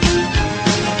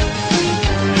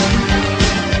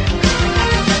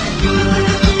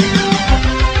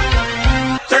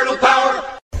 Turtle power!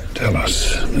 Tell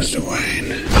us, Mr.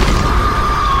 Wayne.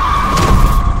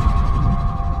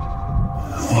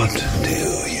 What do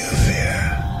you fear?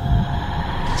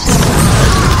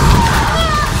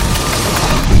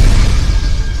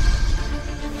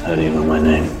 How do you know my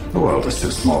name? The world too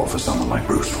small for someone like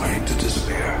Bruce Wayne to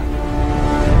disappear.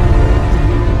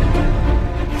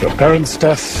 Your parents'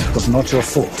 death was not your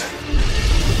fault.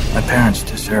 My parents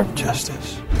deserve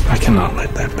justice. I cannot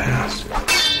let that pass.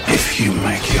 If you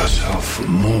make yourself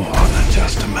more than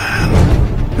just a man,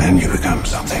 then you become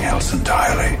something else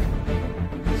entirely.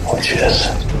 Which is?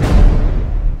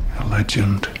 A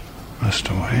legend,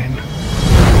 Mr. Wayne.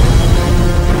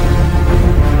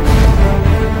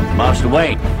 Master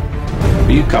Wayne,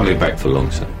 are you coming back for long,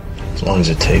 sir? As long as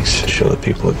it takes to show the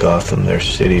people of Gotham their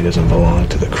city doesn't belong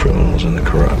to the criminals and the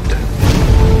corrupt.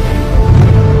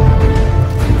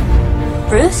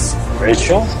 Bruce?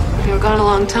 Rachel? You were gone a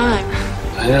long time.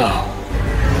 I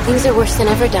know. Things are worse than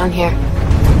ever down here.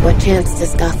 What chance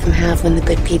does Gotham have when the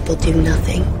good people do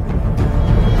nothing?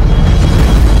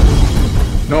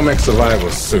 Nomex survival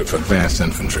suit for advanced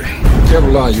infantry.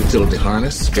 Kevlar utility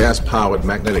harness, gas-powered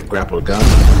magnetic grapple gun.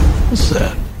 What's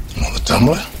that? Oh, the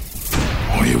tumbler?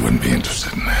 Oh, you wouldn't be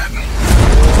interested in that.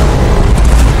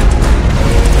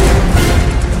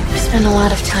 I spent a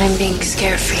lot of time being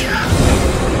scared for you.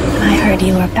 I heard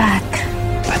you were back.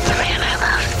 But the man I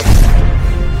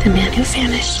loved, the man who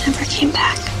vanished, never came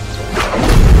back.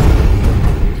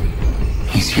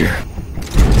 He's here.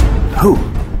 Who?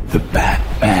 The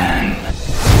Batman.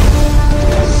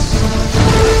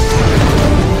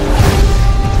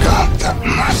 Gotham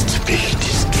must be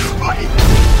destroyed.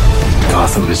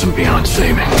 Gotham isn't beyond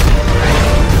saving.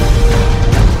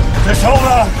 Just hold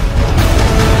on!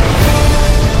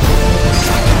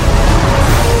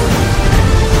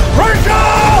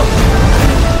 Rachel!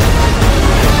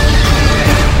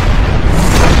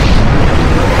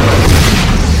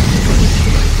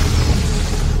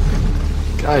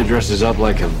 Guy dresses up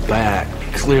like a bat.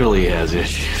 Clearly has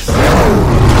issues.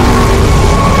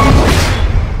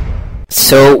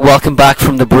 So, welcome back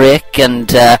from the break, and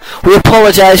we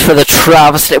apologise for the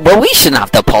travesty. Well, we shouldn't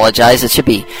have to apologise. It should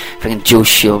be freaking Joe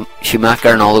Schumacher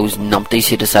and all those numpties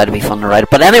who decided to be fun to write.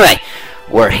 But anyway,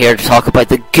 we're here to talk about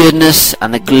the goodness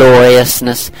and the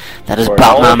gloriousness that is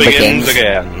Batman Begins.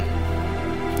 Again.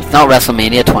 It's not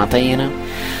WrestleMania 20, you know.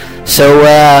 So,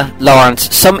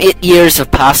 Lawrence, some 8 years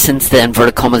have passed since the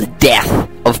inverted commas death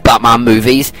of Batman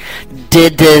movies.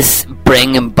 Did this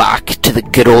bring him back to the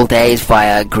good old days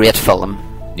via a great film?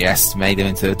 Yes, made him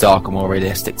into a darker, more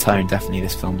realistic tone. Definitely,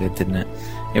 this film did, didn't it?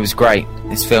 It was great.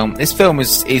 This film is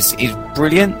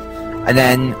brilliant, and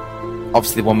then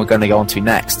obviously the one we're going to go on to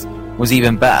next was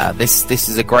even better. This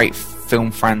is a great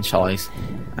film franchise,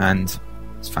 and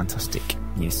it's fantastic.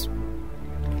 Yes,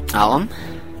 Alan.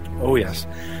 Oh yes,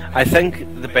 I think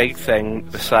the big thing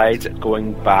besides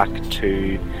going back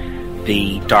to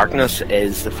the darkness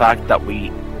is the fact that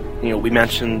we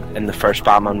mentioned in the first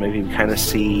Batman movie, we kind of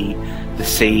see the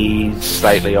seeds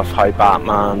slightly of how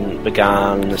Batman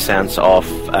began in the sense of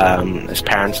his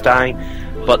parents dying,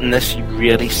 but in this you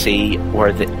really see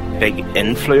where the big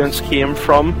influence came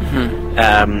from.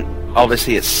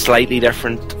 Obviously it's slightly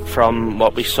different from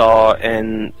what we saw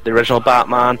in the original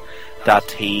Batman, that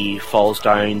he falls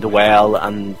down the well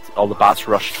and all the bats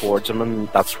rush towards him, and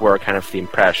that's where kind of the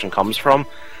impression comes from.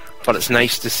 But it's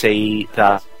nice to see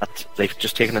that they've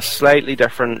just taken a slightly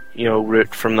different,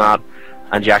 route from that,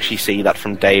 and you actually see that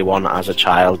from day one as a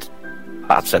child,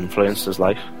 that's influenced his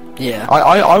life. Yeah.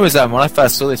 I was when I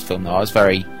first saw this film, though,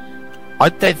 I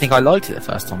don't think I liked it the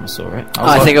first time I saw it.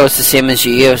 I think it was the same as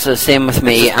you. It was the same with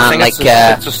me,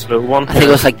 it's a slow one. I think it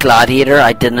was like Gladiator.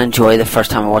 I didn't enjoy the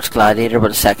first time I watched Gladiator, but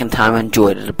the second time I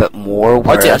enjoyed it a bit more.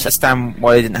 I didn't understand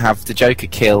why they didn't have the Joker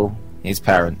kill his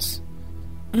parents.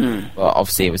 Well,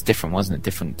 obviously it was different, wasn't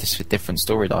it? Just a different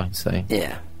storyline. So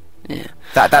yeah.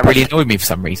 That really annoyed me for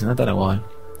some reason. I don't know why.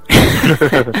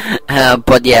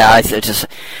 But yeah,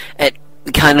 it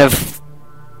kind of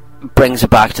brings it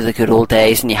back to the good old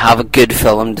days, and you have a good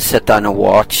film to sit down and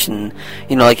watch, and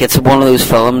it's one of those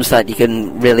films that you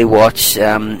can really watch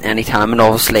anytime. And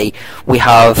obviously we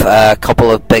have a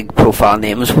couple of big profile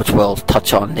names which we'll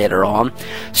touch on later on.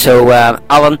 So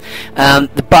Alan,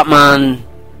 the Batman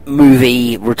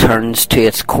movie returns to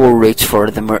its core roots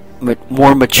for the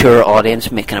more mature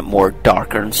audience, making it more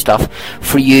darker and stuff.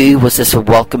 For you, was this a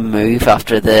welcome move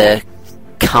after the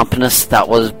campiness that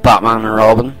was Batman and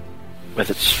Robin?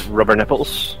 With its rubber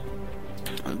nipples.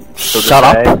 Shut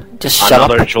up. Just shut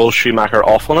up. Another Joel Schumacher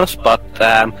awfulness, but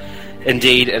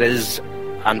indeed it is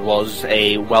and was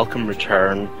a welcome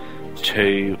return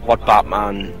to what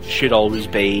Batman should always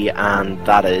be, and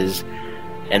that is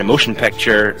in a motion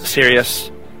picture,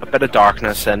 serious, a bit of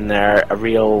darkness in there, a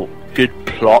real good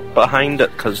plot behind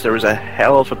it, because there was a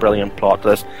hell of a brilliant plot to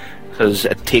this, because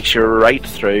it takes you right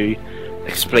through,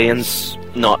 explains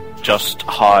not just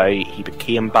how he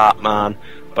became Batman,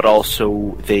 but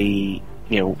also the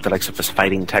likes of his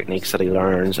fighting techniques that he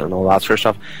learns and all that sort of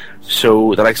stuff.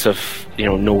 So the likes of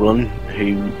Nolan,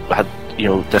 who had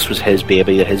this was his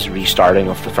baby, his restarting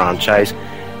of the franchise.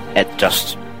 It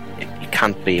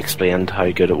can't be explained how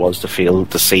good it was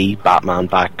to see Batman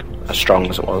back as strong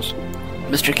as it was.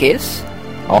 Mr. Case?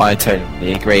 Oh, I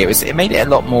totally agree. It made it a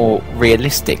lot more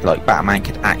realistic. Like Batman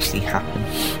could actually happen.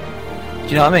 Do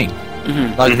you know what I mean?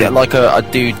 Mm-hmm. Like a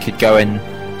dude could go and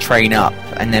train up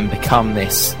and then become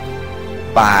this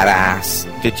badass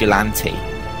vigilante,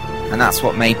 and that's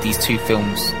what made these two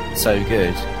films so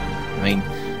good. I mean,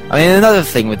 another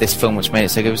thing with this film which made it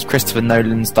so good was Christopher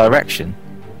Nolan's direction.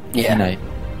 Yeah,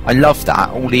 I love that.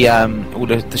 All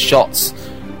the shots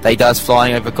they does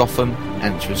flying over Gotham,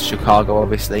 and which was Chicago,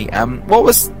 obviously. What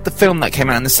was the film that came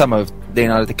out in the summer with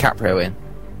Leonardo DiCaprio in,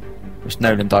 which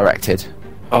Nolan directed?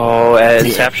 Oh,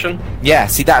 Inception? Yeah,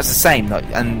 see, that was the same.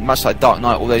 And much like Dark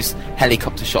Knight, all those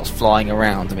helicopter shots flying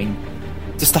around. I mean,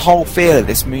 just the whole feel of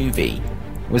this movie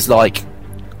was like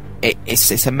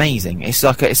it's amazing. It's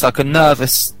like a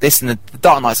nervous. This and the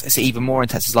Dark Knight is even more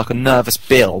intense. It's like a nervous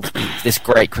build to this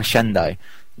great crescendo,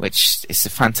 which is a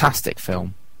fantastic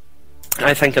film.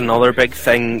 I think another big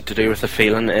thing to do with the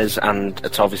feeling is, and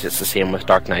it's obviously the same with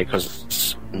Dark Knight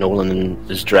because Nolan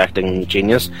is directing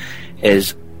genius,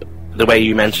 is the way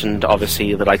you mentioned,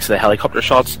 obviously, the likes of the helicopter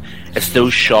shots. It's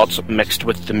those shots mixed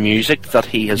with the music that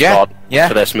he has got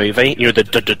for this movie.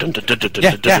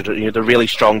 The really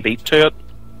strong beat to it.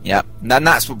 Yeah, and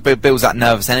that's what builds that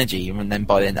nervous energy, and then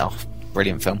by the end,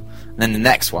 brilliant film. And then the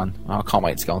next one, I can't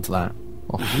wait to go on to that.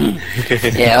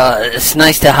 Yeah, it's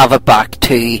nice to have it back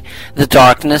to the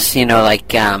darkness,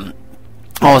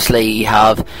 obviously you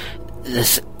have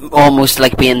this almost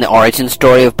like being the origin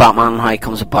story of Batman and how it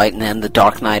comes about, and then the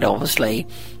Dark Knight obviously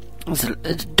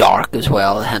it's dark as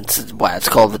well, hence why it's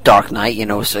called the Dark Knight,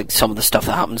 it's like some of the stuff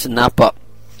that happens in that, but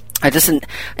I just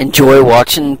enjoy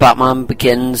watching Batman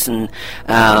Begins and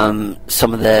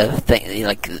some of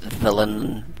the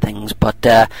villain things,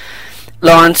 but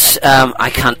Lawrence,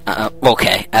 I can't.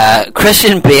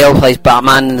 Christian Bale plays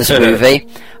Batman in this movie.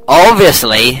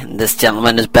 Obviously, this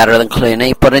gentleman is better than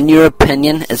Clooney, but in your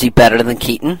opinion, is he better than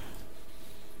Keaton?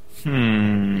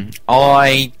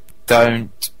 I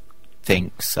don't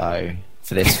think so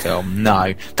for this film.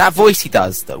 No, that voice he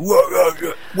does. Where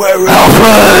is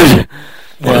Alfred?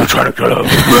 What are you trying to kill him?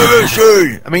 Where is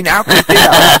he? I mean, how can he do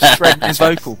that without shredding his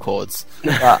vocal cords?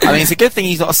 But, it's a good thing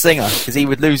he's not a singer because he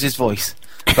would lose his voice.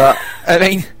 But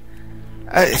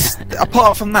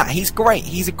apart from that, he's great.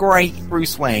 He's a great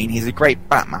Bruce Wayne. He's a great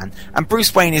Batman. And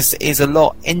Bruce Wayne is a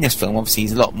lot in this film. Obviously,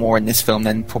 he's a lot more in this film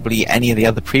than probably any of the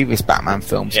other previous Batman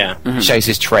films. Yeah. Mm-hmm. Shows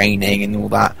his training and all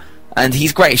that. And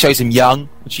he's great. It shows him young,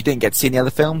 which you didn't get to see in the other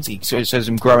films. He sort of shows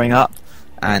him growing up.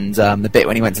 And the bit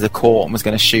when he went to the court and was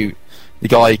going to shoot the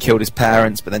guy who killed his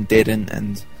parents, but then didn't.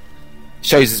 And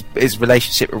shows his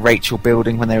relationship with Rachel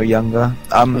building when they were younger.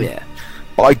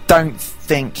 But I don't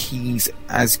think he's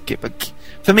as good. But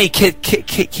for me,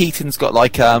 Keaton's got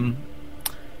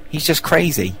he's just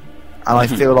crazy, and I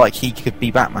feel like he could be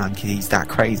Batman because he's that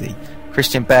crazy.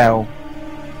 Christian Bale,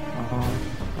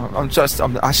 I'm actually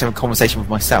having a conversation with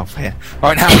myself here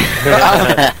right now.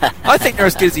 I think they're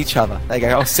as good as each other. There you go.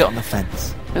 I'll sit on the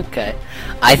fence. Okay,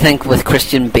 I think with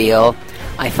Christian Bale,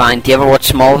 I find. Do you ever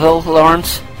watch Smallville,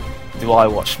 Lawrence? Do I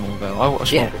watch Smallville? I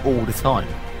watch Smallville all the time.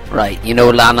 Right,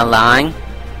 Lana Lang?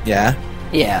 Yeah.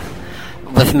 Yeah.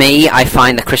 With me, I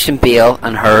find that Christian Bale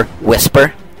and her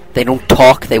whisper. They don't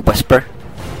talk, they whisper.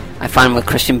 I find with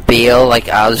Christian Bale,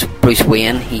 as Bruce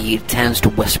Wayne, he tends to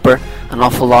whisper an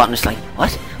awful lot, and it's like,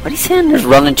 what? What are you saying? There's a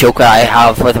running joke I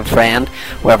have with a friend,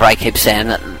 wherever I keep saying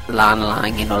that Lana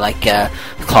Lang,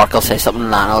 Clark will say something,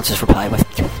 and Lana will just reply with...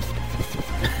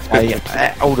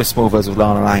 all the Smallvilles with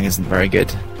Lana Lang isn't very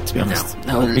good, to be honest.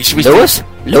 No,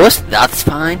 Lewis, that's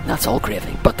fine. That's all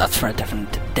gravy, but that's for a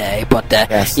different day. But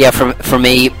for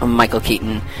me, Michael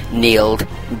Keaton nailed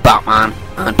Batman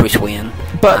and Bruce Wayne.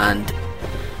 But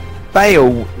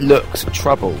Bale looked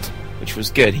troubled, which was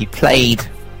good. He played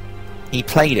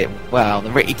it well.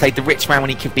 He played the rich man when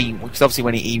he could be, because obviously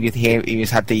when he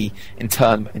had the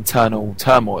internal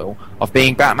turmoil of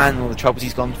being Batman and all the troubles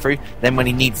he's gone through. Then when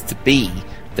he needed to be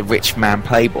the rich man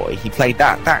playboy, he played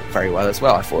that very well as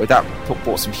well. I thought that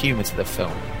brought some humour to the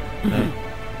film.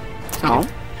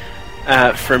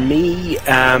 For me,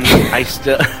 I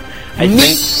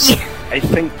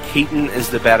think Keaton is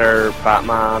the better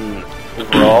Batman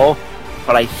overall,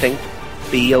 but I think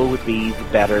Bale would be the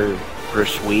better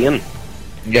Bruce Wayne.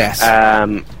 Yes.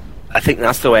 I think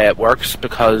that's the way it works,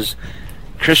 because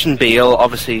Christian Bale,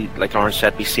 obviously, like Lauren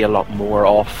said, we see a lot more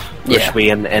of Bruce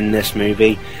Wayne in this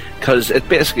movie, because it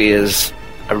basically is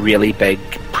a really big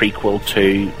prequel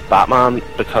to Batman,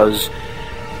 because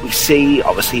we see,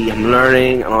 obviously, him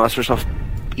learning and all that sort of stuff.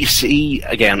 You see,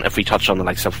 again, if we touch on the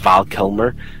likes of Val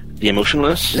Kilmer, the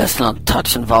emotionless. Let's not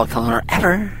touch on Val Kilmer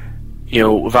ever. You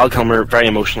know, Val Kilmer, very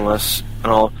emotionless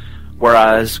and all,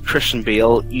 whereas Christian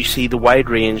Bale, you see the wide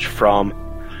range from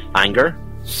anger,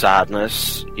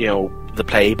 sadness, you know, the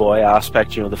playboy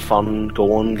aspect, you know, the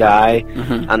fun-going guy,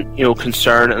 and, you know,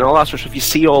 concern and all that sort of stuff. You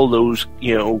see all those,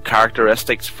 you know,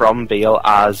 characteristics from Bale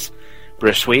as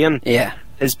Bruce Wayne. Yeah.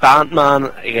 His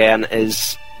Batman, again,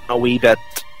 is a wee bit,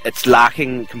 it's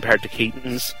lacking compared to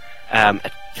Keaton's.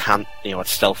 It can't, you know,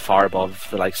 it's still far above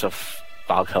the likes of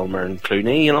Val Kilmer and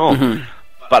Clooney, you know.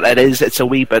 But it's a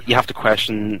wee bit, you have to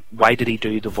question, why did he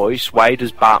do the voice? Why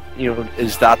does you know,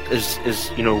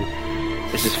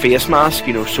 is his face mask,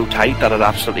 you know, so tight that it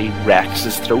absolutely wrecks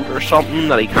his throat or something,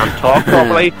 that he can't talk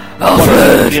properly?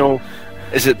 You know,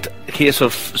 is it a case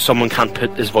of someone can't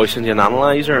put his voice into an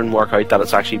analyzer and work out that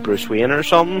it's actually Bruce Wayne or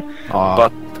something?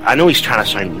 But I know he's trying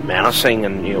to sound menacing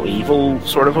and, you know, evil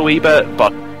sort of a wee bit,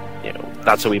 but, you know,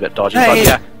 that's a wee bit dodgy.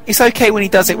 But it's okay when he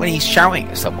does it when he's shouting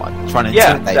at someone, trying to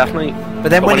intimidate definitely. But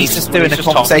then when he's just doing a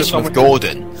conversation with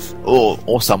Gordon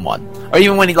or someone, or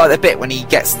even when he, like the bit when he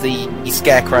gets the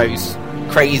Scarecrow's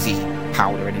crazy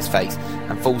powder in his face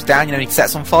and falls down, you know, he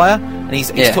sets on fire, and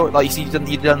he's talking, like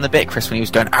you've done the bit, Chris, when he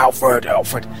was going Alfred,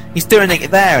 he's doing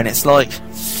it there, and it's like,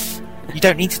 you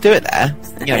don't need to do it there,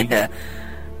 you know.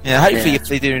 Hopefully if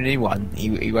they do a new one,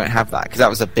 he won't have that, because that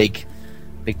was a big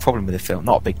problem with the film.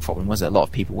 Not a big problem, was it? A lot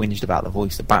of people whinged about the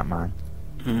voice of Batman.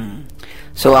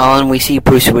 So, Alan, we see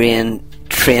Bruce Wayne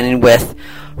training with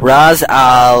Ra's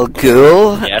al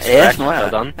Ghul. Yes, well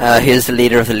done. Who's the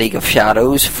leader of the League of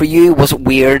Shadows. For you, was it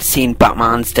weird seeing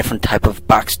Batman's different type of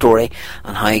backstory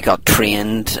and how he got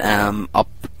trained up,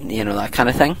 you know, that kind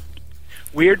of thing?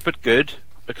 Weird but good,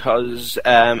 because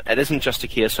it isn't just a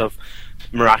case of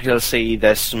miraculously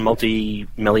this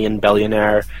multi-million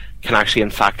billionaire can actually in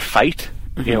fact fight.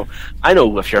 You know, I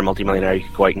know if you're a multi-millionaire, you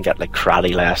could go out and get like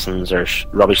karate lessons or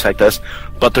rubbish like this,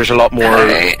 but there's a lot more.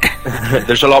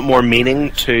 There's a lot more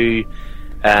meaning to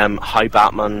how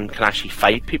Batman can actually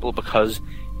fight people, because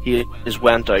he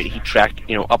went out, he trekked,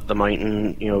 you know, up the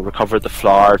mountain, you know, recovered the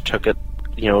flower, took it,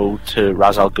 you know, to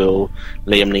Ra's al Ghul,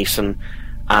 Liam Neeson,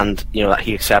 and you know that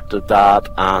he accepted that,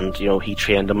 and you know he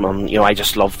trained him. And you know, I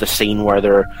just love the scene where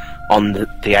they're on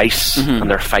the ice and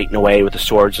they're fighting away with the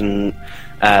swords, and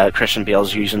Christian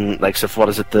Bale's using like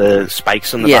the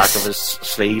spikes on the back of his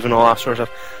sleeve and all that sort of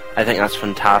stuff. I think that's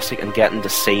fantastic, and getting to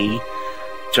see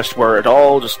just where it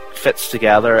all just fits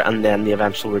together, and then the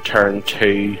eventual return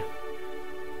to,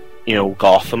 you know,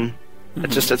 Gotham.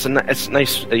 It's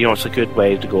nice, you know, it's a good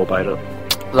way to go about it.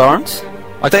 Lawrence?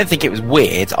 I don't think it was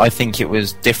weird. I think it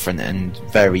was different and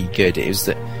very good. It was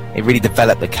that it really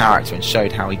developed the character and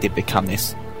showed how he did become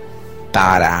this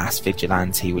badass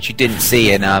vigilante, which you didn't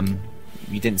see in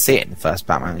you didn't see it in the first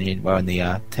Batman, in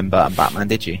the Tim Burton Batman,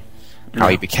 did you? How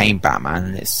he became Batman,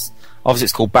 and it's obviously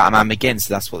it's called Batman Begins,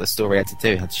 so that's what the story had to do.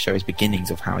 It had to show his beginnings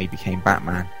of how he became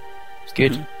Batman. It's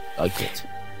good. I like it.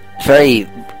 Very,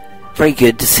 very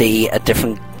good to see a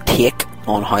different take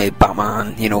on how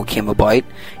Batman, you know, came about.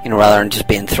 You know, rather than just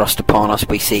being thrust upon us,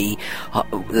 we see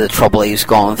the trouble he's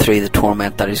gone through, the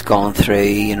torment that he's gone through.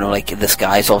 You know, like this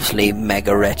guy's obviously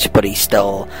mega rich, but he's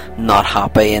still not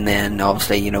happy. And then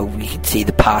obviously, you know, we can see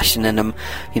the passion in him.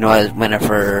 You know,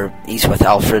 whenever he's with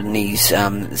Alfred and he's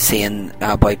saying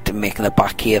about making the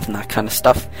Batcave and that kind of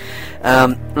stuff.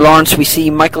 Lawrence, we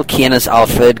see Michael Caine as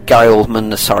Alfred, Gary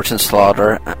Oldman as Sergeant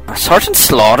Slaughter. Sergeant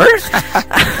Slaughter?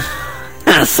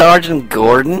 Sergeant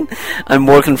Gordon, and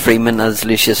Morgan Freeman as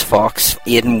Lucius Fox,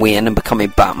 Aidan Wayne in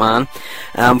becoming Batman.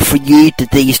 For you, did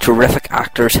these terrific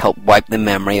actors help wipe the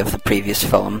memory of the previous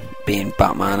film, being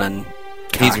Batman and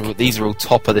These are all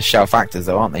top of the shelf actors,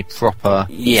 though, aren't they? Proper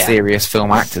serious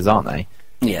film actors, aren't they?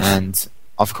 Yes. And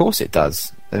of course it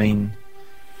does. I mean,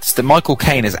 Michael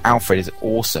Caine as Alfred is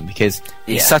awesome, because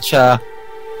he's such a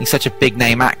big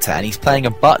name actor, and he's playing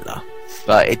a butler,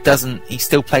 but he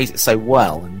still plays it so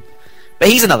well. But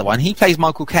he's another one. He plays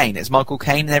Michael Caine. It's Michael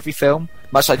Caine in every film,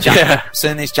 much like Jack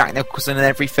Nicholson is Jack Nicholson in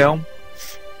every film.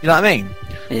 You know what I mean?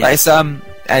 Yeah. Like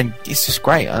and it's just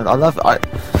great. I love it.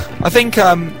 I think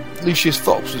Lucius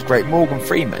Fox was great. Morgan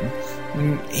Freeman,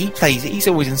 he's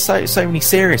always in so many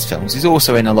serious films. He's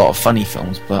also in a lot of funny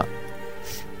films, but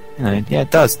you know, yeah, it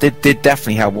does. Did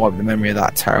definitely help wipe the memory of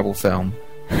that terrible film.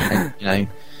 And, you know,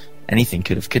 anything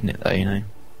couldn't it though? You know.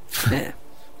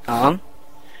 Yeah.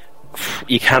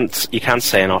 you can't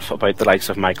say enough about the likes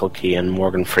of Michael Caine,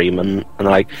 Morgan Freeman, and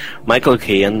like Michael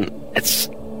Caine.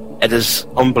 It is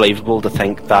unbelievable to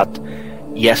think that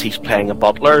yes, he's playing a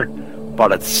butler,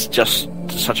 but it's just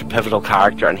such a pivotal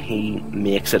character, and he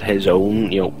makes it his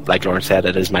own. You know, like Lauren said,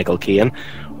 it is Michael Caine,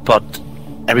 but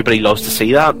everybody loves to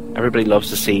see that. Everybody loves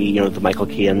to see, the Michael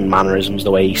Caine mannerisms,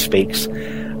 the way he speaks,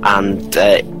 and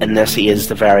in this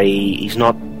he's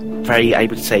not very, I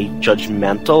would say,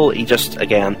 judgmental. He just,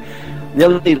 again,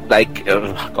 nearly like,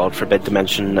 God forbid to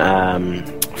mention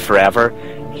Forever,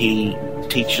 he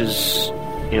teaches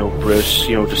Bruce,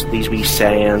 just these wee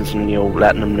sayings, and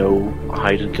letting him know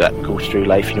how to go through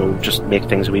life, just make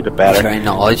things a wee bit better. He's very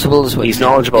knowledgeable as well. He's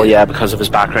knowledgeable, yeah, because of his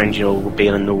background,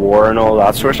 being in the war and all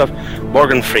that sort of stuff.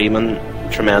 Morgan Freeman,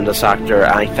 tremendous actor.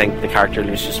 I think the character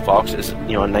Lucius Fox is,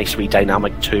 a nice wee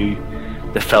dynamic to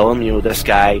the film. This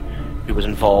guy who was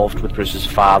involved with Bruce's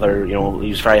father, he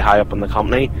was very high up in the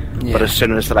company, but as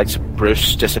soon as the likes of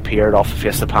Bruce disappeared off the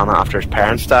face of the planet after his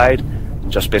parents died,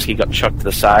 just basically got chucked to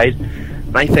the side.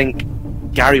 And I think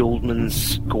Gary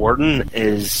Oldman's Gordon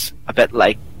is a bit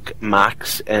like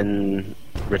Max in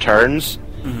Returns.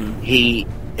 Mm-hmm. He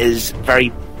is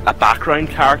very a background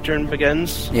character in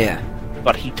Begins. Yeah.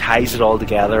 But he ties it all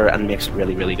together and makes it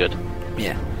really, really good.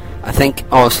 Yeah. I think,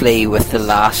 obviously, with the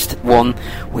last one,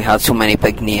 we had so many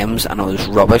big names and it was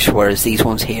rubbish, whereas these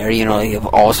ones here, you've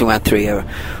also went through a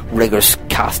rigorous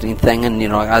casting thing, and,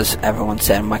 as everyone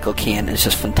said, Michael Caine is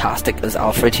just fantastic as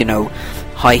Alfred,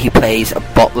 how he plays a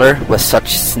butler with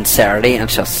such sincerity and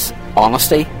just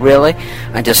honesty, really,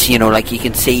 and just, like you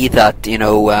can see that,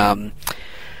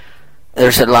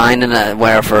 there's a line in it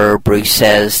wherever Bruce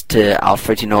says to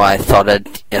Alfred, I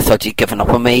thought you'd given up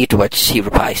on me, to which he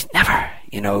replies, never.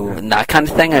 And that kind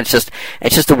of thing. And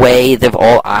it's just the way they've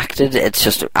all acted. It's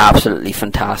just absolutely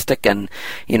fantastic. And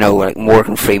like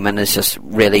Morgan Freeman is just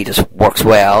really just works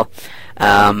well.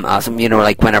 As him,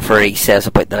 like whenever he says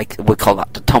about we call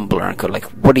that the tumbler, and go like,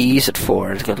 what do you use it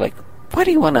for? It's like, what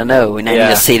do you want to know? And then you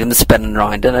just see them spinning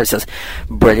around, and it's just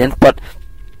brilliant. But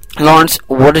Lawrence,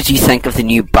 what did you think of the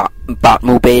new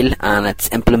Batmobile and its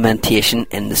implementation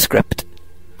in the script?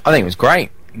 I think it was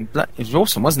great. It was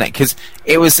awesome, wasn't it? Because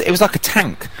it was like a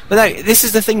tank. But no, this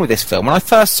is the thing with this film. When I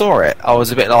first saw it, I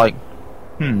was a bit like,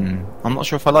 I'm not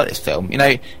sure if I like this film.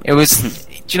 It was.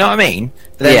 Do you know what I mean?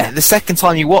 But then the second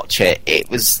time you watch it, it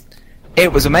was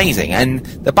amazing. And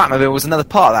the Batmobile was another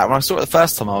part of that. When I saw it the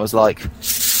first time, I was like,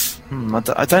 I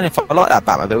don't know if I like that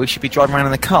Batmobile. We should be driving around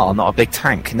in the car, not a big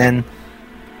tank. And then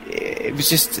it was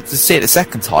just to see it the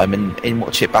second time and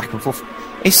watch it back and forth.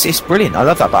 It's brilliant. I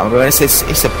love that Batmobile.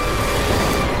 It's a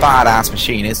badass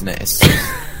machine, isn't it? Is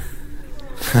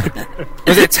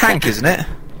it a tank, isn't it?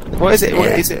 What is it?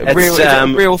 What, is it a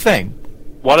real thing?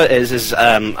 What it is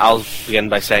I'll begin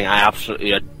by saying I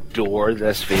absolutely adore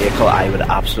this vehicle. I would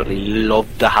absolutely love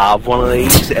to have one of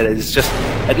these.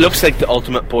 It looks like the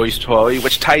ultimate boy's toy,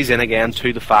 which ties in again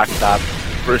to the fact that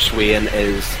Bruce Wayne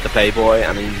is the playboy,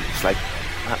 and he's like,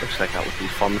 that looks like that would be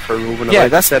fun for roving about. Yeah,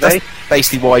 that's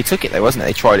basically why he took it, though, wasn't it?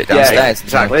 They tried it downstairs. Yeah,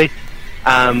 exactly.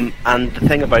 And the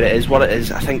thing about it is, what it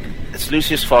is, I think, as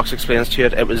Lucius Fox explains to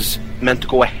it, it was meant to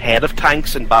go ahead of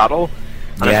tanks in battle,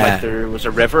 and if there was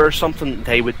a river or something,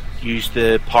 they would use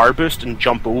the power boost and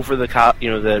jump over the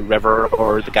the river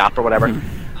or the gap or whatever,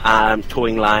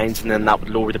 towing lines, and then that would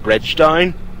lower the bridge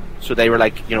down. So they were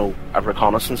like, a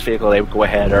reconnaissance vehicle. They would go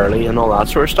ahead early and all that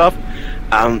sort of stuff.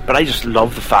 But I just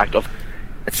love the fact of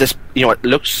it's this, it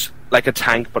looks like a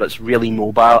tank, but it's really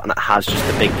mobile, and it has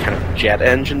just a big kind of jet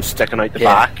engine sticking out the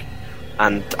back.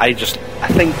 And I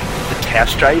think the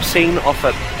test drive scene of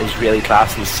it is really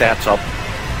class and sets up.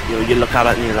 You look at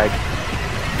it and you're like,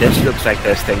 this looks like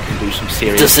this thing can do some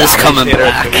serious damage. This is coming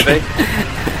back.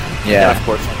 And of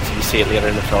course, you see it later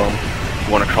in the film,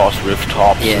 going across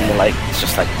rooftops and the like. It's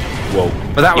just like, whoa.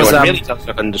 But that was it really does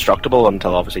look indestructible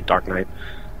until obviously Dark Knight.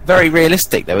 Very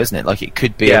realistic, though, isn't it? Like it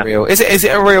could be a real. Is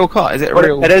it a real car? Is it a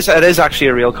real? It is actually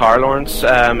a real car, Lawrence.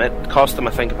 It cost them,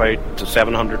 I think, about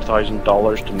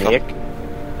 $700,000 to make.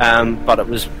 But it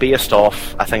was based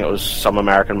off, I think it was some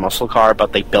American muscle car,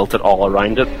 but they built it all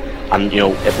around it, and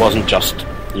it wasn't just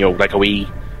like a wee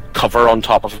cover on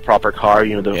top of a proper car.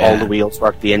 All the wheels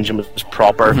worked, the engine was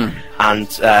proper, and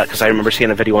because I remember seeing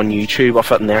a video on YouTube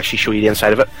of it, and they actually show you the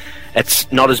inside of it.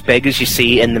 It's not as big as you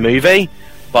see in the movie,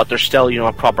 but there's still,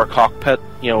 a proper cockpit,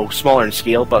 smaller in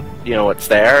scale, but, it's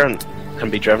there and can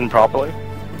be driven properly.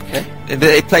 Okay.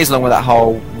 It plays along with that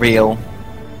whole real,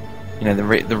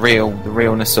 the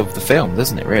realness of the film,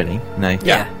 doesn't it, really?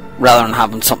 Yeah. Rather than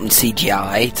having something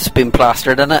CGI that's been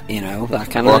plastered in it, that kind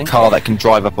of thing. Or a car that can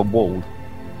drive up a wall.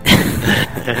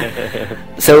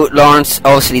 So, Lawrence,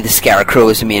 obviously the Scarecrow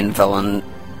is the main villain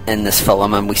in this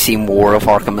film, and we see more of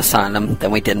Arkham Asylum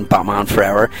than we did in Batman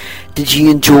Forever. Did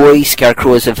you enjoy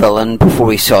Scarecrow as a villain before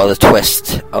we saw the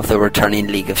twist of the returning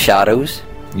League of Shadows?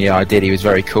 Yeah, I did. He was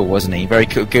very cool, wasn't he? Very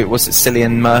cool. Good. Was it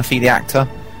Cillian Murphy, the actor?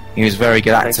 He was a very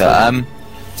good actor. So.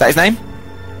 Is that his name?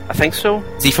 I think so.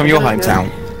 Is he from your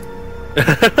hometown?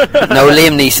 No,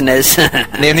 Liam Neeson is.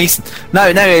 Liam Neeson.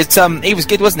 No, it's he was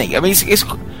good, wasn't he? I mean, it's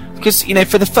because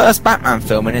for the first Batman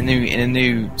film in a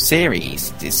new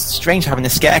series, it's strange having the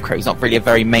Scarecrow. He's not really a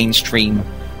very mainstream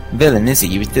villain, is he?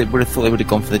 You would have thought they would have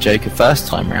gone for the Joker first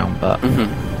time round, but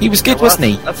he was good, wasn't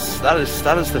he? That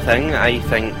is the thing. I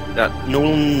think that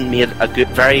Nolan made a good,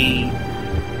 very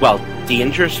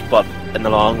dangerous, but in the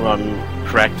long run,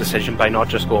 correct decision by not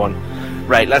just going,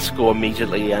 right, let's go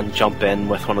immediately and jump in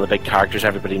with one of the big characters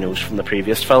everybody knows from the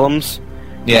previous films.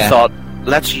 Yeah. He thought,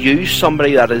 let's use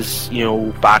somebody that is,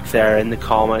 back there in the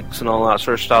comics and all that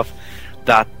sort of stuff,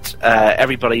 that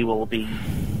everybody will be,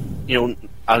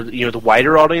 the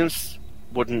wider audience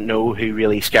wouldn't know who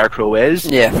really Scarecrow is.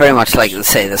 Yeah, very much like,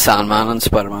 say, the Sandman and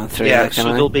Spider-Man 3. Yeah,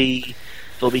 so they'll be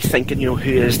thinking, who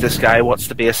is this guy? What's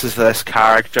the basis of this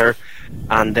character?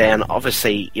 And then,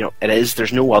 obviously,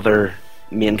 there's no other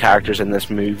main characters in this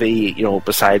movie,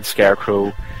 besides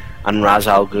Scarecrow and Ra's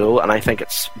al Ghul, and I think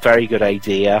it's a very good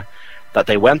idea that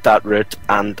they went that route,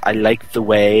 and I like the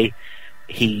way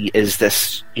he is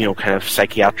this, kind of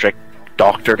psychiatric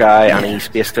doctor guy, and he's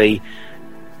basically,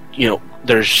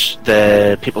 there's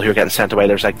the people who are getting sent away,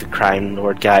 there's like the crime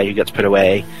lord guy who gets put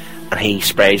away, and he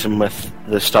sprays him with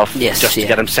the stuff to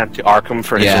get him sent to Arkham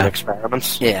for his own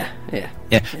experiments. Yeah.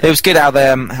 It was good how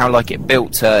it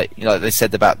built. Like they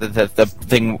said about the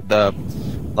thing,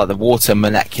 the water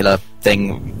molecular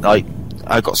thing. Like,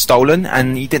 I got stolen,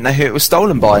 and you didn't know who it was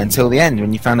stolen by until the end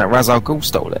when you found out Ra's al Ghul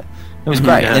stole it. It was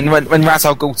great. Yeah. And when Ra's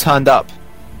al Ghul turned up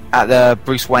at the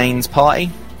Bruce Wayne's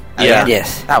party,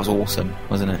 that was awesome,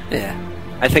 wasn't it? Yeah.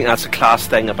 I think that's a class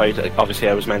thing about. Obviously,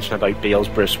 I was mentioning about Bale's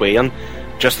Bruce Wayne.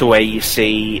 Just the way you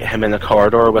see him in the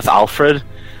corridor with Alfred,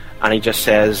 and he just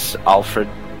says, Alfred,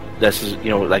 this is,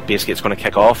 basically it's going to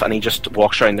kick off, and he just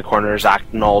walks around the corners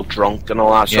acting all drunk and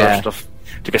all that sort of stuff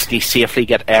to basically safely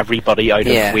get everybody out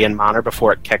of Wayne Manor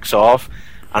before it kicks off,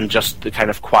 and just the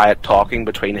kind of quiet talking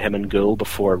between him and Ghul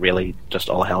before really just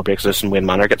all hell breaks loose and Wayne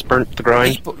Manor gets burnt to the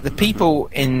ground. The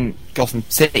people in Gotham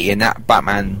City in that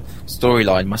Batman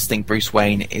storyline must think Bruce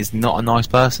Wayne is not a nice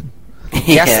person.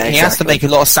 He has to make a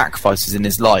lot of sacrifices in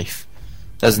his life,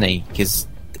 doesn't he? Because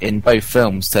in both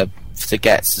films to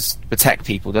protect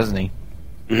people, doesn't he?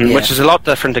 Mm-hmm. Which is a lot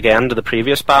different again to the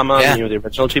previous Batman. The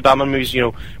original two Batman movies.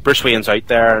 Bruce Wayne's out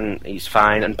there and he's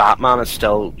fine, and Batman is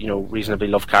still reasonably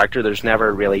loved character. There's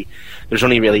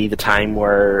only really the time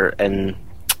where in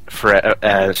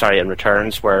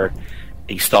Returns where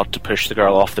he's thought to push the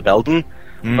girl off the building.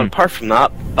 But apart from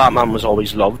that, Batman was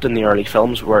always loved in the early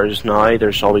films, whereas now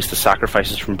there's always the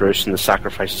sacrifices from Bruce and the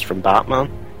sacrifices from Batman.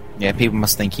 Yeah, people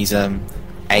must think he's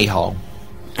a-hole.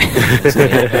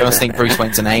 They must think Bruce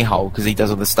Wayne's an a-hole because he does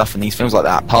all this stuff in these films like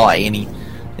that party,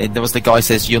 and there was the guy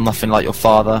says, you're nothing like your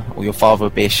father, or your father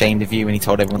would be ashamed of you, and he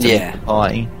told everyone to leave the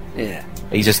party. Yeah.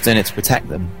 But he's just doing it to protect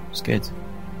them. It's good.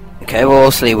 Okay, well,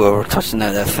 obviously we were touching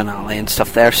on the finale and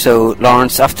stuff there. So,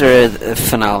 Lawrence, after the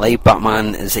finale,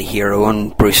 Batman is a hero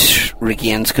and Bruce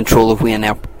regains control of Wayne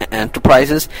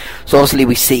Enterprises. So, obviously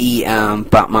we see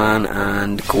Batman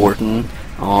and Gordon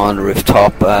on the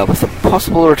rooftop with a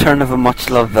possible return of a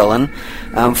much-loved villain.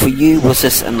 For you, was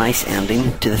this a nice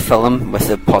ending to the film with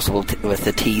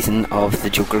the teasing of the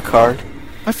Joker card?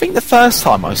 I think the first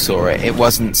time I saw it, it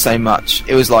wasn't so much.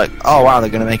 It was like, oh wow,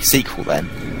 they're going to make a sequel then.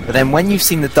 But then when you've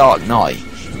seen The Dark Knight,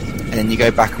 and then you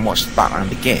go back and watch Batman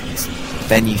Begins,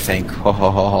 then you think,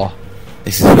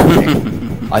 this is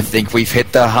I think we've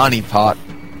hit the honey pot.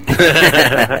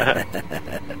 Because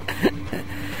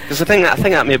I think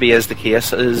that maybe is the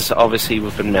case, is obviously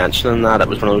we've been mentioning that it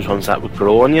was one of those ones that would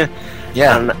grow on you.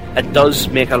 Yeah. And it does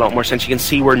make a lot more sense. You can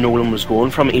see where Nolan was going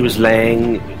from. He was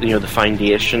laying, the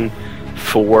foundation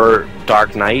for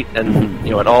Dark Knight, and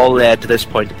it all led to this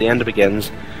point at the end of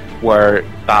Begins, where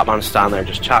Batman's standing there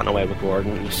just chatting away with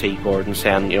Gordon, and you see Gordon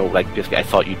saying, basically, I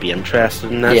thought you'd be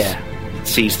interested in this. Yeah.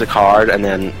 Sees the card, and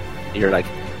then you're like,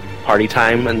 party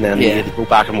time, and then you go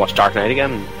back and watch Dark Knight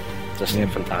again. Just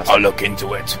fantastic. I'll look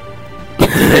into it. I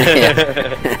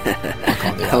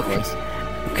can't do that voice.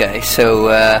 Okay,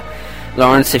 so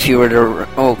Lawrence, if you were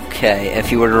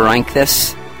to rank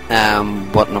this,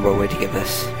 what number would you give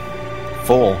this?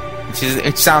 4.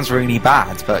 It sounds really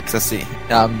bad, but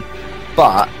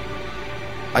but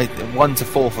 1 to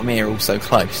 4 for me are all so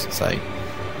close, so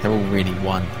they're all really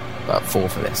 1. but 4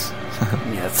 for this.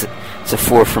 Yeah, it's a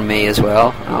 4 from me as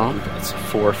well. It's a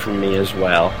 4 from me as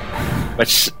well.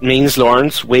 Which means,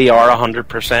 Lawrence, we are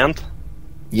 100%.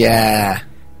 Yeah.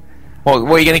 What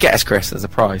are you going to get us, Chris, as a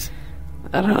prize?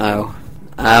 I don't know.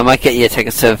 I might get you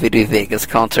tickets to a Voodoo Vegas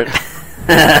concert.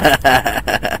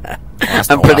 I'm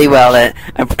pretty well in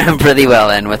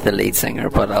with the lead singer,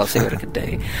 but I'll see what I can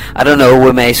do. I don't know,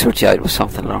 we may sort you out with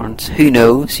something, Lawrence. Who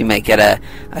knows? You may get a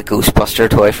Ghostbuster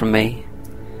toy from me.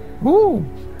 Woo!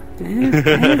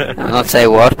 I'll not say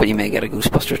what, but you may get a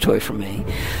Ghostbuster toy from me.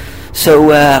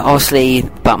 So obviously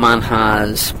Batman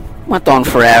has went on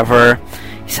forever.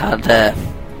 He's had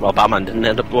well, Batman didn't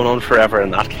end up going on forever in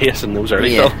that case in those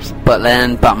early films. But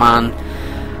then Batman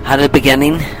had a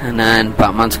beginning, and then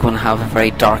Batman's going to have a very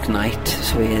dark night.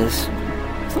 So he is.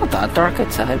 It's not that dark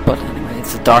outside, but anyway,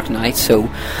 it's a dark night. So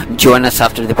join us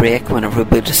after the break whenever we'll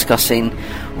be discussing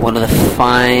one of the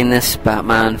finest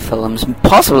Batman films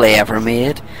possibly ever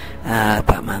made,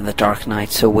 Batman the Dark Knight.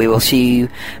 So we will see you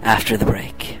after the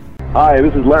break. Hi,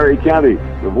 this is Larry Canty,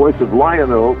 the voice of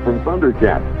Lion-O from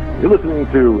Thundercats. You're listening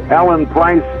to Alan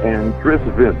Price and Chris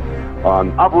Vince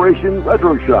on Operation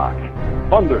Retro Shock.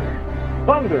 Thunder,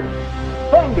 thunder,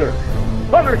 thunder,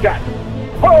 Thundercats!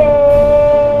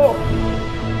 Oh!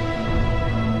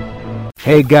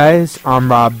 Hey guys, I'm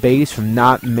Rob Bass from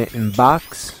Not Mitten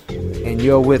Box, and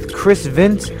you're with Chris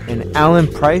Vince and Alan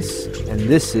Price, and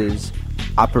this is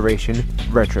Operation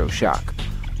Retro Shock,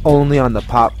 only on the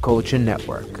Pop Culture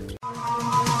Network.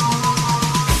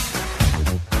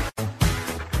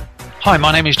 Hi,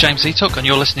 my name is James Eatook, and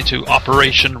you're listening to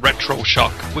Operation Retro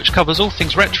Shock, which covers all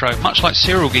things retro, much like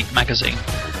Serial Geek magazine.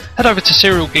 Head over to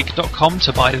serialgeek.com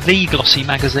to buy the glossy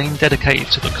magazine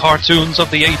dedicated to the cartoons of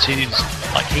the 80s,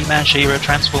 like He-Man, She-Ra,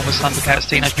 Transformers, Thundercats,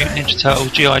 Teenage Mutant Ninja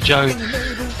Turtles, G.I. Joe,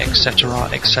 etc.,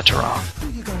 etc.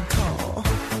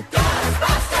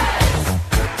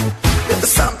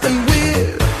 Something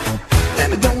weird,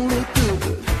 and it don't look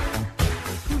good.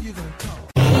 Who you gonna call?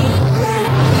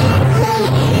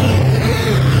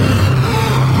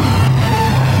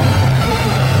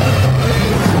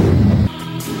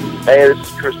 Hey, this is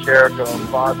Chris Jericho and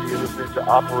Fonzie. You're listening to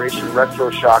Operation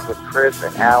Retro Shock with Chris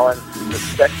and Alan, the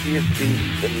sexiest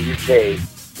beats in the UK,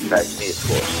 besides me, of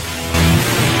course.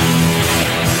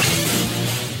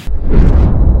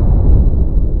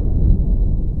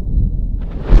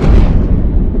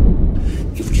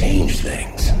 You've changed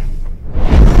things.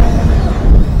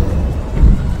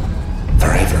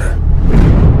 Forever.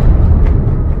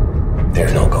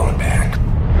 There's no going back.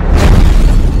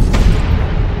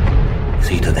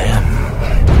 See, to them,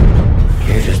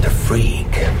 you're just a freak.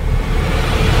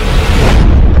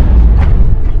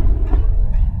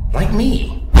 Like me.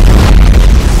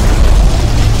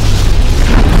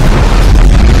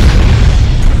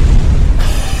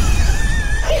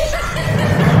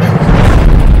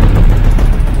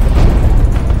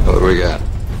 What do we got?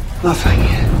 Nothing.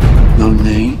 No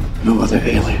name, no other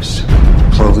alias.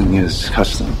 Clothing is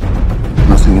custom.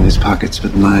 Nothing in his pockets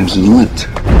but knives and lint.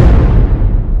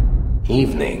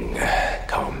 Evening,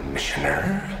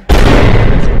 Commissioner.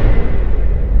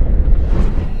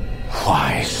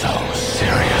 Why so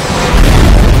serious?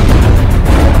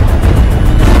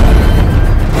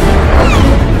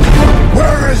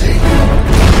 Where is he?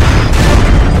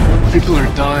 People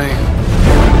are dying.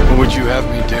 What would you have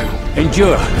me do?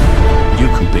 Endure. You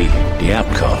can be the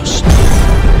outcast.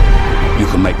 You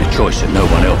can make the choice that no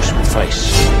one else will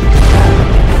face.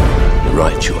 The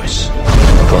right choice.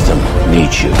 Gotham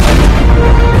needs you.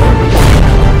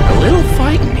 A little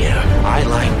fighting here. I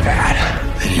like that.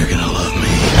 Then you're gonna love me.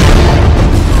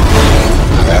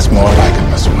 Now that's more like it,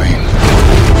 Miss Wayne.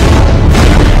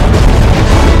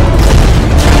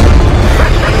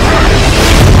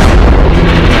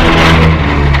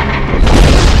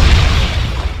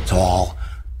 It's all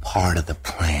part of the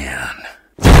plan.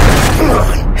 Come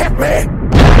on, hit me!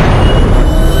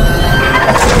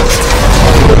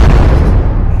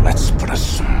 Let's put a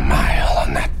smile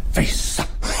on that face.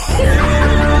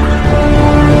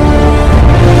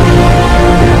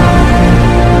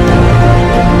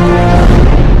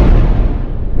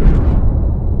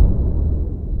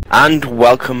 And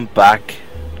welcome back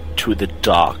to the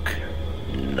Dark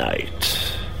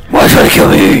Knight. Why try to kill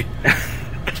me?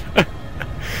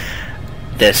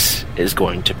 This is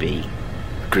going to be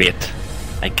great.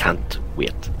 I can't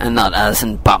wait. And not as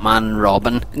in Batman and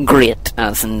Robin. Great,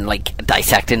 as in like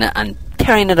dissecting it and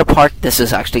tearing it apart. This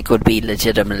is actually going to be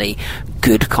legitimately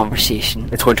good conversation.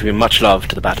 It's going to be much love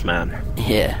to the Batman.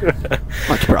 Yeah.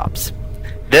 Much props.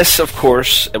 This, of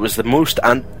course, it was the most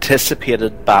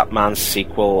anticipated Batman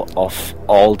sequel of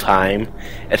all time.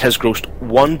 It has grossed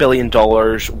 $1 billion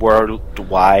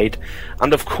worldwide,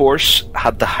 and of course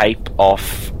had the hype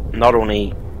of not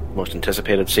only most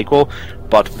anticipated sequel,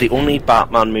 but the only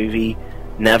Batman movie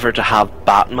never to have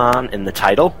Batman in the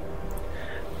title.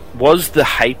 Was the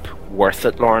hype worth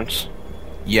it, Lawrence?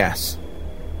 Yes.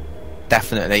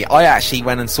 Definitely. I actually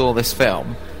went and saw this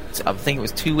film, I think it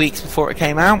was 2 weeks before it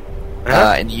came out.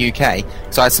 In the UK,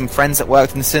 so I had some friends that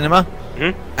worked in the cinema,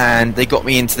 and they got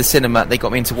me into the cinema. They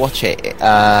got me in to watch it, and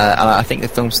I think the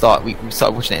film started. We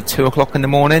started watching it at 2:00 in the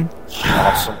morning.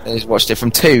 Awesome. I just watched it from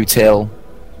 2 till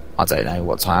I don't know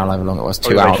what time, however long it was.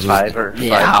 2 hours. 5 or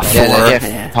half 4.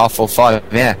 Half 4, 5.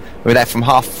 Yeah, we were there from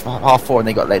half 4, and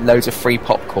they got like loads of free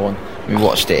popcorn. We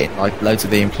watched it, like loads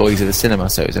of the employees of the cinema.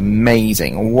 So it was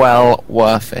amazing, well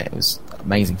worth it. It was an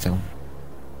amazing film.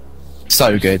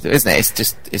 So good, isn't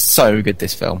it? It's so good,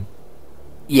 this film.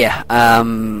 Yeah,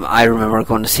 I remember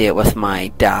going to see it with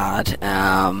my dad.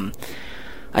 I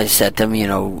just said to him, you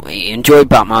know, he enjoyed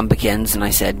Batman Begins, and I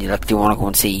said, look, do you want to go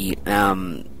and see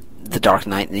The Dark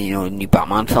Knight, you know, new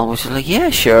Batman film? She was like, yeah,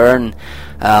 sure. And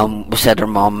we said to her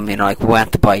mum, you know, like, we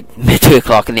went about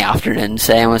 2:00 in the afternoon,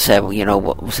 and we said, well, you know,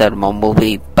 we said to mum, we'll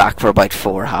be back for about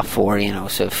 4, half 4, you know,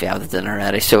 so if you have the dinner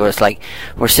ready. So it's like,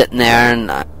 we're sitting there,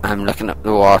 and I'm looking at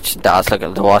the watch, Dad's looking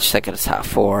at the watch, thinking it's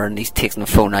 4:30, and he's taking the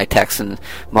phone out, texting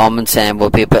mum and saying, we'll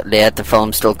be a bit late, the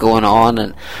film's still going on.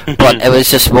 And but it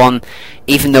was just one,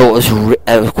 even though it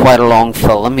was quite a long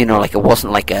film, you know, like, it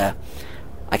wasn't like a,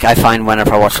 like, I find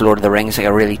whenever I watch Lord of the Rings, I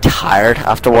get really tired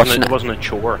after watching it. It wasn't a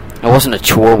chore. It wasn't a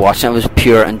chore watching it. It was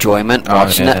pure enjoyment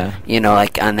watching it. You know,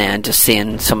 like, and then just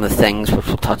seeing some of the things, which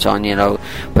we'll touch on, you know,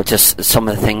 but just some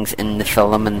of the things in the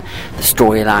film and the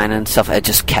storyline and stuff, it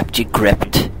just kept you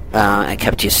gripped. It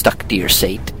kept you stuck to your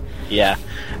seat. Yeah.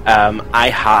 I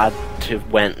had to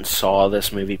went and saw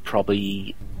this movie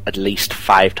probably at least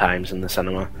 5 times in the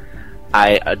cinema.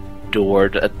 I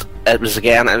adored it. It was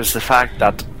the fact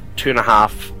that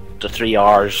 2.5 to 3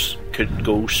 hours could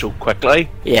go so quickly.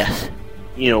 Yes.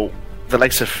 You know, the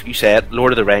likes of, you said,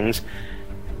 Lord of the Rings,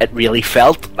 it really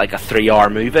felt like a 3-hour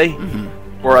movie. Mm-hmm.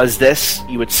 Whereas this,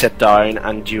 you would sit down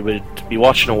and you would be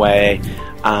watching away,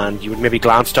 and you would maybe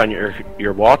glance down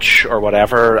your watch or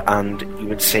whatever, and you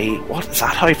would say, what, is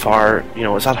that how far, you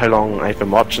know, is that how long I've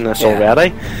been watching this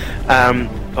already?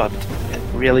 But it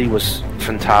really was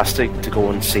fantastic to go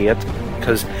and see it,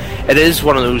 because it is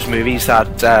one of those movies that,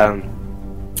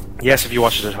 yes, if you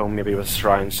watch it at home, maybe with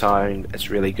surround sound, it's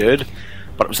really good,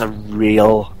 but it was a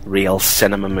real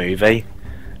cinema movie,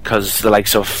 because the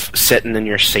likes of sitting in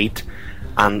your seat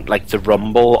and like the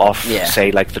rumble of,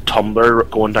 say, like the tumbler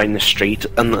going down the street,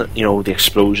 and the, you know, the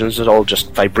explosions, it all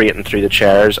just vibrating through the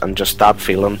chairs, and just that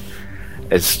feeling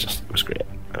it was great.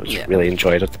 I really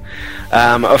enjoyed it.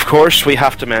 Of course, we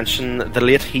have to mention the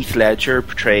late Heath Ledger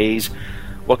portrays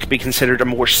what could be considered a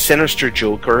more sinister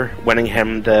Joker, winning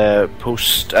him the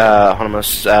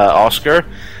posthumous Oscar.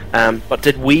 But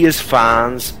did we as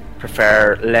fans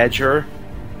prefer Ledger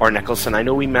or Nicholson? I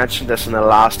know we mentioned this in the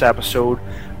last episode,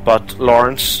 but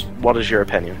Lawrence, what is your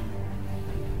opinion?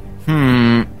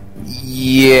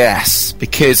 Yes,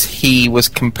 because he was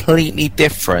completely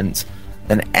different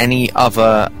than any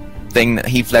other thing that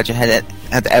Heath Ledger had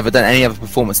ever done, any other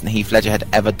performance that Heath Ledger had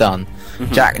ever done.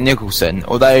 Mm-hmm. Jack Nicholson,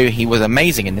 although he was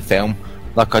amazing in the film,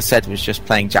 like I said, was just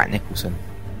playing Jack Nicholson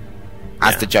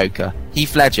as the Joker.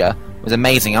 Heath Ledger was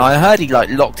amazing. I heard he like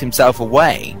locked himself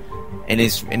away in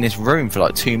his room for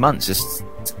like 2 months, just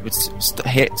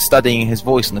studying his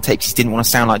voice on the tapes. He didn't want to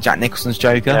sound like Jack Nicholson's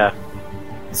Joker. Yeah,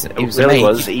 it really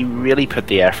was. He really put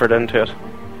the effort into it.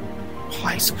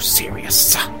 Why so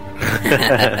serious?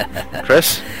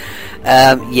 Chris?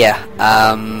 As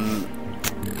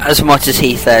much as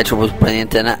Heath Ledger was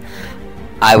brilliant in it,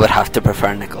 I would have to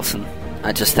prefer Nicholson.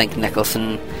 I just think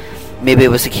Nicholson, maybe it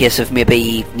was a case of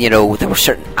maybe, you know, there were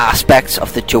certain aspects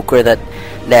of the Joker that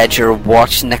Ledger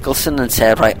watched Nicholson and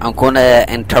said, right, I'm going to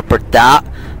interpret that,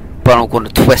 but I'm going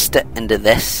to twist it into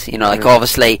this. You know, like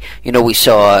obviously, you know, we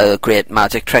saw a great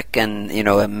magic trick and, you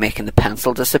know, him making the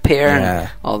pencil disappear and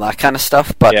all that kind of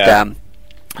stuff, but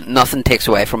nothing takes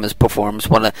away from his performance.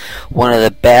 One of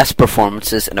the best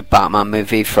performances in a Batman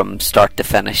movie from start to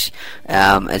finish.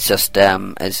 It's just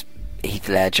is Heath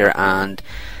Ledger, and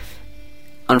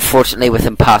unfortunately, with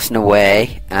him passing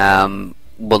away,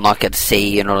 we'll not get to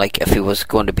see, you know, like if he was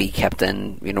going to be kept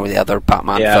in, you know, the other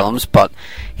Batman films. But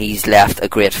he's left a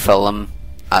great film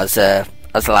as a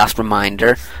last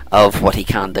reminder of what he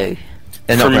can do.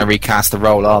 They're not going to recast the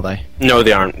role, are they? No,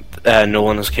 they aren't.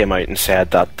 Nolan has came out and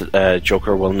said that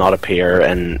Joker will not appear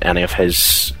in any of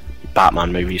his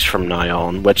Batman movies from now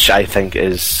on, which I think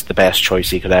is the best choice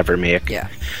he could ever make. Yeah.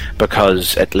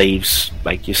 Because it leaves,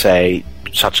 like you say,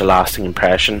 such a lasting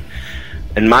impression.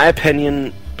 In my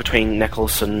opinion, between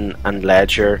Nicholson and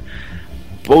Ledger,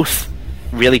 both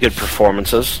really good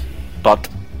performances, but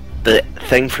the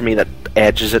thing for me that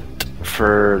edges it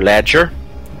for Ledger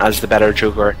as the better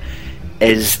Joker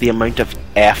is the amount of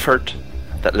effort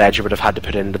that Ledger would have had to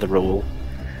put into the role.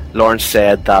 Lawrence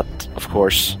said that, of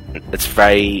course, it's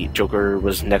very Joker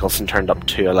was Nicholson turned up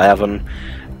to 11,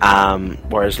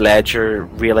 whereas Ledger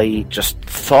really just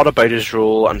thought about his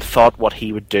role and thought what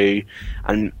he would do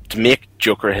and to make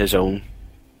Joker his own.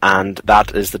 And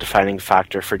that is the defining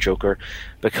factor for Joker,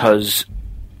 because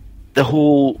the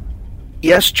whole,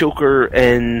 yes, Joker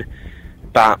in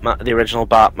Batman, the original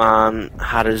Batman,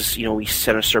 had his, his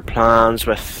sinister plans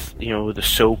with, the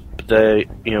soap, the,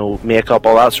 makeup,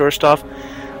 all that sort of stuff.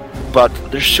 But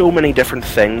there's so many different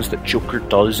things that Joker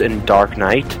does in Dark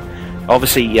Knight.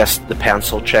 Obviously, yes, the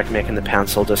pencil trick, making the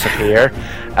pencil disappear.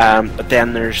 But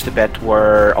then there's the bit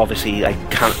where, obviously,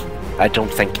 I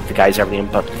don't think the guy's ever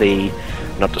named, but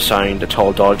not to sound at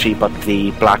all dodgy, but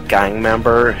the black gang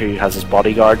member who has his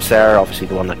bodyguards there, obviously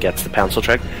the one that gets the pencil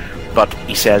trick. But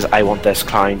he says, I want this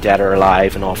clown dead or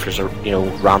alive, and offers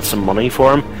ransom money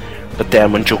for him. But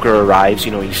then when Joker arrives,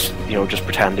 he's just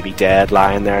pretend to be dead,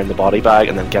 lying there in the body bag,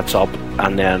 and then gets up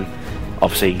and then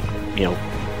obviously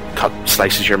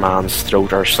slices your man's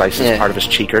throat or slices part of his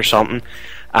cheek or something,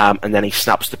 and then he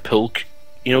snaps the pull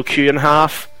cue in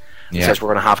half. Yeah. Says we're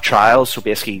going to have trials, so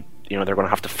basically they're going to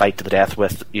have to fight to the death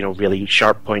with really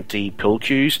sharp, pointy pull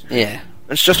cues. Yeah,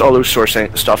 it's just all those sorts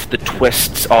of stuff. The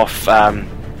twists of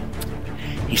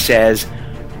he says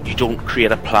you don't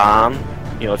create a plan.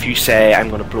 If you say, I'm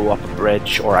going to blow up a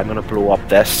bridge, or I'm going to blow up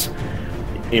this,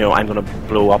 I'm going to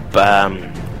blow up,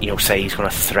 say he's going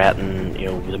to threaten,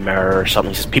 the mirror or something.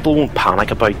 He says, people won't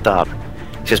panic about that.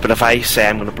 He says, but if I say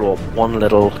I'm going to blow up one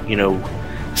little,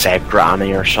 say a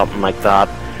granny or something like that,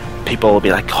 people will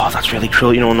be like, oh, that's really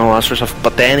cruel, and all that sort of stuff.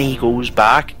 But then he goes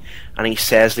back, and he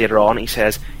says later on,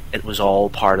 it was all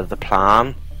part of the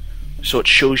plan. So it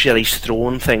shows you that he's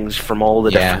throwing things from all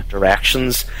the different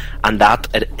directions, and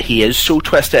that he is so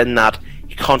twisted in that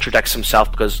he contradicts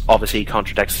himself, because obviously he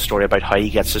contradicts the story about how he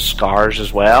gets his scars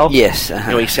as well. Yes.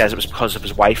 He says it was because of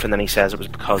his wife, and then he says it was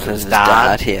because of his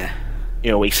dad. Yeah.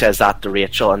 He says that to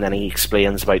Rachel, and then he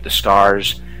explains about the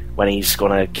scars when he's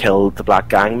going to kill the black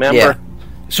gang member. Yeah.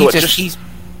 So he's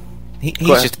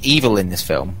just evil in this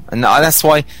film, and that's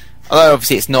why. Although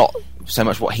obviously it's not so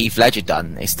much what Heath Ledger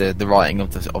done, it's the writing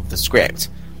of the script,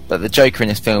 but the Joker in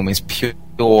this film is pure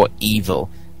evil,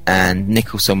 and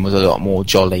Nicholson was a lot more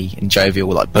jolly and jovial,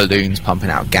 like balloons pumping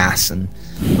out gas, and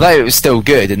although it was still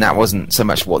good, and that wasn't so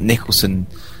much what Nicholson,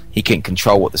 he couldn't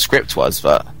control what the script was,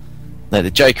 but no,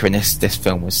 the Joker in this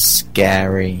film was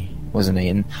scary, wasn't he?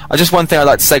 And just one thing I'd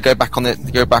like to say, go back on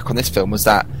this film, was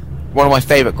that one of my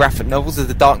favourite graphic novels is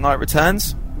The Dark Knight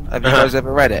Returns. Have you guys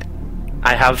ever read it?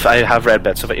 I have read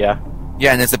bits of it, yeah.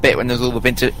 Yeah, and there's the bit when there's all the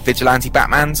vigilante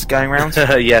Batmans going around.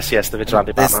 yes, the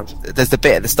vigilante Batmans. There's the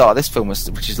bit at the start of this film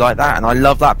which is like that, and I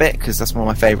love that bit because that's one of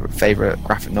my favourite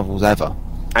graphic novels ever.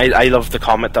 I love the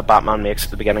comment that Batman makes at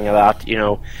the beginning of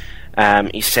that.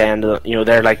 He's saying,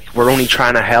 they're like, we're only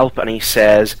trying to help, and he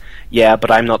says, yeah, but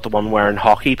I'm not the one wearing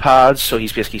hockey pads. So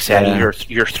he's basically saying,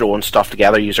 you're throwing stuff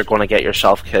together, you're going to get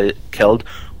yourself killed.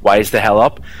 Wise the hell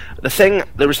up.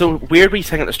 There was a weird wee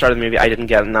thing at the start of the movie I didn't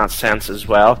get in that sense as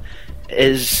well,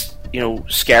 is,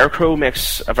 Scarecrow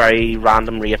makes a very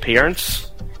random reappearance.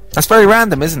 That's very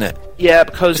random, isn't it? Yeah,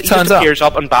 because he just appears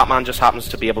up and Batman just happens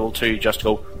to be able to just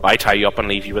go, I tie you up and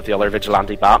leave you with the other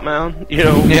vigilante Batman,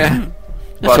 Yeah.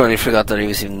 I totally forgot that he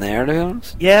was even there, to be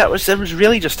honest. Yeah, it was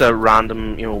really just a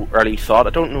random, early thought. I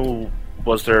don't know,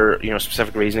 was there,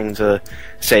 specific reasoning to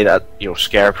say that,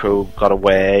 Scarecrow got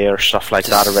away or stuff like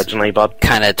just that originally, but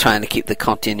kind of trying to keep the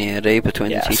continuity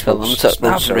between the two films that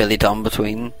was really done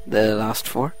between the last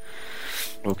four.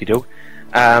 Okie doke.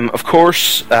 Of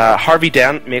course, Harvey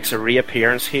Dent makes a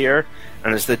reappearance here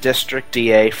and is the district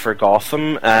DA for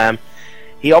Gotham.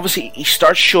 He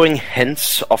starts showing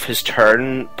hints of his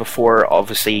turn before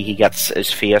obviously he gets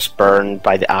his face burned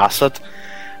by the acid.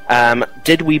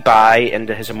 Did we buy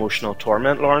into his emotional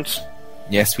torment, Lawrence?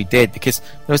 Yes, we did, because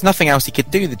there was nothing else he could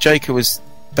do. The Joker was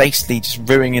basically just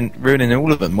ruining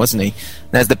all of them, wasn't he?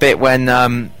 There's the bit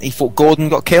when he thought Gordon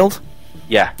got killed.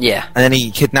 Yeah. And then he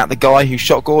kidnapped the guy who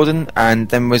shot Gordon, and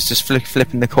then was just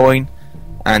flipping the coin.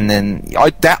 And then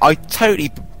I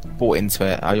totally bought into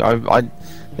it. I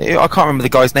can't remember the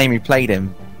guy's name who played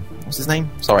him. What's his name?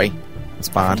 Sorry. It's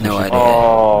bad. No idea.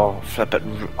 Oh, flip it!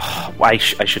 Oh, I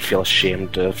should feel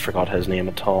ashamed to have forgot his name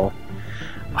at all.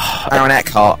 Aaron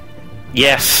Eckhart.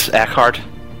 Yes, Eckhart.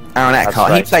 Aaron Eckhart.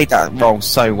 Right. He played that role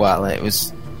so well. It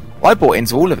was. I bought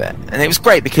into all of it, and it was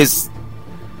great because.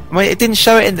 I mean, it didn't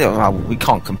show it in the. Well, we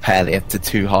can't compare the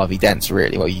two Harvey Dents,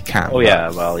 really. Well, you can. Oh yeah,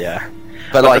 well yeah.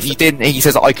 But like he didn't. He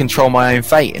says, "I control my own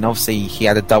fate," and obviously he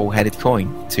had a double-headed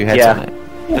coin, 2 heads on it.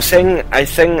 The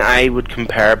thing I would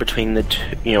compare between the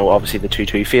two, obviously the two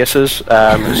Faces,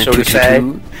 so to say,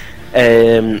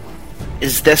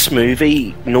 is this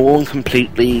movie. Nolan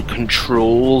completely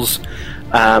controls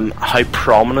how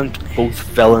prominent both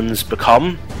villains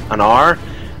become and are.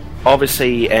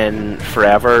 Obviously, in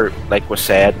Forever, like was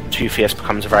said, Two-Face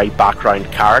becomes a very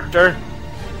background character,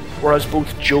 whereas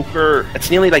both Joker,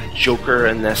 it's nearly like Joker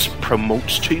in this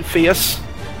promotes Two-Face,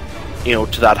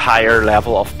 to that higher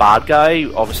level of bad guy,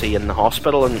 obviously in the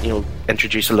hospital, and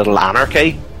introduce a little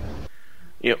anarchy.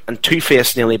 And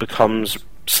Two-Face nearly becomes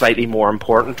slightly more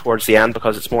important towards the end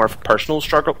because it's more of a personal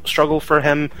struggle for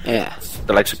him. Yeah.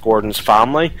 The likes of Gordon's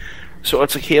family. So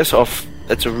it's a case of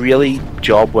it's a really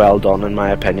job well done in my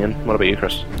opinion. What about you,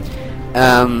 Chris?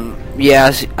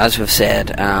 Yeah, as we've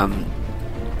said,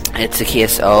 it's a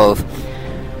case of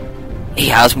he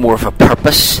has more of a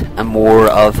purpose and more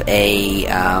of a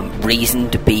reason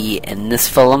to be in this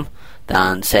film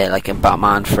than, say, like in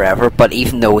Batman Forever. But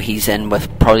even though he's in with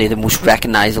probably the most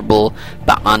recognisable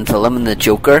Batman film in the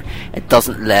Joker, it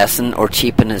doesn't lessen or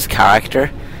cheapen his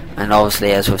character. And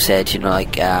obviously, as we've said,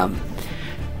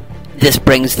 this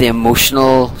brings the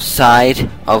emotional side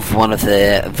of one of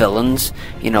the villains,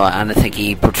 and I think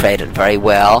he portrayed it very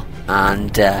well.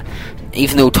 And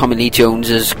even though Tommy Lee Jones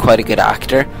is quite a good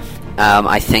actor,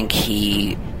 I think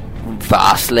he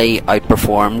vastly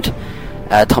outperformed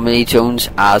Tommy Lee Jones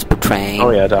as portraying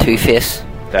Two-Face.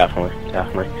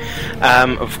 Definitely.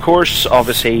 Of course,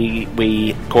 obviously,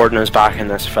 Gordon is back in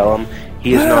this film.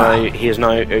 He is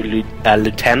now a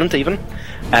lieutenant even.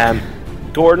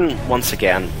 Gordon, once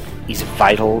again, he's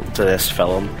vital to this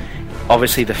film.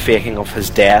 Obviously, the faking of his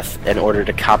death in order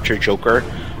to capture Joker,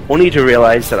 only to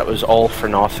realise that it was all for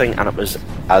nothing, and it was,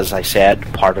 as I said,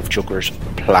 part of Joker's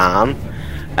plan.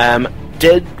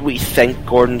 Did we think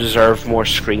Gordon deserved more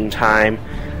screen time?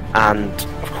 And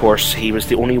of course, he was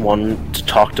the only one to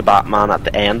talk to Batman at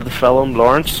the end of the film.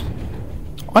 Lawrence,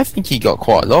 I think he got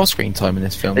quite a lot of screen time in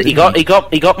this film. He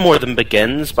got more than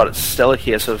Begins, but it's still a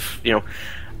case of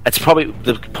it's probably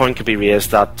the point could be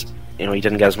raised that he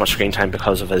didn't get as much screen time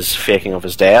because of his faking of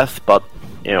his death, but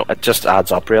it just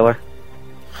adds up really.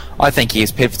 I think he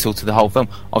is pivotal to the whole film.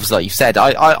 Obviously, like you said,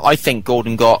 I think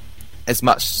Gordon got as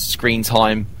much screen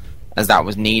time as that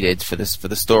was needed for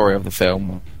the story of the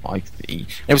film. It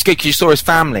was good because you saw his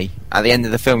family at the end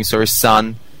of the film. You saw his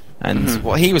son and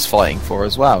what he was fighting for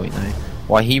as well.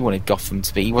 Why he wanted Gotham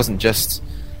to be. He wasn't just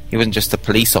a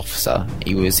police officer.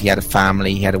 He had a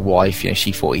family. He had a wife.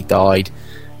 She thought he died,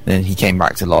 then he came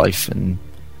back to life, and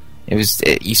you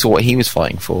saw what he was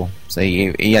fighting for. So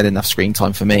he had enough screen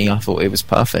time for me. I thought it was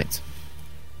perfect.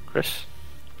 Chris?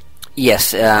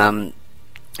 Yes,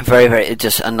 very, very,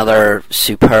 just another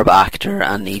superb actor,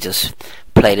 and he just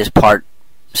played his part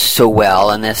so well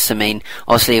in this. I mean,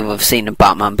 obviously we've seen in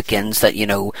Batman Begins that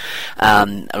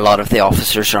a lot of the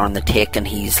officers are on the take, and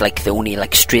he's like the only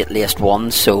straight-laced one.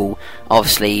 So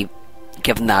obviously,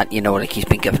 given that he's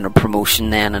been given a promotion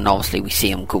then, and obviously we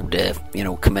see him go to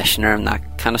commissioner and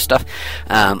that kind of stuff.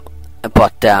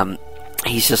 But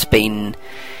he's just been.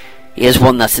 He is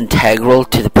one that's integral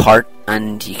to the part,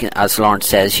 and you can, as Lawrence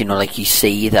says, you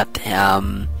see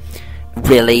that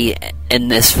really in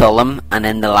this film and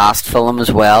in the last film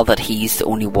as well, that he's the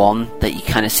only one that you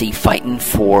kind of see fighting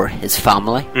for his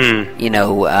family.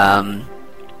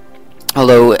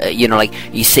 Although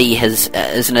you see his,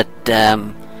 isn't it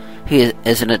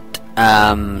is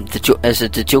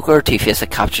it the Joker or Two-Face that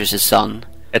captures his son?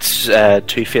 It's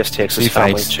Two-Face takes his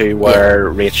family to where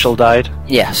Rachel died.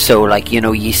 Yeah, so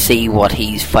you see what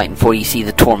he's fighting for. You see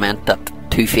the torment that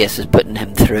Two-Face is putting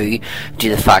him through due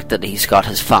to the fact that he's got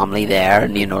his family there,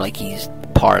 and he's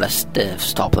powerless to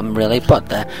stop them really. But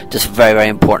just a very, very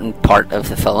important part of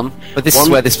the film. But this is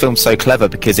where this film's so clever,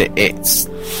 because it's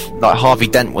like Harvey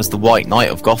Dent was the White Knight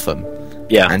of Gotham.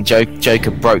 Yeah, and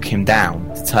Joker broke him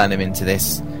down to turn him into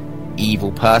this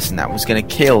evil person that was going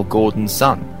to kill Gordon's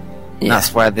son. Yeah.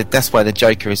 That's why the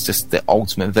Joker is just the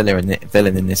ultimate villain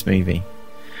in this movie.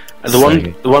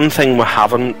 The one thing we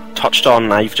haven't touched on,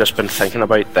 and I've just been thinking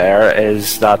about there,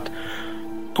 is that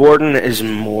Gordon is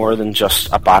more than just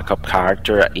a backup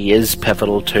character. He is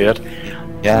pivotal to it.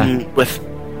 Yeah.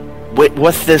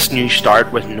 With this new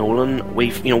start with Nolan,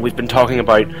 we've been talking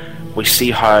about We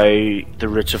see how the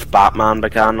roots of Batman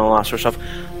began and all that sort of stuff.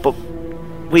 But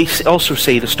we also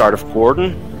see the start of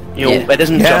Gordon. You know, it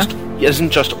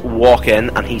isn't just walk in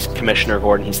and he's Commissioner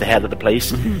Gordon, he's the head of the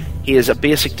police. He is a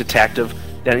basic detective,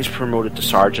 then he's promoted to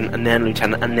sergeant, and then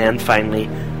lieutenant, and then finally,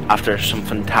 after some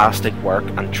fantastic work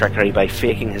and trickery by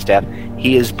faking his death,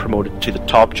 he is promoted to the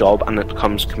top job and it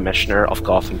becomes Commissioner of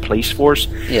Gotham Police Force.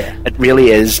 It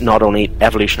really is not only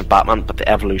evolution of Batman, but the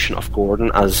evolution of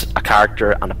Gordon as a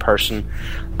character and a person.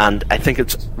 And I think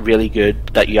it's really good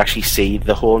that you actually see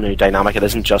the whole new dynamic. It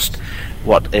isn't just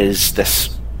what is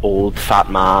this old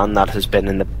fat man that has been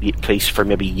in the police for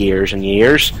maybe years and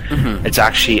years. It's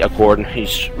actually a Gordon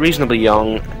who's reasonably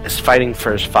young, is fighting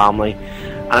for his family,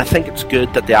 and I think it's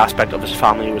good that the aspect of his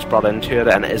family was brought into it,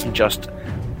 and it isn't just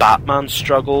Batman's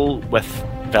struggle with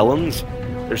villains.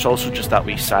 There's also just that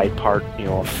wee side part, you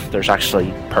know, of there's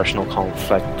actually personal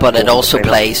conflict. But it also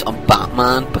plays on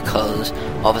Batman because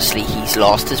obviously he's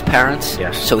lost his parents,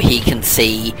 so he can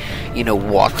see, you know,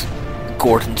 what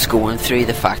Gordon's going through,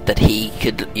 the fact that he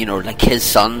could, you know, like his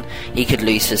son, he could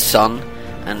lose his son,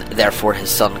 and therefore his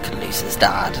son could lose his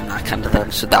dad, and that kind of thing.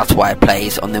 So that's why it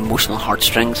plays on the emotional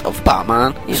heartstrings of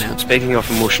Batman, you know. Speaking of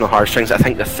emotional heartstrings, I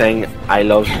think the thing I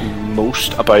love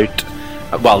most about,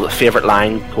 well, the favourite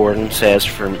line Gordon says,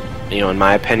 from, you know, in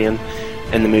my opinion,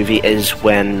 in the movie is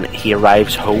when he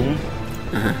arrives home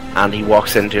and he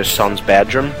walks into his son's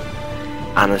bedroom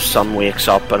and his son wakes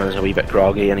up and is a wee bit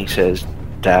groggy and he says,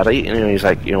 "Daddy," you know, he's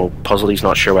like, you know, puzzled. He's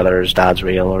not sure whether his dad's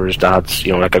real or his dad's,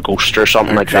 you know, like a ghost or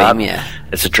something like that.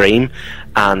 It's a dream.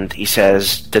 And he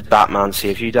says, "Did Batman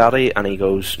save you, Daddy?" And he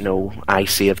goes, "No, I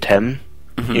saved him."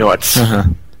 You know,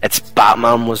 it's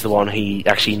Batman was the one he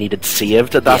actually needed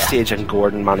saved at that stage, and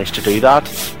Gordon managed to do that.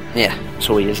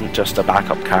 So he isn't just a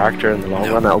backup character in the long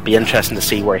run. It'll be interesting to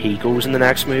see where he goes in the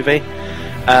next movie.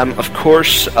 Of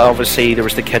course, obviously, there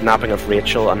was the kidnapping of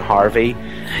Rachel and Harvey.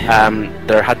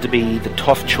 There had to be the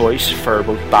tough choice for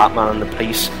both Batman and the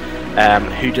police.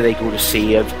 Who do they go to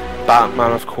save?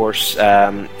 Batman, of course,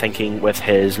 thinking with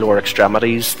his lower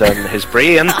extremities than his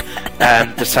brain,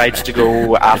 decides to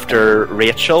go after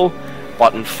Rachel.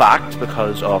 But in fact,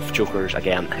 because of Joker's,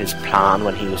 again, his plan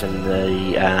when he was in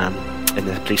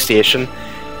the police station,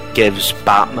 gives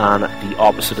Batman the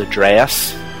opposite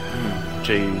address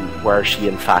to where she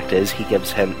in fact is. He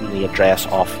gives him the address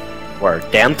of where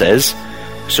Dent is.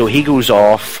 So he goes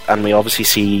off, and we obviously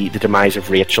see the demise of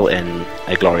Rachel in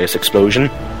a glorious explosion.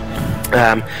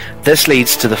 This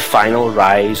leads to the final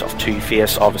rise of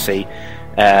Two-Face, obviously,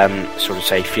 sort of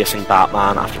say, facing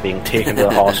Batman after being taken to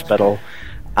the hospital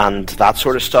and that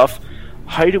sort of stuff.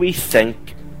 How do we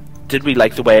think, did we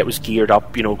like the way it was geared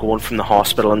up, you know, going from the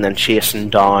hospital and then chasing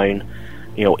down,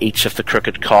 you know, each of the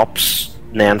crooked cops,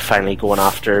 and then finally going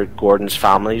after Gordon's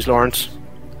families, Lawrence?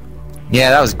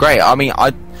 Yeah, that was great. I mean,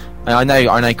 I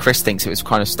know Chris thinks it was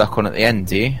kind of stuck on at the end,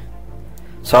 do you?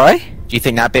 Sorry? Do you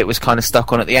think that bit was kind of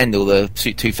stuck on at the end, all the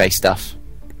Two-Face stuff?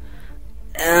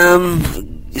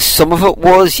 Some of it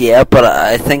was, yeah, but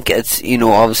I think it's, you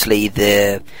know, obviously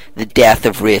the death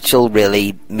of Rachel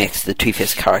really makes the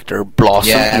Two-Face character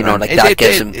blossom, you know, like that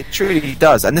gives him... It truly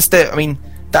does, and I mean,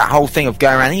 that whole thing of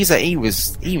going around, he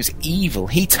was evil.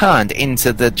 He turned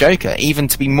into the Joker, even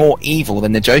to be more evil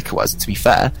than the Joker was, to be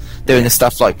fair. Doing the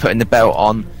stuff like putting the belt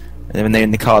on, and then when they're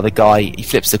in the car, the guy, he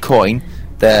flips the coin,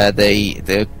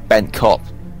 the bent cop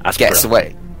gets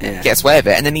away with it,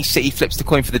 and then he flips the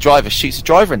coin for the driver, shoots the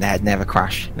driver in the head, never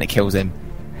crash, and it kills him.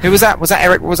 Who was that? Was that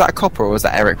Eric? Was that a copper, or was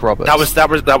that Eric Roberts? That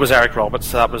was Eric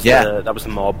Roberts. That was the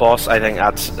mob boss. I think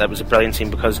that was a brilliant scene,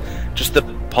 because just the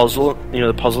puzzle, you know,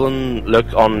 the puzzling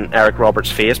look on Eric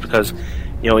Roberts' face, because,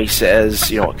 you know, he says,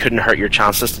 you know, it couldn't hurt your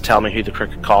chances to tell me who the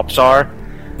crooked cops are.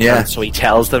 Yeah. And so he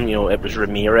tells them, you know, it was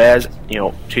Ramirez. You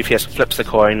know, Two-Face flips the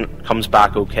coin, comes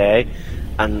back okay,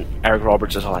 and Eric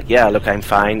Roberts is all like, "Yeah, look, I'm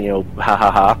fine," you know, ha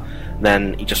ha ha. And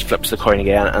then he just flips the coin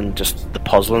again, and just the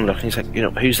puzzling look, and he's like, "You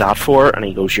know, who's that for?" And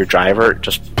he goes, "Your driver,"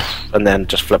 and then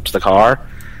just flips the car.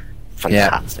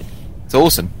 Fantastic. Yeah. It's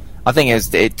awesome. I think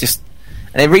it just,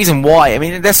 and the reason why, I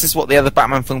mean, this is what the other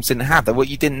Batman films didn't have, that what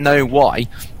you didn't know why.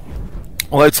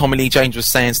 Although Tommy Lee Jones was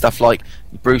saying stuff like,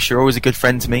 "Bruce, you're always a good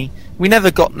friend to me," we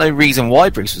never got no reason why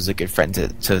Bruce was a good friend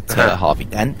to Harvey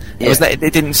Dent.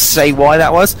 It didn't say why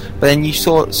that was, but then you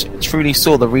truly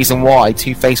saw the reason why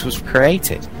Two-Face was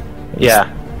created.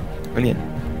 Brilliant.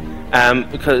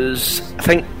 Because I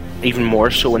think even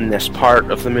more so in this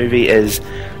part of the movie is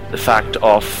the fact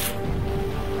of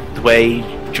the way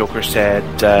Joker said,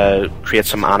 create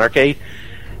some anarchy.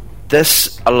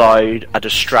 This allowed a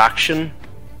distraction.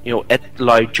 You know, it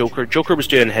allowed Joker was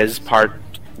doing his part,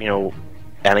 you know,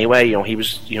 anyway. He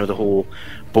was, the whole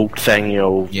boat thing.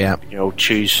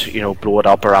 Choose, blow it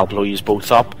up or I'll blow you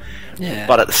both up. Yeah.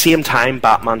 But at the same time,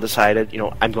 Batman decided,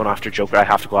 I'm going after Joker. I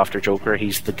have to go after Joker.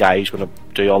 He's the guy who's going to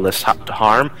do all this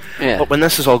harm. Yeah. But when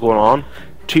this is all going on,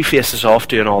 Two-Face is off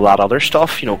doing all that other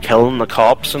stuff, killing the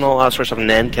cops and all that sort of stuff, and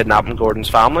then kidnapping Gordon's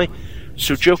family.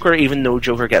 So Joker, even though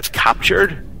Joker gets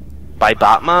captured by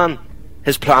Batman,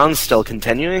 his plan's still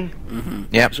continuing. Mm-hmm.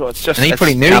 Yeah. So it's just. And he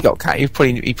probably knew he got cut. He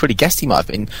probably guessed he might have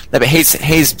been. No, but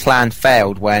his plan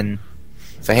failed when,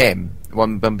 for him,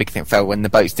 one big thing failed when the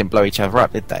boats didn't blow each other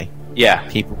up, did they? Yeah.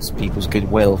 People's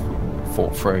goodwill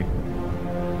fought through.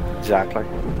 Exactly.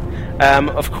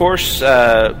 Of course,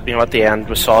 at the end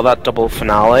we saw that double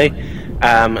finale,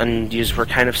 and you were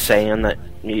kind of saying that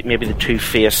maybe the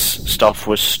Two-Face stuff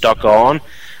was stuck on.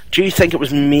 Do you think it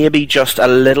was maybe just a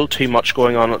little too much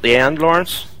going on at the end,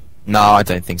 Lawrence? No, I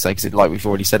don't think so, because like we've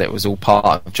already said, it was all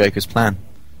part of Joker's plan.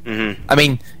 Mm-hmm. I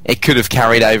mean, it could have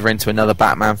carried over into another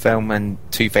Batman film, and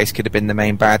Two-Face could have been the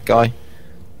main bad guy,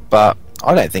 but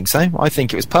I don't think so. I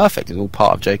think it was perfect. It was all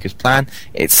part of Joker's plan.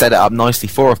 It set it up nicely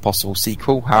for a possible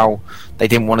sequel, how they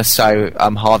didn't want to show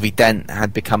Harvey Dent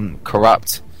had become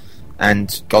corrupt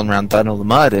and gone around done all the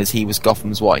murders. He was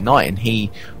Gotham's White Knight, and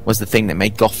he was the thing that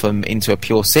made Gotham into a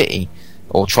pure city,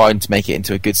 or trying to make it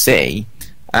into a good city.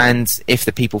 And if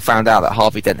the people found out that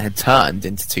Harvey Dent had turned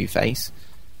into Two-Face,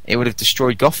 it would have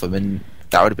destroyed Gotham, and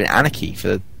that would have been anarchy.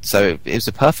 So it was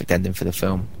a perfect ending for the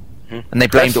film. And they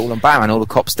blamed it all on Batman, all the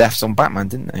cops' deaths on Batman,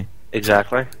 didn't they?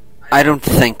 Exactly. I don't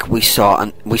think we saw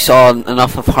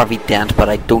enough of Harvey Dent, but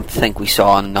I don't think we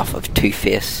saw enough of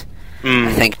Two-Face.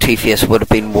 I think Two-Face would have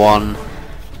been one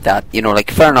that,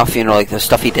 fair enough, the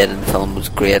stuff he did in the film was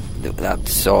great,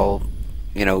 that's all,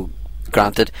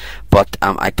 granted, but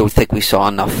I don't think we saw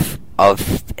enough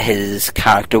of his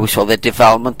character. We saw the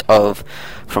development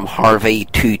from Harvey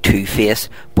to Two-Face,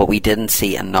 but we didn't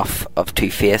see enough of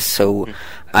Two-Face, so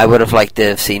I would have liked to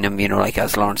have seen him,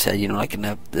 as Lawrence said,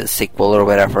 in the sequel or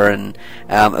whatever, and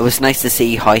it was nice to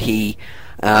see how he,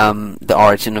 the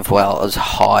origin of as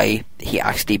how he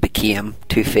actually became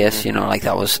Two-Face,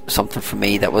 that was something for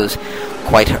me that was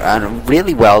quite,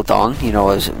 really well done, it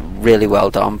was really well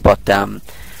done, but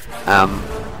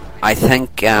I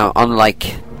think,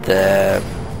 unlike the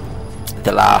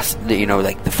last,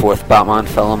 the fourth Batman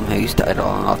film, whose title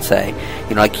I'll not say,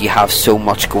 you have so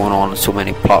much going on and so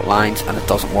many plot lines and it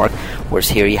doesn't work, whereas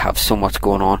here you have so much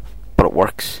going on but it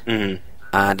works, and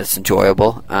it's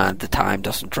enjoyable and the time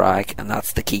doesn't drag, and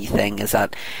that's the key thing, is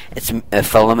that it's a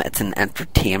film, it's an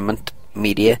entertainment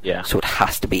media, so it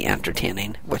has to be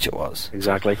entertaining, which it was.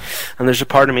 Exactly. And there's a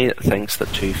part of me that thinks that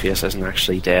Two-Face isn't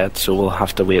actually dead, so we'll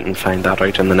have to wait and find that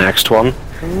out in the next one.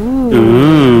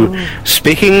 Ooh.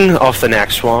 Speaking of the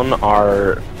next one,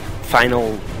 our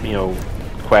final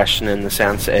question in the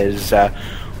sense is,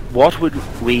 what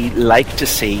would we like to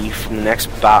see from the next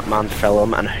Batman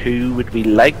film, and who would we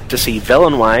like to see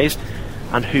villain-wise,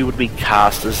 and who would we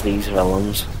cast as these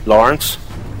villains? Lawrence?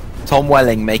 Tom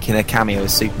Welling making a cameo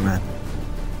as Superman.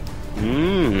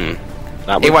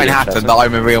 It won't happen, but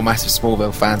I'm a real massive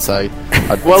Smallville fan, so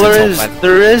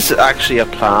there is actually a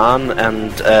plan,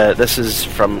 and this is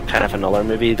from kind of another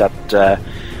movie that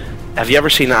have you ever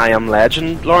seen I Am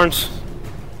Legend, Lawrence?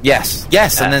 Yes,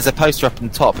 and there's a poster up on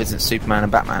the top, isn't it, Superman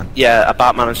and Batman? Yeah, a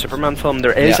Batman and Superman film.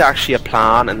 There is actually a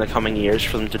plan in the coming years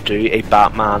for them to do a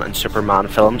Batman and Superman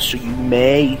film, so you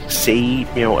may see,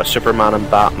 a Superman and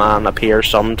Batman appear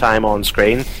sometime on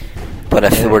screen. But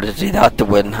if they were to do that, they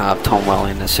wouldn't have Tom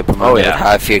Welling as Superman. They would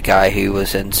have your guy who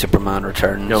was in Superman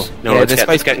Returns. No,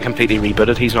 it's getting completely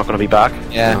rebooted. He's not going to be back.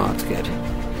 Yeah, no, that's good.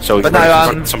 So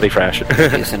somebody fresh.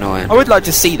 It's annoying. I would like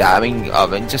to see that. I mean,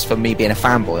 just for me being a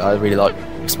fanboy, I really like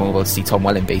Smallville to see Tom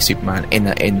Welling be Superman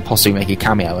in possibly make a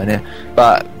cameo in it.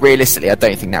 But realistically, I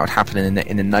don't think that would happen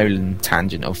in the Nolan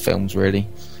tangent of films. Really,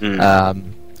 I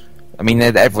mean,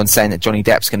 everyone's saying that Johnny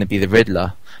Depp's going to be the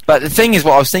Riddler. But the thing is,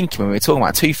 what I was thinking when we were talking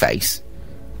about Two-Face,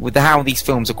 with how these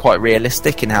films are quite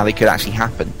realistic and how they could actually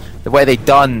happen, the way they'd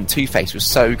done Two-Face was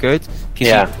so good.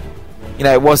 Yeah.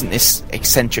 It wasn't this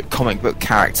eccentric comic book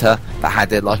character that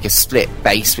had a split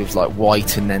base with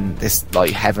white and then this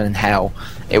heaven and hell.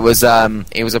 It was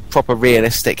a proper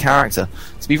realistic character.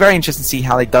 So it'd be very interesting to see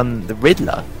how they've done the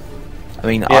Riddler. I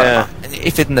mean,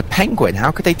 if it's in the Penguin,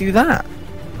 how could they do that?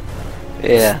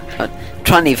 Yeah, I'm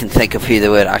trying to even think of who they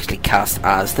would actually cast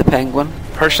as the Penguin.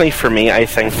 Personally, for me, I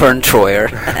think Fern Troyer.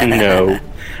 No,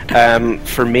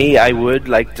 for me, I would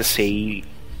like to see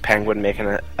Penguin make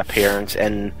an appearance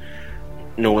in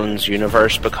Nolan's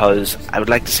universe, because I would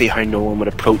like to see how Nolan would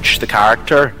approach the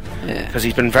character. Because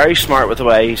he's been very smart with the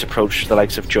way he's approached the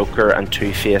likes of Joker and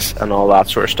Two-Face and all that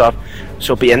sort of stuff.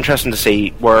 So it'd be interesting to see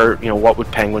where, what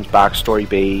would Penguin's backstory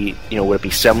be? Would it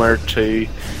be similar to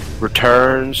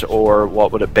Returns, or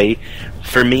what would it be?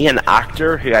 For me, an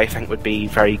actor who I think would be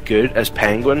very good as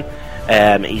Penguin,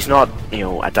 he's not,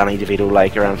 a Danny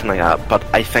DeVito-like or anything like that, but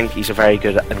I think he's a very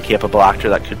good and capable actor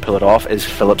that could pull it off, is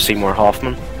Philip Seymour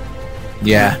Hoffman.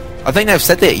 Yeah. I think they've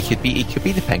said that he could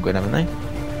be the Penguin, haven't they?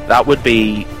 That would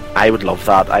be... I would love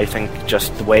that. I think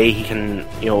just the way he can,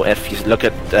 if you look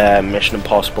at Mission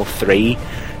Impossible 3,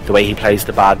 the way he plays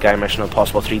the bad guy in Mission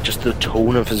Impossible 3, just the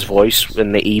tone of his voice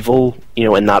and the evil,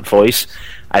 in that voice,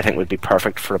 I think would be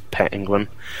perfect for a Penguin.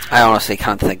 I honestly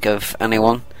can't think of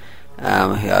anyone who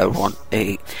I would want.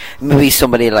 Maybe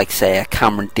somebody like, say, a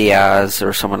Cameron Diaz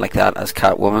or someone like that as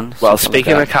Catwoman. Well,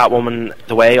 speaking of Catwoman,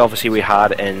 the way obviously we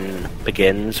had in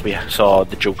Begins, we saw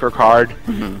the Joker card.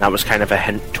 Mm-hmm. That was kind of a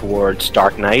hint towards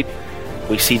Dark Knight.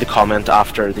 We see the comment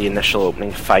after the initial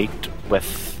opening fight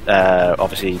with,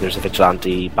 obviously there's a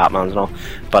vigilante, Batman and all,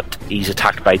 but he's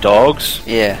attacked by dogs.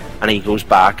 Yeah. And he goes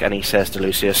back and he says to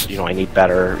Lucius, I need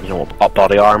better,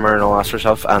 body armor and all that sort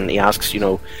of stuff. And he asks,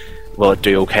 will it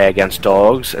do okay against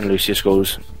dogs? And Lucius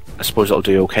goes, I suppose it'll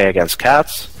do okay against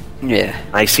cats. Yeah.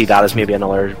 I see that as maybe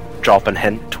another drop and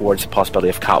hint towards the possibility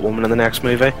of Catwoman in the next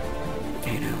movie.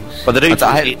 Who knows? But they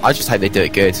do. I just hope they do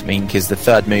it good. I mean, because the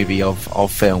third movie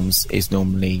of films is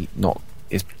normally not...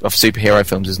 of superhero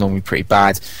films is normally pretty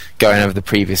bad. Going over the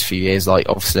previous few years, like,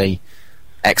 obviously,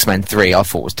 X-Men 3 I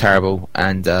thought was terrible,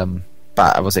 and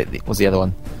was the other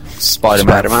one?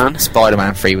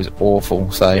 Spider-Man 3 was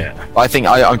awful. So yeah. I think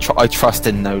I trust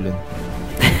in Nolan.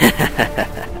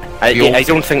 I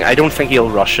don't think he'll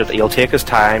rush it. He'll take his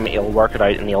time. He'll work it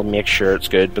out, and he'll make sure it's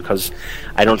good, because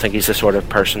I don't think he's the sort of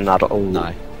person that'll.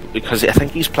 No. Because I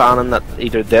think he's planning that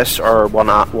either this or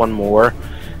one more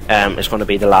is going to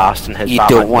be the last in his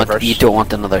Batman universe. You don't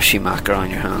want another Schumacher on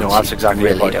your hands. No, that's exactly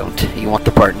really don't. You want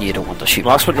the Burton. You don't want the Schumacher.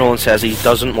 Well, that's what Nolan says. He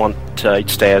doesn't want to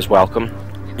outstay his welcome.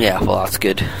 Yeah, well, that's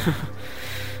good.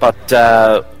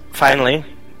 But finally,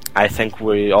 I think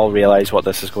we all realise what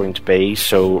this is going to be.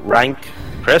 So, rank,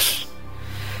 Chris?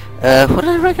 What did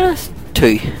I rank it?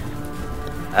 2.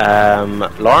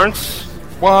 Lawrence?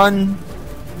 1.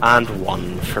 And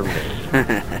 1 for me.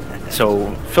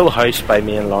 So, full house by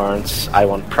me and Lawrence. I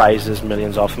want prizes,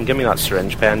 millions off him. Give me that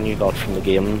syringe pen you got from the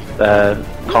game conference.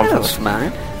 That was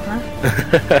mine.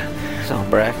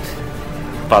 Zombrecht.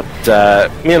 But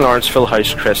me and Lawrence, full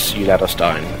house. Chris, you let us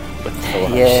down with full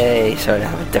house. Yay, sorry, I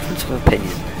have a difference of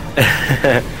opinion.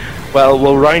 Well,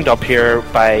 we'll round up here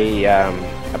by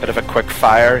a bit of a quick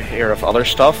fire here of other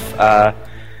stuff.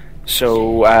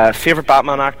 So, favourite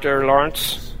Batman actor,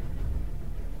 Lawrence?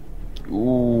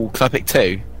 Ooh, can I pick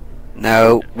 2?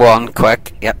 No, 1,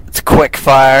 quick. Yep, it's quick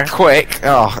fire. Quick?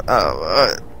 Ledger.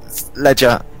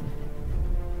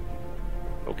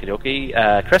 Okie dokie.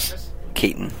 Chris?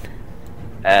 Keaton.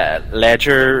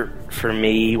 Ledger, for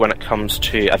me, when it comes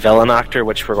to a villain actor,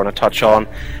 which we're going to touch on,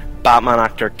 Batman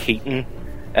actor Keaton.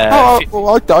 I'd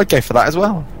go for that as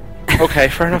well. Okay,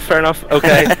 fair enough.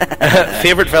 Okay.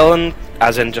 Favourite villain,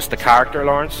 as in just the character,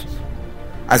 Lawrence?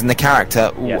 As in the character?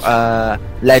 Ooh, yes.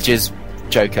 Ledger's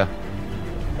Joker.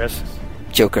 Chris?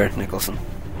 Joker, Nicholson.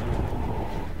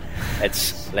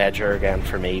 It's Ledger again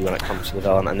for me when it comes to the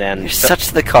villain, and then you're such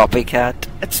the copycat.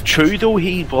 It's true though,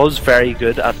 he was very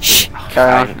good at.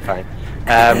 Fine.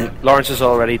 Lawrence has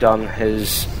already done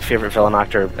his favourite villain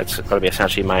actor. It's going to be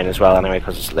essentially mine as well, anyway,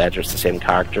 because it's Ledger's the same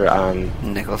character, and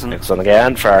Nicholson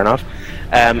again. Fair enough.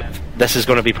 This is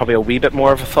going to be probably a wee bit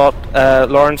more of a thought.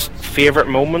 Lawrence, favourite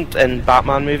moment in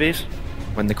Batman movies?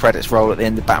 When the credits roll at the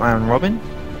end of Batman and Robin.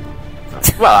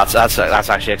 Well, that's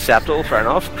actually acceptable. Fair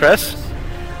enough, Chris.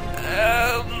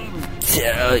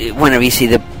 Whenever you see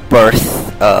the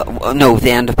birth, the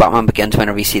end of Batman Begins.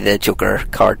 Whenever you see the Joker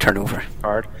card turn over.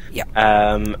 Yeah.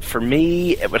 For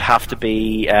me, it would have to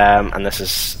be, and this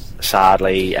is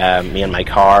sadly me and my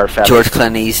car. George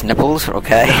Clooney's nipples.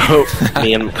 Okay.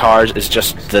 Me and cars is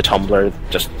just the tumbler,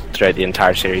 just throughout the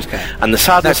entire series, okay. And the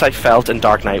sadness I felt in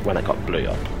Dark Knight when it got blew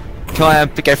up. Can I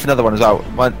go for another one as well?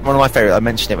 One of my favourite, I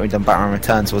mentioned it when we done Batman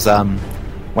Returns, was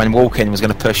when Walken was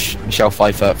going to push Michelle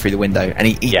Pfeiffer through the window, and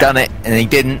he done it, and then he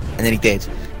didn't, and then he did.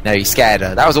 No, he scared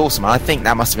her. That was awesome. I think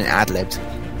that must have been ad-libbed.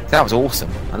 That was awesome.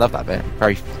 I love that bit.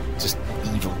 Very just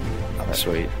evil.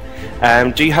 Sweet.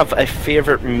 Do you have a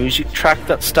favourite music track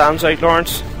that stands out,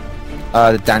 Lawrence?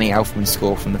 The Danny Elfman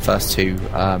score from the first 2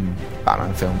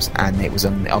 Batman films, and it was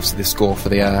obviously the score for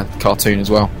the cartoon as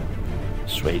well.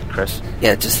 Sweet, Chris.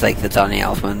 Yeah, just like the Danny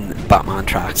Elfman Batman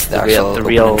tracks. The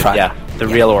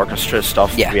real orchestra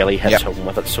stuff really hits home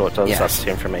with it, so it does. Yeah. That's the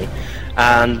same for me.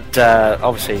 And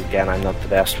obviously, again, I'm not the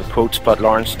best with quotes, but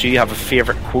Lawrence, do you have a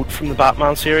favourite quote from the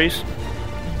Batman series?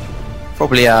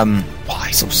 Probably,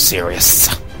 why so serious?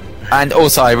 And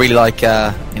also, I really like, you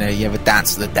have a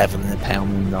dance with the devil in the pale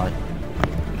moonlight.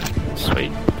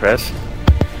 Sweet. Chris?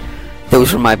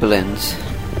 Those were my balloons.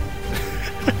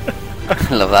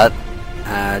 I love that.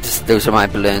 Just those are my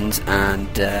balloons, and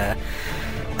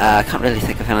I can't really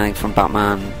think of anything from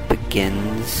Batman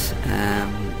Begins.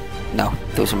 No,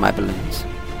 those are my balloons.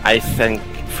 I think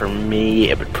for me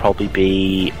it would probably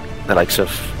be the likes of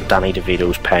Danny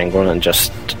DeVito's Penguin, and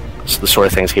just the sort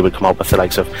of things he would come up with, the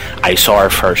likes of I saw her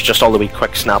first, just all the wee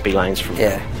quick snappy lines from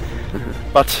him.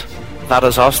 But that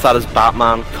is us, that is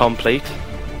Batman complete.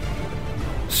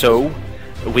 So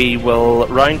we will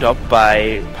round up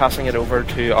by passing it over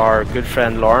to our good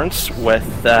friend Lawrence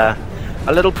with a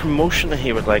little promotion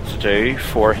he would like to do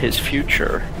for his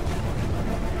future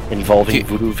involving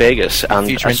Voodoo Vegas and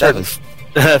Future endeavors.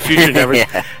 Future endeavors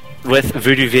with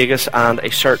Voodoo Vegas and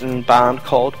a certain band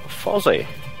called Fozzy.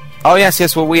 Oh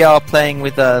yes. Well, we are playing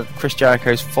with Chris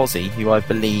Jericho's Fozzy, who I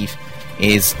believe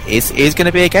is going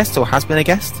to be a guest, or has been a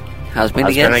guest. Has been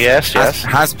a guest. Yes.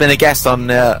 Has been a guest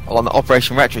on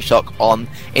Operation Retro Shock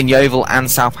in Yeovil and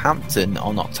Southampton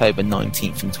on October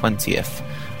 19th and 20th.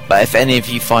 But if any of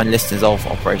you fine listeners of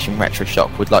Operation Retro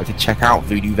Shock would like to check out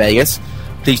Voodoo Vegas,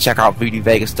 please check out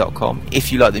voodoovegas.com.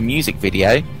 If you like the music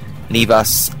video, leave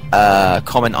us a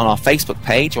comment on our Facebook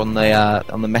page on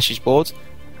the message board,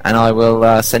 and I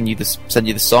will send you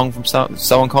the song from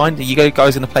So Unkind. Are you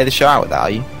guys going to play the show out with that?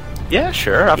 Are you? Yeah,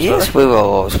 sure, absolutely. Yes, we will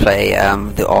always play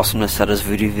the awesomeness that is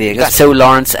Voodoo Vegas. So,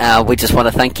 Lawrence, we just want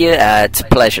to thank you. It's a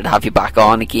pleasure to have you back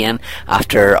on again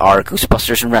after our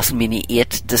Ghostbusters and WrestleMania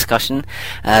 8 discussion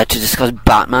to discuss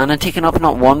Batman, and taking up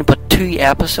not one but 2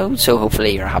 episodes, so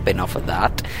hopefully you're happy enough with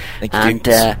that. Thank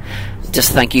you.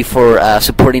 Just thank you for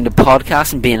supporting the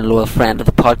podcast and being a loyal friend of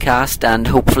the podcast, and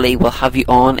hopefully we'll have you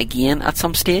on again at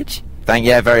some stage.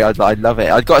 I'd love it.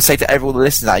 I've got to say to all the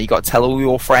listeners out, you got to tell all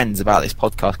your friends about this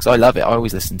podcast, because I love it. I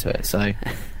always listen to it, so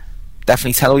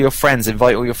definitely tell all your friends,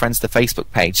 invite all your friends to the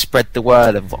Facebook page, spread the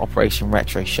word of Operation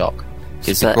Retro Shock.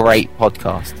 It's a great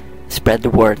podcast. Spread the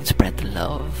word and spread the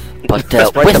love. But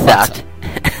with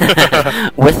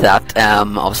that,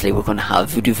 obviously we're going to have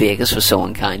Voodoo Vegas with So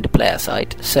Unkind to play us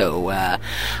out. So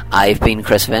I've been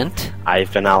Chris Vint.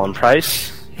 I've been Alan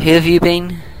Price. Who have you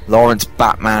been? Lawrence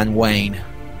Batman Wayne.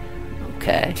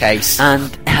 Okay. Case.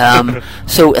 And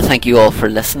so thank you all for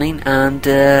listening, and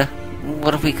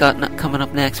what have we got coming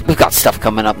up next? We've got stuff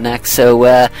coming up next,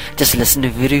 so just listen to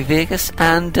Voodoo Vegas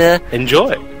and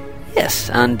enjoy. Yes,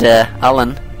 and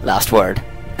Alan, last word.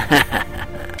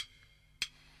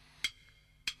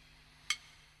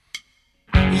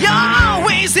 You're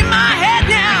always in my head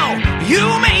now.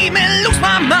 You made me lose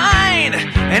my mind,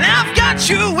 and I've got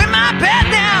you in my bed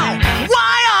now.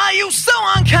 Why are you so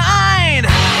unkind?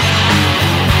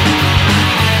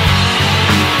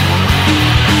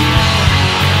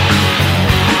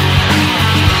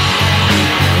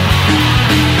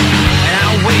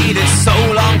 Waited so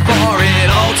long for it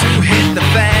all to hit the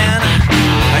fan.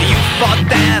 You thought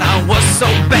that I was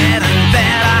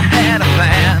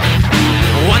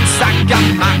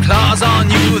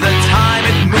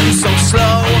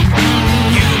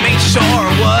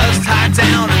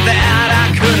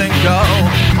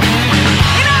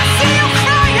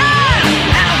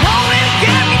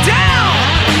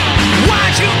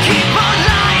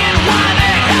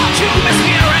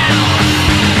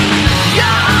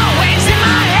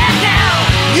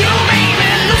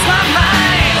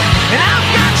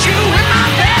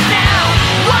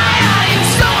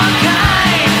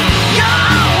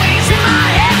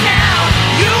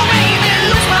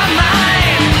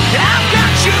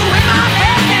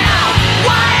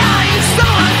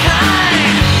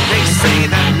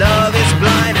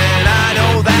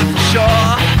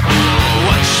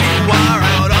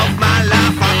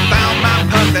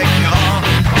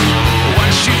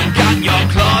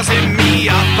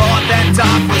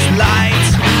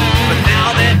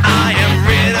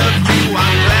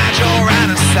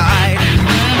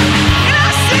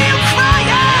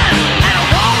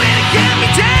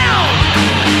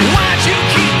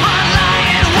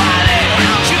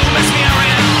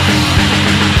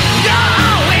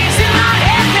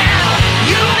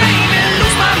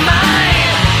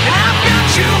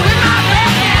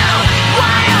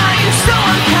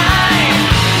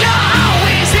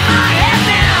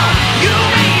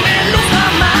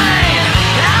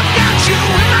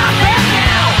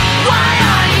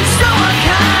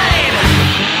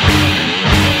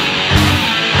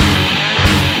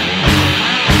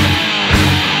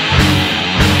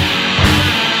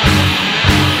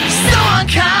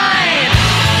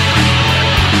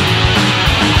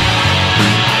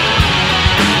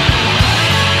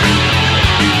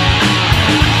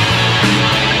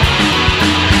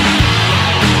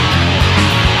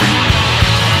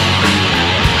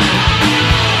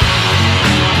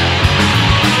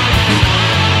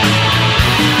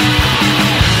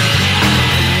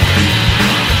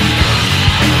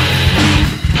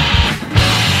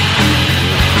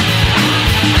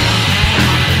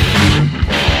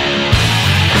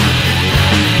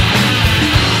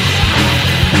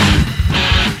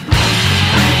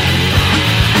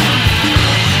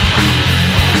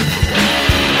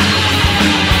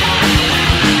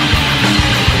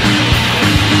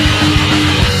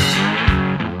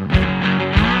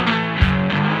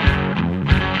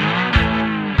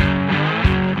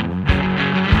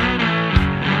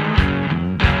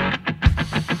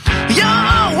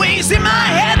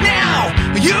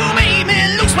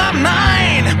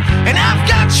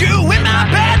you in my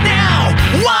bed